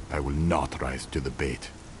 I will not rise to the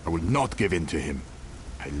bait. I will not give in to him.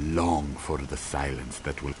 I long for the silence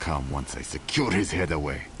that will come once I secure his head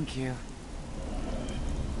away. Thank you.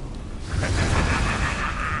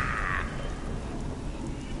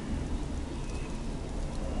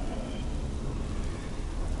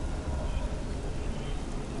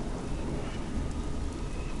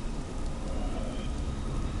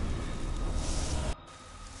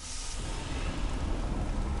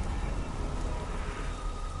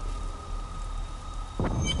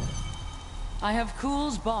 I have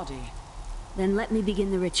Cool's body. Then let me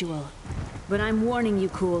begin the ritual. But I'm warning you,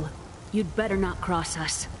 Cool. You'd better not cross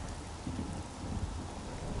us.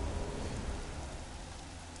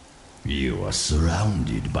 You are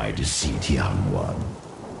surrounded by deceit, young one.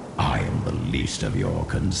 I am the least of your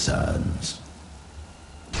concerns.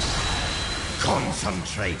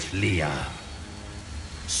 Concentrate, Leah.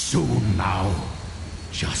 Soon now.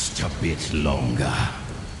 Just a bit longer.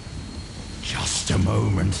 Just a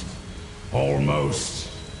moment. Almost.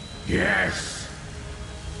 Yes.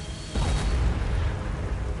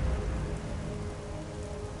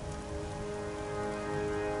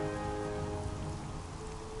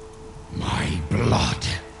 My blood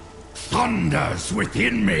thunders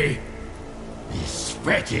within me. This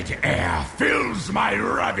fetid air fills my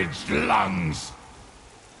ravaged lungs.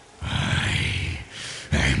 I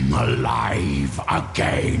am alive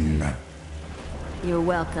again. You're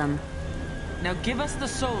welcome. Now give us the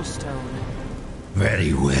Soul Stone.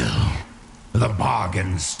 Very well. The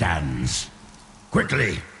bargain stands.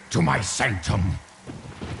 Quickly, to my sanctum.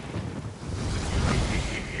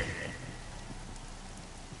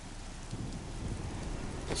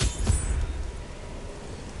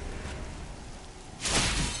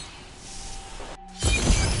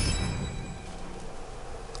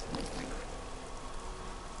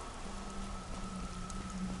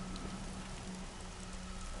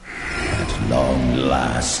 At long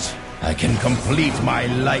last, I can complete my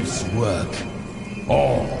life's work.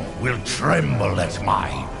 All will tremble at my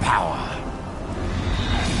power.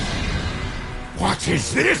 What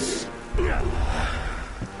is this?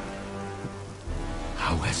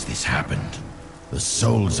 How has this happened? The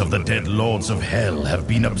souls of the dead lords of hell have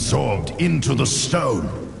been absorbed into the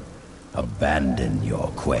stone. Abandon your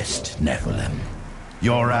quest, Nephilim.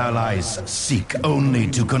 Your allies seek only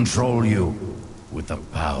to control you. With the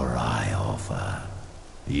power I offer,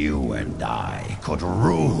 you and I could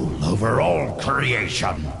rule over all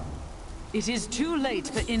creation. It is too late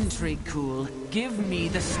for intrigue, Cool. Give me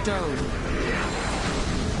the stone.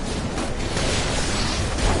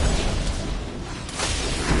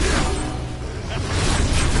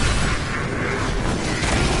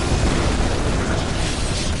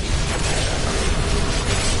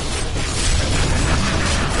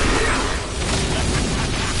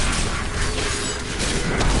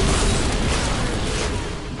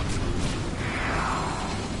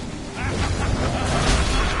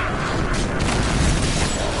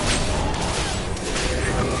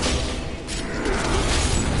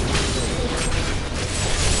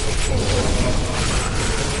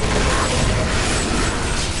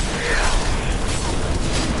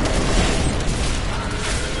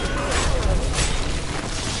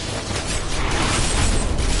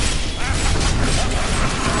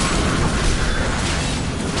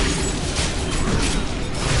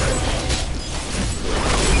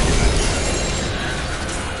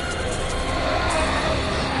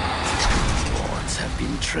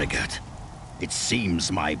 Triggered. It seems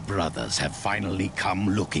my brothers have finally come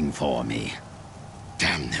looking for me.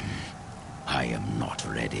 Damn them. I am not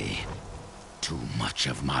ready. Too much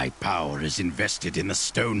of my power is invested in the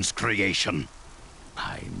stone's creation.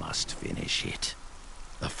 I must finish it.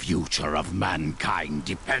 The future of mankind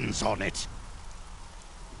depends on it.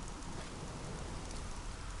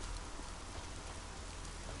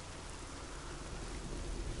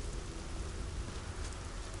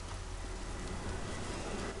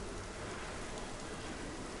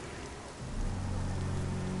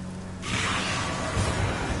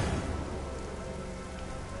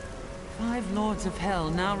 Five lords of hell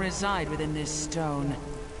now reside within this stone.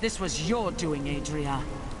 This was your doing, Adria.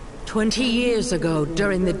 20 years ago,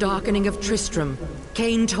 during the darkening of Tristram,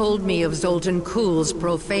 Cain told me of Zoltan Kuhl's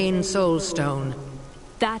profane soul stone.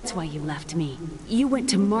 That's why you left me. You went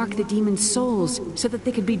to mark the demon's souls so that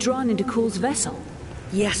they could be drawn into Kul's vessel.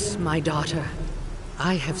 Yes, my daughter.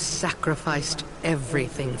 I have sacrificed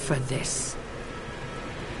everything for this.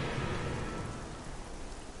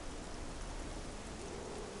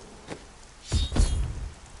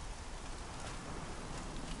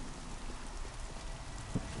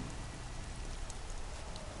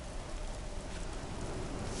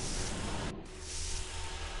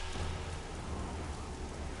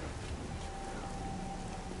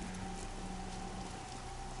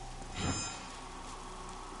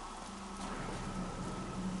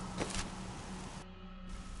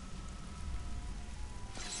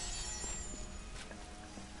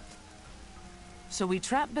 So we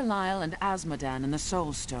trap Belial and Asmodan in the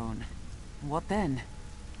Soul Stone. What then?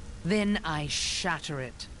 Then I shatter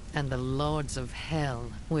it, and the Lords of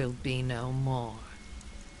Hell will be no more.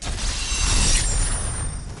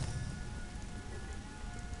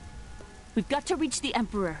 We've got to reach the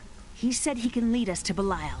Emperor. He said he can lead us to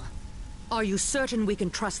Belial. Are you certain we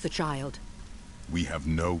can trust the child? We have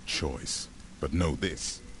no choice. But know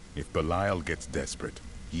this. If Belial gets desperate,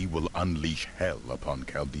 he will unleash hell upon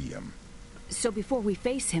Chaldeum. So before we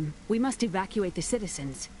face him, we must evacuate the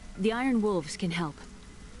citizens. The Iron Wolves can help.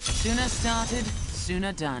 Sooner started,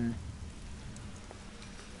 sooner done.